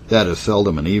 That is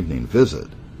seldom an evening visit.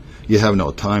 You have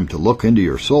no time to look into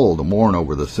your soul to mourn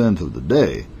over the sins of the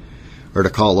day, or to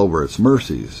call over its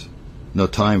mercies. No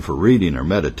time for reading or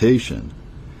meditation.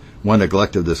 One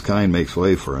neglect of this kind makes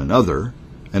way for another,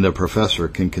 and the professor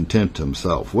can content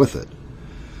himself with it.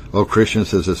 O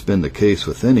Christians, has this been the case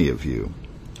with any of you?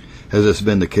 Has this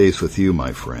been the case with you,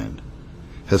 my friend?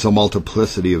 Has a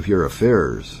multiplicity of your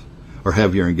affairs, or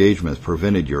have your engagements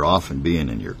prevented your often being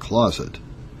in your closet?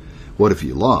 What have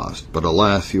you lost? But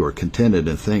alas, you are contented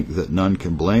and think that none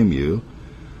can blame you,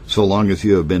 so long as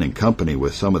you have been in company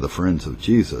with some of the friends of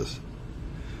Jesus.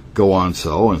 Go on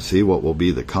so, and see what will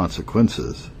be the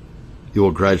consequences. You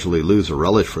will gradually lose a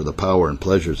relish for the power and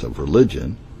pleasures of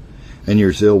religion, and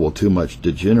your zeal will too much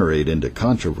degenerate into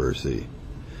controversy.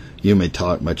 You may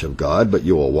talk much of God, but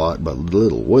you will walk but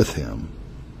little with him.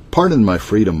 Pardon my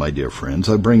freedom, my dear friends,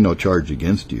 I bring no charge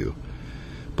against you,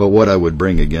 but what I would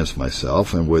bring against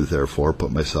myself, and would therefore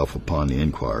put myself upon the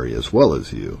inquiry as well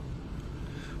as you.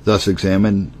 Thus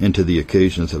examine into the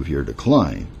occasions of your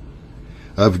decline.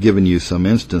 I have given you some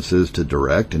instances to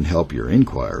direct and help your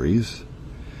inquiries,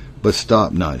 but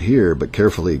stop not here, but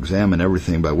carefully examine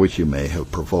everything by which you may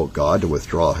have provoked God to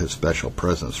withdraw his special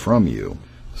presence from you.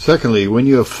 Secondly, when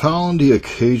you have found the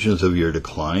occasions of your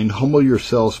decline, humble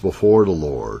yourselves before the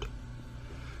Lord.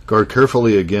 Guard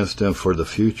carefully against them for the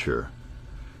future.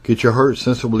 Get your heart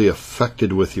sensibly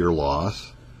affected with your loss,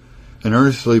 and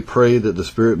earnestly pray that the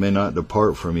Spirit may not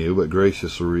depart from you, but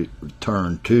graciously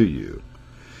return to you.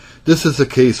 This is the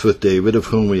case with David, of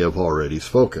whom we have already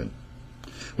spoken.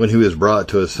 When he was brought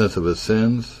to a sense of his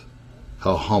sins,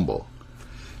 how humble!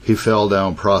 He fell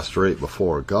down prostrate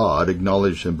before God,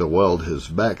 acknowledged and bewailed his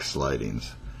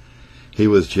backslidings. He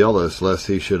was jealous lest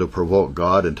he should have provoked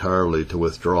God entirely to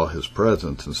withdraw his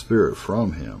presence and spirit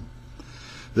from him.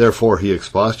 Therefore he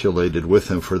expostulated with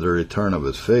him for the return of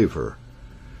his favor,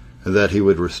 and that he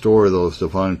would restore those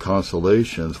divine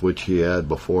consolations which he had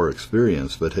before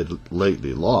experienced but had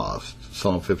lately lost.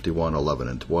 Psalm 51:11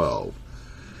 and 12.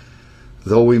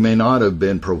 Though we may not have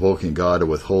been provoking God to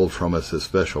withhold from us his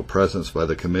special presence by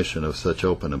the commission of such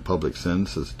open and public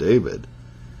sins as David,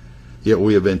 yet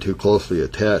we have been too closely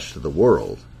attached to the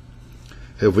world.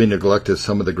 Have we neglected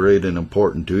some of the great and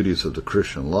important duties of the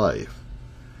Christian life?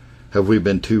 Have we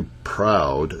been too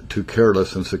proud, too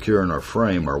careless and secure in our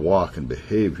frame, our walk and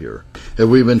behavior? Have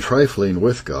we been trifling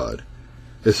with God?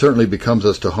 It certainly becomes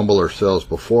us to humble ourselves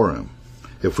before him,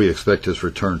 if we expect his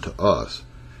return to us.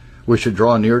 We should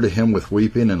draw near to him with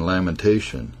weeping and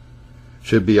lamentation,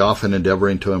 should be often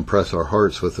endeavoring to impress our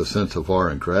hearts with a sense of awe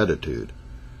and gratitude,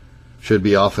 should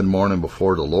be often mourning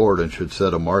before the Lord, and should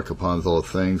set a mark upon those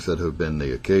things that have been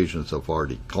the occasions of our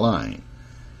decline,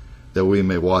 that we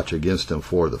may watch against him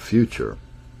for the future.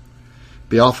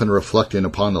 Be often reflecting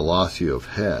upon the loss you have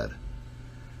had.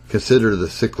 Consider the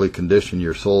sickly condition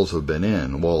your souls have been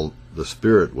in while the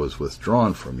Spirit was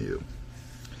withdrawn from you.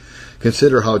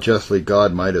 Consider how justly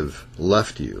God might have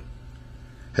left you,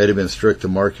 had he been strict to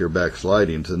mark your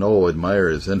backslidings, and admire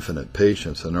his infinite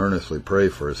patience, and earnestly pray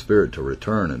for his Spirit to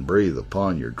return and breathe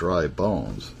upon your dry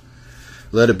bones.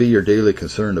 Let it be your daily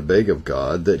concern to beg of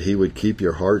God that he would keep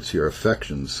your hearts, your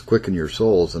affections, quicken your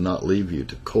souls, and not leave you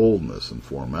to coldness and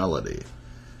formality.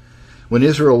 When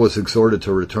Israel was exhorted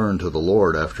to return to the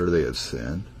Lord after they had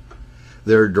sinned,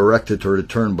 they are directed to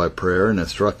return by prayer and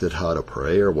instructed how to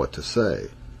pray or what to say.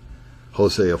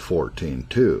 Hosea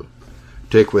 14:2.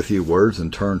 Take with you words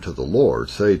and turn to the Lord.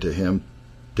 Say to him,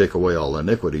 take away all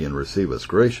iniquity and receive us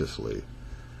graciously.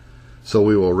 So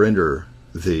we will render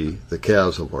thee the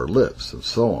calves of our lips, and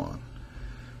so on.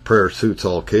 Prayer suits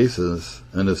all cases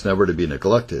and is never to be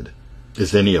neglected.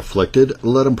 Is any afflicted?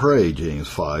 Let him pray, James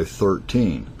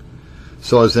 5:13.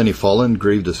 So has any fallen,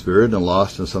 grieved the spirit, and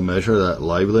lost in some measure that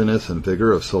liveliness and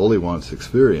vigor of soul he once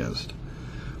experienced?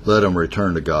 Let him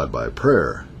return to God by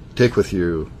prayer. Take with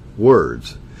you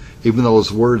words, even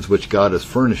those words which God has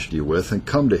furnished you with, and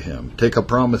come to him. Take a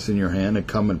promise in your hand and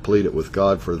come and plead it with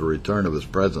God for the return of his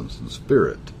presence and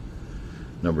spirit.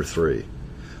 Number 3,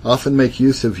 often make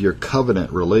use of your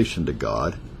covenant relation to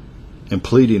God in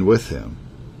pleading with him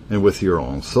and with your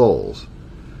own souls.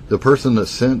 The person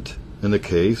that's sent in the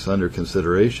case under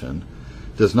consideration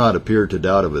does not appear to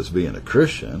doubt of his being a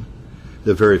Christian.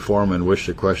 The very form in which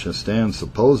the question stands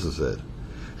supposes it,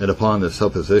 and upon this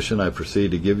supposition I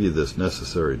proceed to give you this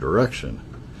necessary direction.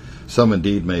 Some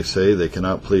indeed may say they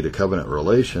cannot plead a covenant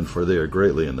relation, for they are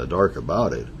greatly in the dark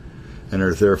about it, and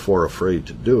are therefore afraid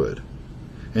to do it.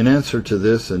 In answer to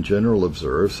this, in general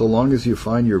observe, so long as you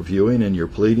find your viewing and your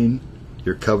pleading,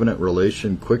 your covenant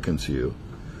relation quickens you,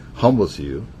 humbles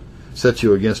you, sets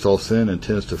you against all sin, and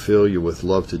tends to fill you with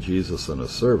love to Jesus and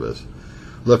his service,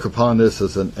 look upon this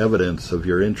as an evidence of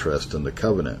your interest in the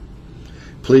covenant.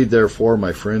 Plead, therefore,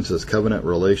 my friends, this covenant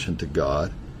relation to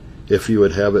God, if you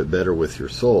would have it better with your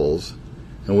souls,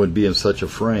 and would be in such a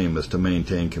frame as to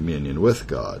maintain communion with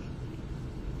God.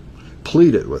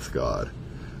 Plead it with God.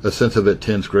 A sense of it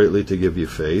tends greatly to give you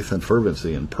faith and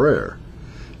fervency in prayer,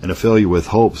 and to fill you with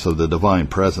hopes of the divine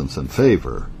presence and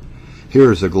favor.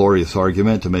 Here is a glorious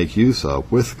argument to make use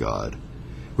of with God.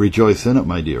 Rejoice in it,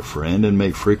 my dear friend, and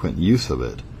make frequent use of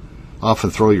it.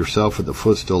 Often throw yourself at the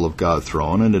footstool of God's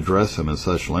throne and address him in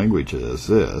such language as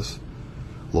this: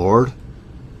 Lord,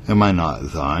 am I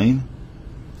not thine?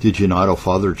 Did you not, O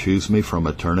Father, choose me from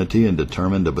eternity and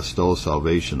determine to bestow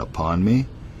salvation upon me?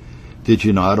 Did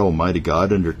you not, Almighty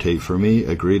God, undertake for me,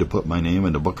 agree to put my name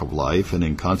in the book of life, and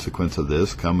in consequence of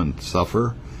this come and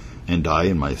suffer and die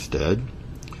in my stead?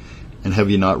 And have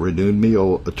you not renewed me,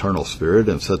 O eternal Spirit,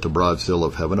 and set the broad seal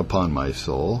of heaven upon my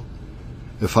soul?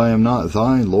 If I am not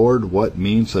thine, Lord, what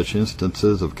mean such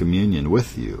instances of communion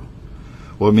with you?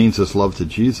 What means this love to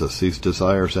Jesus, these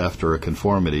desires after a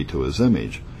conformity to his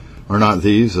image? Are not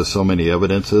these as so many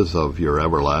evidences of your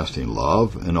everlasting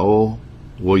love? And oh,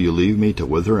 will you leave me to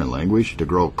wither and languish, to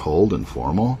grow cold and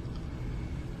formal?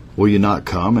 Will you not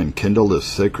come and kindle this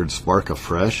sacred spark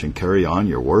afresh, and carry on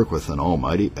your work with an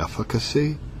almighty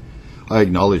efficacy? I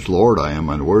acknowledge, Lord, I am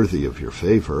unworthy of your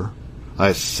favor. I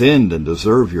have sinned and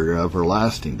deserve your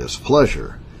everlasting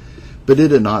displeasure. But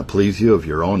did it not please you of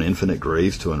your own infinite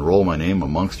grace to enroll my name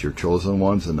amongst your chosen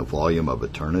ones in the volume of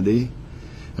eternity?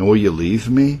 And will you leave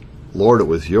me? Lord, it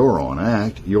was your own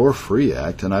act, your free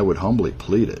act, and I would humbly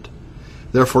plead it.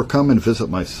 Therefore come and visit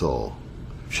my soul.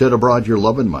 Shed abroad your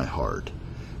love in my heart.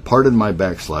 pardon my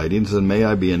backslidings, and may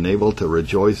I be enabled to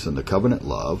rejoice in the covenant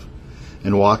love,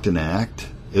 and walk and act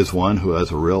as one who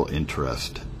has a real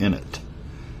interest in it.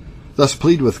 Thus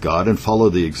plead with God and follow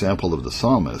the example of the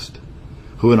psalmist,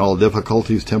 who in all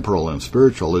difficulties, temporal and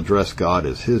spiritual, address God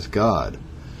as his God.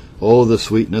 Oh, the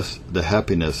sweetness, the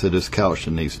happiness that is couched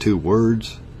in these two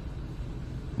words,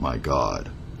 my God.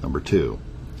 Number 2.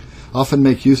 Often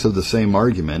make use of the same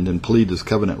argument and plead his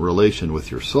covenant relation with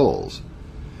your souls.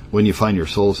 When you find your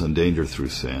souls in danger through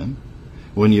sin,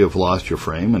 when you have lost your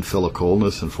frame and feel a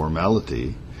coldness and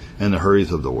formality and the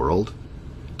hurries of the world,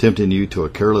 tempting you to a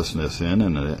carelessness in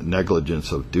and a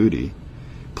negligence of duty,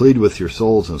 plead with your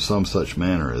souls in some such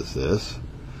manner as this.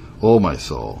 O my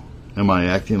soul, am I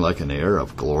acting like an heir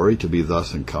of glory to be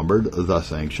thus encumbered,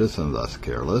 thus anxious, and thus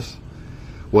careless?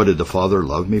 What, did the Father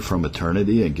love me from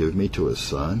eternity and give me to his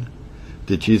Son?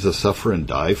 Did Jesus suffer and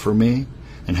die for me?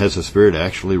 And has the Spirit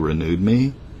actually renewed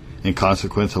me? In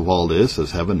consequence of all this,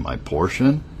 is heaven my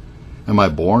portion? Am I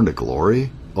born to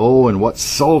glory? Oh, and what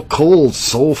so cold,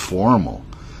 so formal!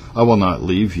 I will not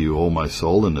leave you, O my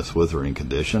soul, in this withering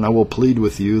condition. I will plead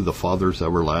with you the Father's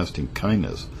everlasting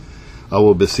kindness. I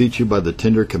will beseech you by the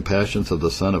tender compassions of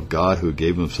the Son of God who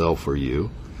gave himself for you.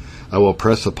 I will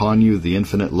press upon you the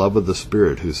infinite love of the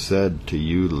Spirit who said to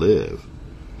you, live.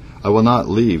 I will not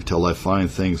leave till I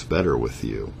find things better with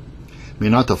you. May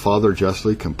not the Father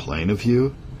justly complain of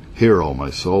you? Hear, O my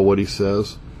soul, what he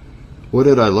says. What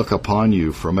did I look upon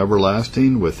you from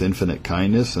everlasting with infinite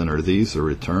kindness, and are these the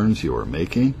returns you are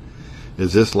making?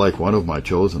 Is this like one of my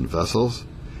chosen vessels?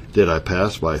 Did I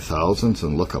pass by thousands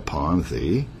and look upon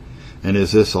thee? And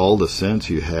is this all the sense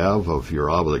you have of your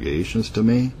obligations to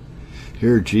me?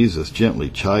 Hear Jesus gently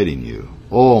chiding you,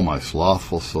 O my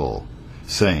slothful soul,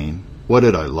 saying, what,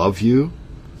 did I love you,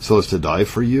 so as to die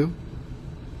for you?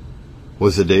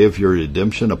 Was the day of your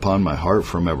redemption upon my heart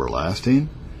from everlasting?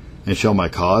 And shall my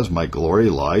cause, my glory,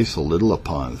 lie so little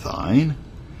upon thine?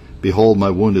 Behold my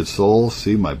wounded soul,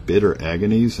 see my bitter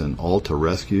agonies, and all to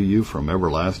rescue you from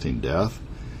everlasting death.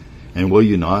 And will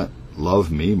you not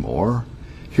love me more?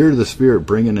 Hear the Spirit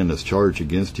bringing in his charge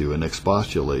against you and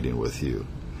expostulating with you.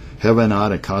 Have I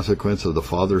not, in consequence of the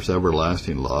Father's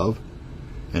everlasting love,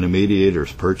 and a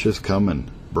mediator's purchase, come and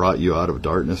brought you out of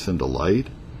darkness into light?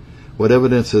 What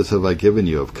evidences have I given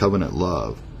you of covenant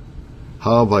love?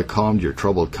 How have I calmed your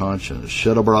troubled conscience,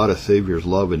 shed abroad a Savior's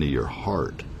love into your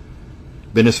heart,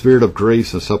 been a spirit of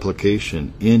grace and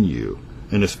supplication in you,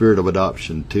 and a spirit of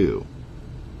adoption too?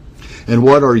 And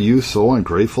what, are you so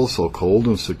ungrateful, so cold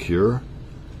and secure?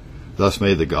 Thus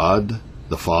may the God,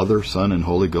 the Father, Son, and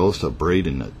Holy Ghost upbraid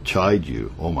and chide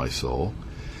you, O my soul,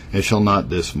 and shall not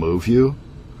this move you?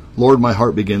 Lord, my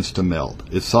heart begins to melt.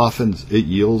 It softens, it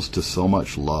yields to so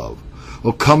much love.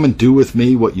 Oh, come and do with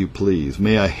me what you please.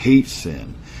 May I hate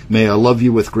sin. May I love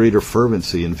you with greater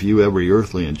fervency and view every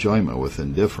earthly enjoyment with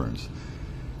indifference,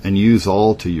 and use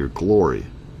all to your glory.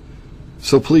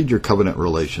 So plead your covenant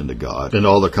relation to God and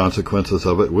all the consequences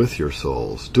of it with your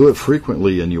souls. Do it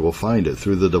frequently, and you will find it,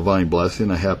 through the divine blessing,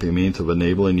 a happy means of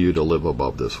enabling you to live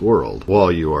above this world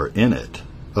while you are in it,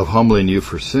 of humbling you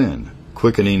for sin,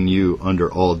 quickening you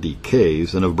under all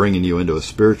decays, and of bringing you into a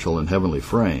spiritual and heavenly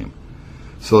frame,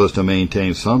 so as to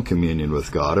maintain some communion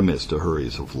with God amidst the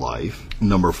hurries of life.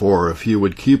 Number 4, if you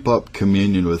would keep up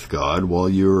communion with God while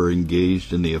you are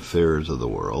engaged in the affairs of the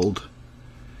world,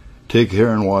 take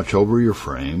care and watch over your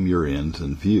frame, your ends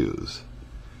and views.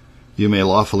 You may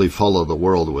lawfully follow the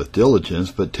world with diligence,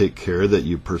 but take care that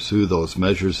you pursue those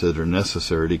measures that are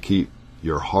necessary to keep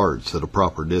your hearts at a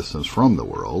proper distance from the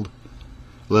world,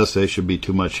 lest they should be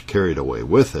too much carried away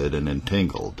with it and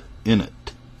entangled in it.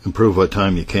 Improve what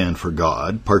time you can for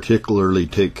God, particularly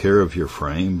take care of your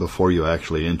frame before you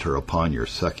actually enter upon your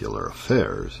secular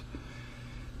affairs.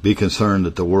 Be concerned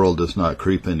that the world does not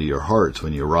creep into your hearts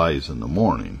when you rise in the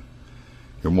morning.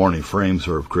 Your morning frames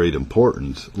are of great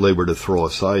importance. Labor to throw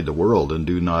aside the world and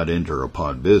do not enter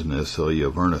upon business till you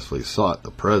have earnestly sought the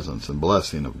presence and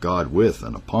blessing of God with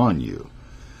and upon you.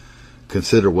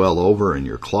 Consider well over in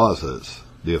your closets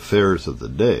the affairs of the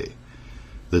day,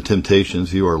 the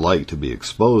temptations you are like to be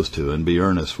exposed to, and be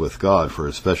earnest with God for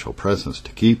his special presence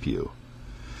to keep you.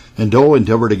 And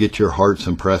endeavor to get your hearts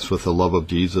impressed with the love of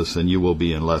Jesus, and you will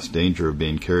be in less danger of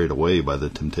being carried away by the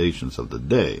temptations of the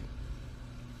day.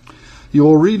 You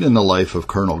will read in the life of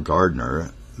Colonel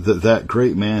Gardner that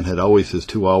great man had always his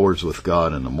 2 hours with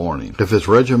God in the morning. If his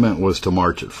regiment was to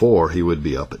march at 4, he would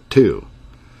be up at 2.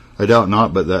 I doubt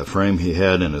not but that frame he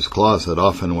had in his closet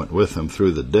often went with him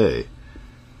through the day.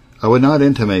 I would not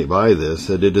intimate by this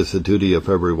that it is the duty of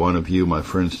every one of you, my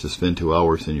friends, to spend 2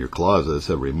 hours in your closets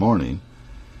every morning,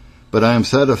 But I am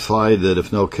satisfied that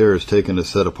if no care is taken to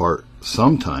set apart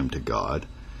some time to God,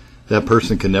 that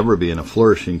person can never be in a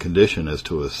flourishing condition as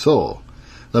to his soul.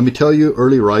 Let me tell you,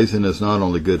 early rising is not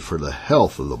only good for the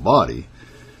health of the body,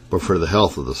 but for the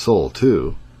health of the soul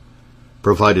too,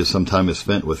 provided some time is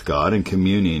spent with God and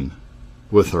communing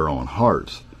with our own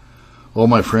hearts. Oh,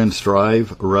 my friend,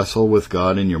 strive, wrestle with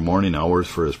God in your morning hours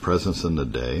for his presence in the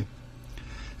day,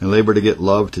 and labor to get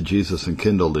love to Jesus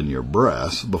enkindled in your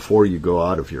breasts before you go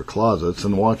out of your closets,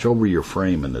 and watch over your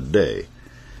frame in the day.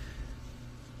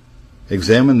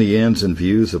 Examine the ends and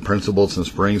views, the principles and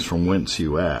springs from whence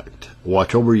you act.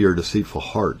 Watch over your deceitful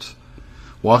hearts.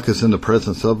 Walk as in the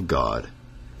presence of God.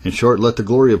 In short, let the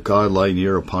glory of God lie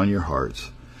near upon your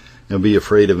hearts, and be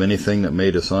afraid of anything that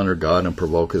may dishonor God and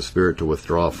provoke his spirit to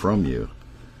withdraw from you.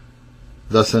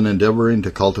 Thus, in endeavoring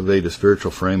to cultivate a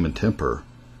spiritual frame and temper,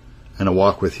 and a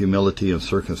walk with humility and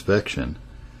circumspection,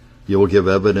 you will give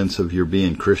evidence of your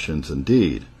being Christians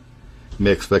indeed. You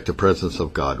may expect the presence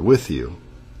of God with you.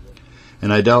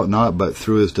 And I doubt not, but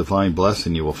through his divine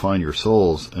blessing you will find your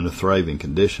souls in a thriving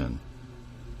condition.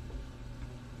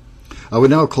 I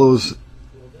would now close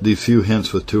these few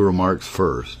hints with 2 remarks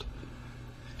first.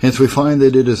 Hence we find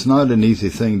that it is not an easy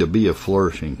thing to be a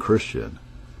flourishing Christian.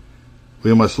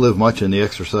 We must live much in the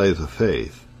exercise of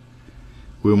faith.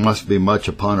 We must be much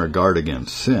upon our guard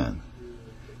against sin.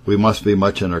 We must be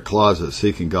much in our closet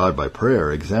seeking God by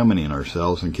prayer, examining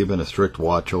ourselves and keeping a strict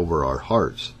watch over our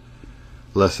hearts,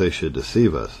 lest they should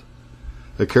deceive us.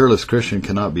 A careless Christian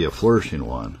cannot be a flourishing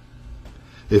one.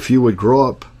 If you would grow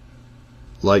up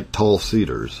like tall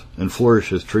cedars and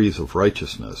flourish as trees of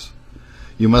righteousness,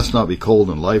 you must not be cold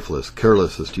and lifeless,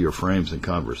 careless as to your frames and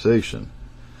conversation.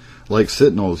 Like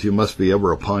sentinels, you must be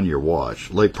ever upon your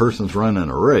watch. Like persons running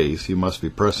a race, you must be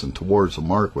pressing towards the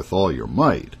mark with all your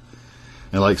might.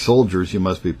 And like soldiers, you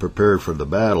must be prepared for the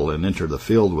battle and enter the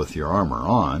field with your armor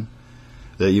on,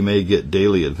 that you may get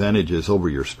daily advantages over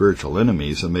your spiritual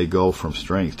enemies and may go from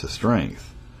strength to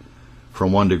strength,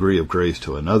 from one degree of grace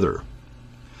to another.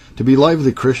 To be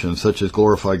lively Christians, such as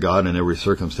glorify God in every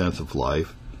circumstance of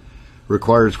life,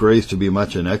 requires grace to be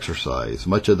much in exercise,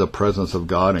 much of the presence of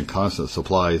God and constant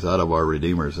supplies out of our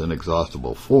Redeemer's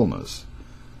inexhaustible fullness.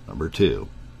 Number 2,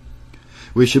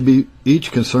 we should be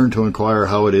each concerned to inquire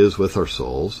how it is with our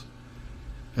souls,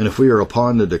 and if we are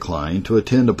upon the decline, to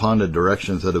attend upon the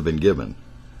directions that have been given.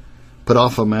 Put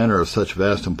off a matter of such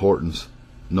vast importance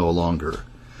no longer,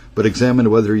 but examine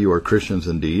whether you are Christians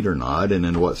indeed or not, and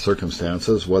in what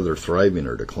circumstances, whether thriving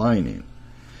or declining.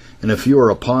 And if you are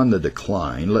upon the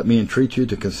decline, let me entreat you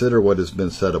to consider what has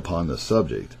been said upon this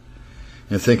subject,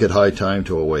 and think it high time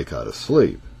to awake out of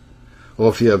sleep. Or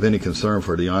if you have any concern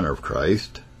for the honor of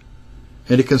Christ,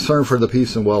 any concern for the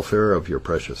peace and welfare of your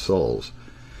precious souls,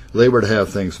 labor to have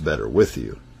things better with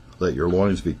you. Let your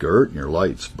loins be girt and your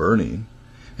lights burning,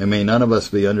 and may none of us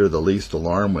be under the least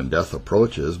alarm when death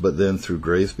approaches, but then through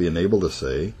grace be enabled to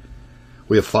say,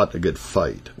 we have fought a good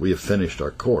fight, we have finished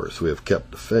our course, we have kept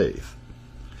the faith.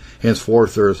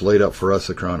 Henceforth there is laid up for us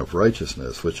a crown of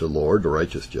righteousness, which the Lord, the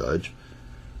righteous judge,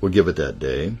 will give at that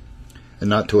day, and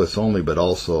not to us only, but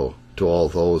also to all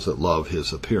those that love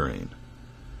his appearing.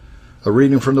 A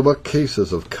reading from the book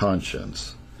Cases of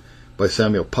Conscience by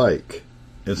Samuel Pike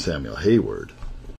and Samuel Hayward.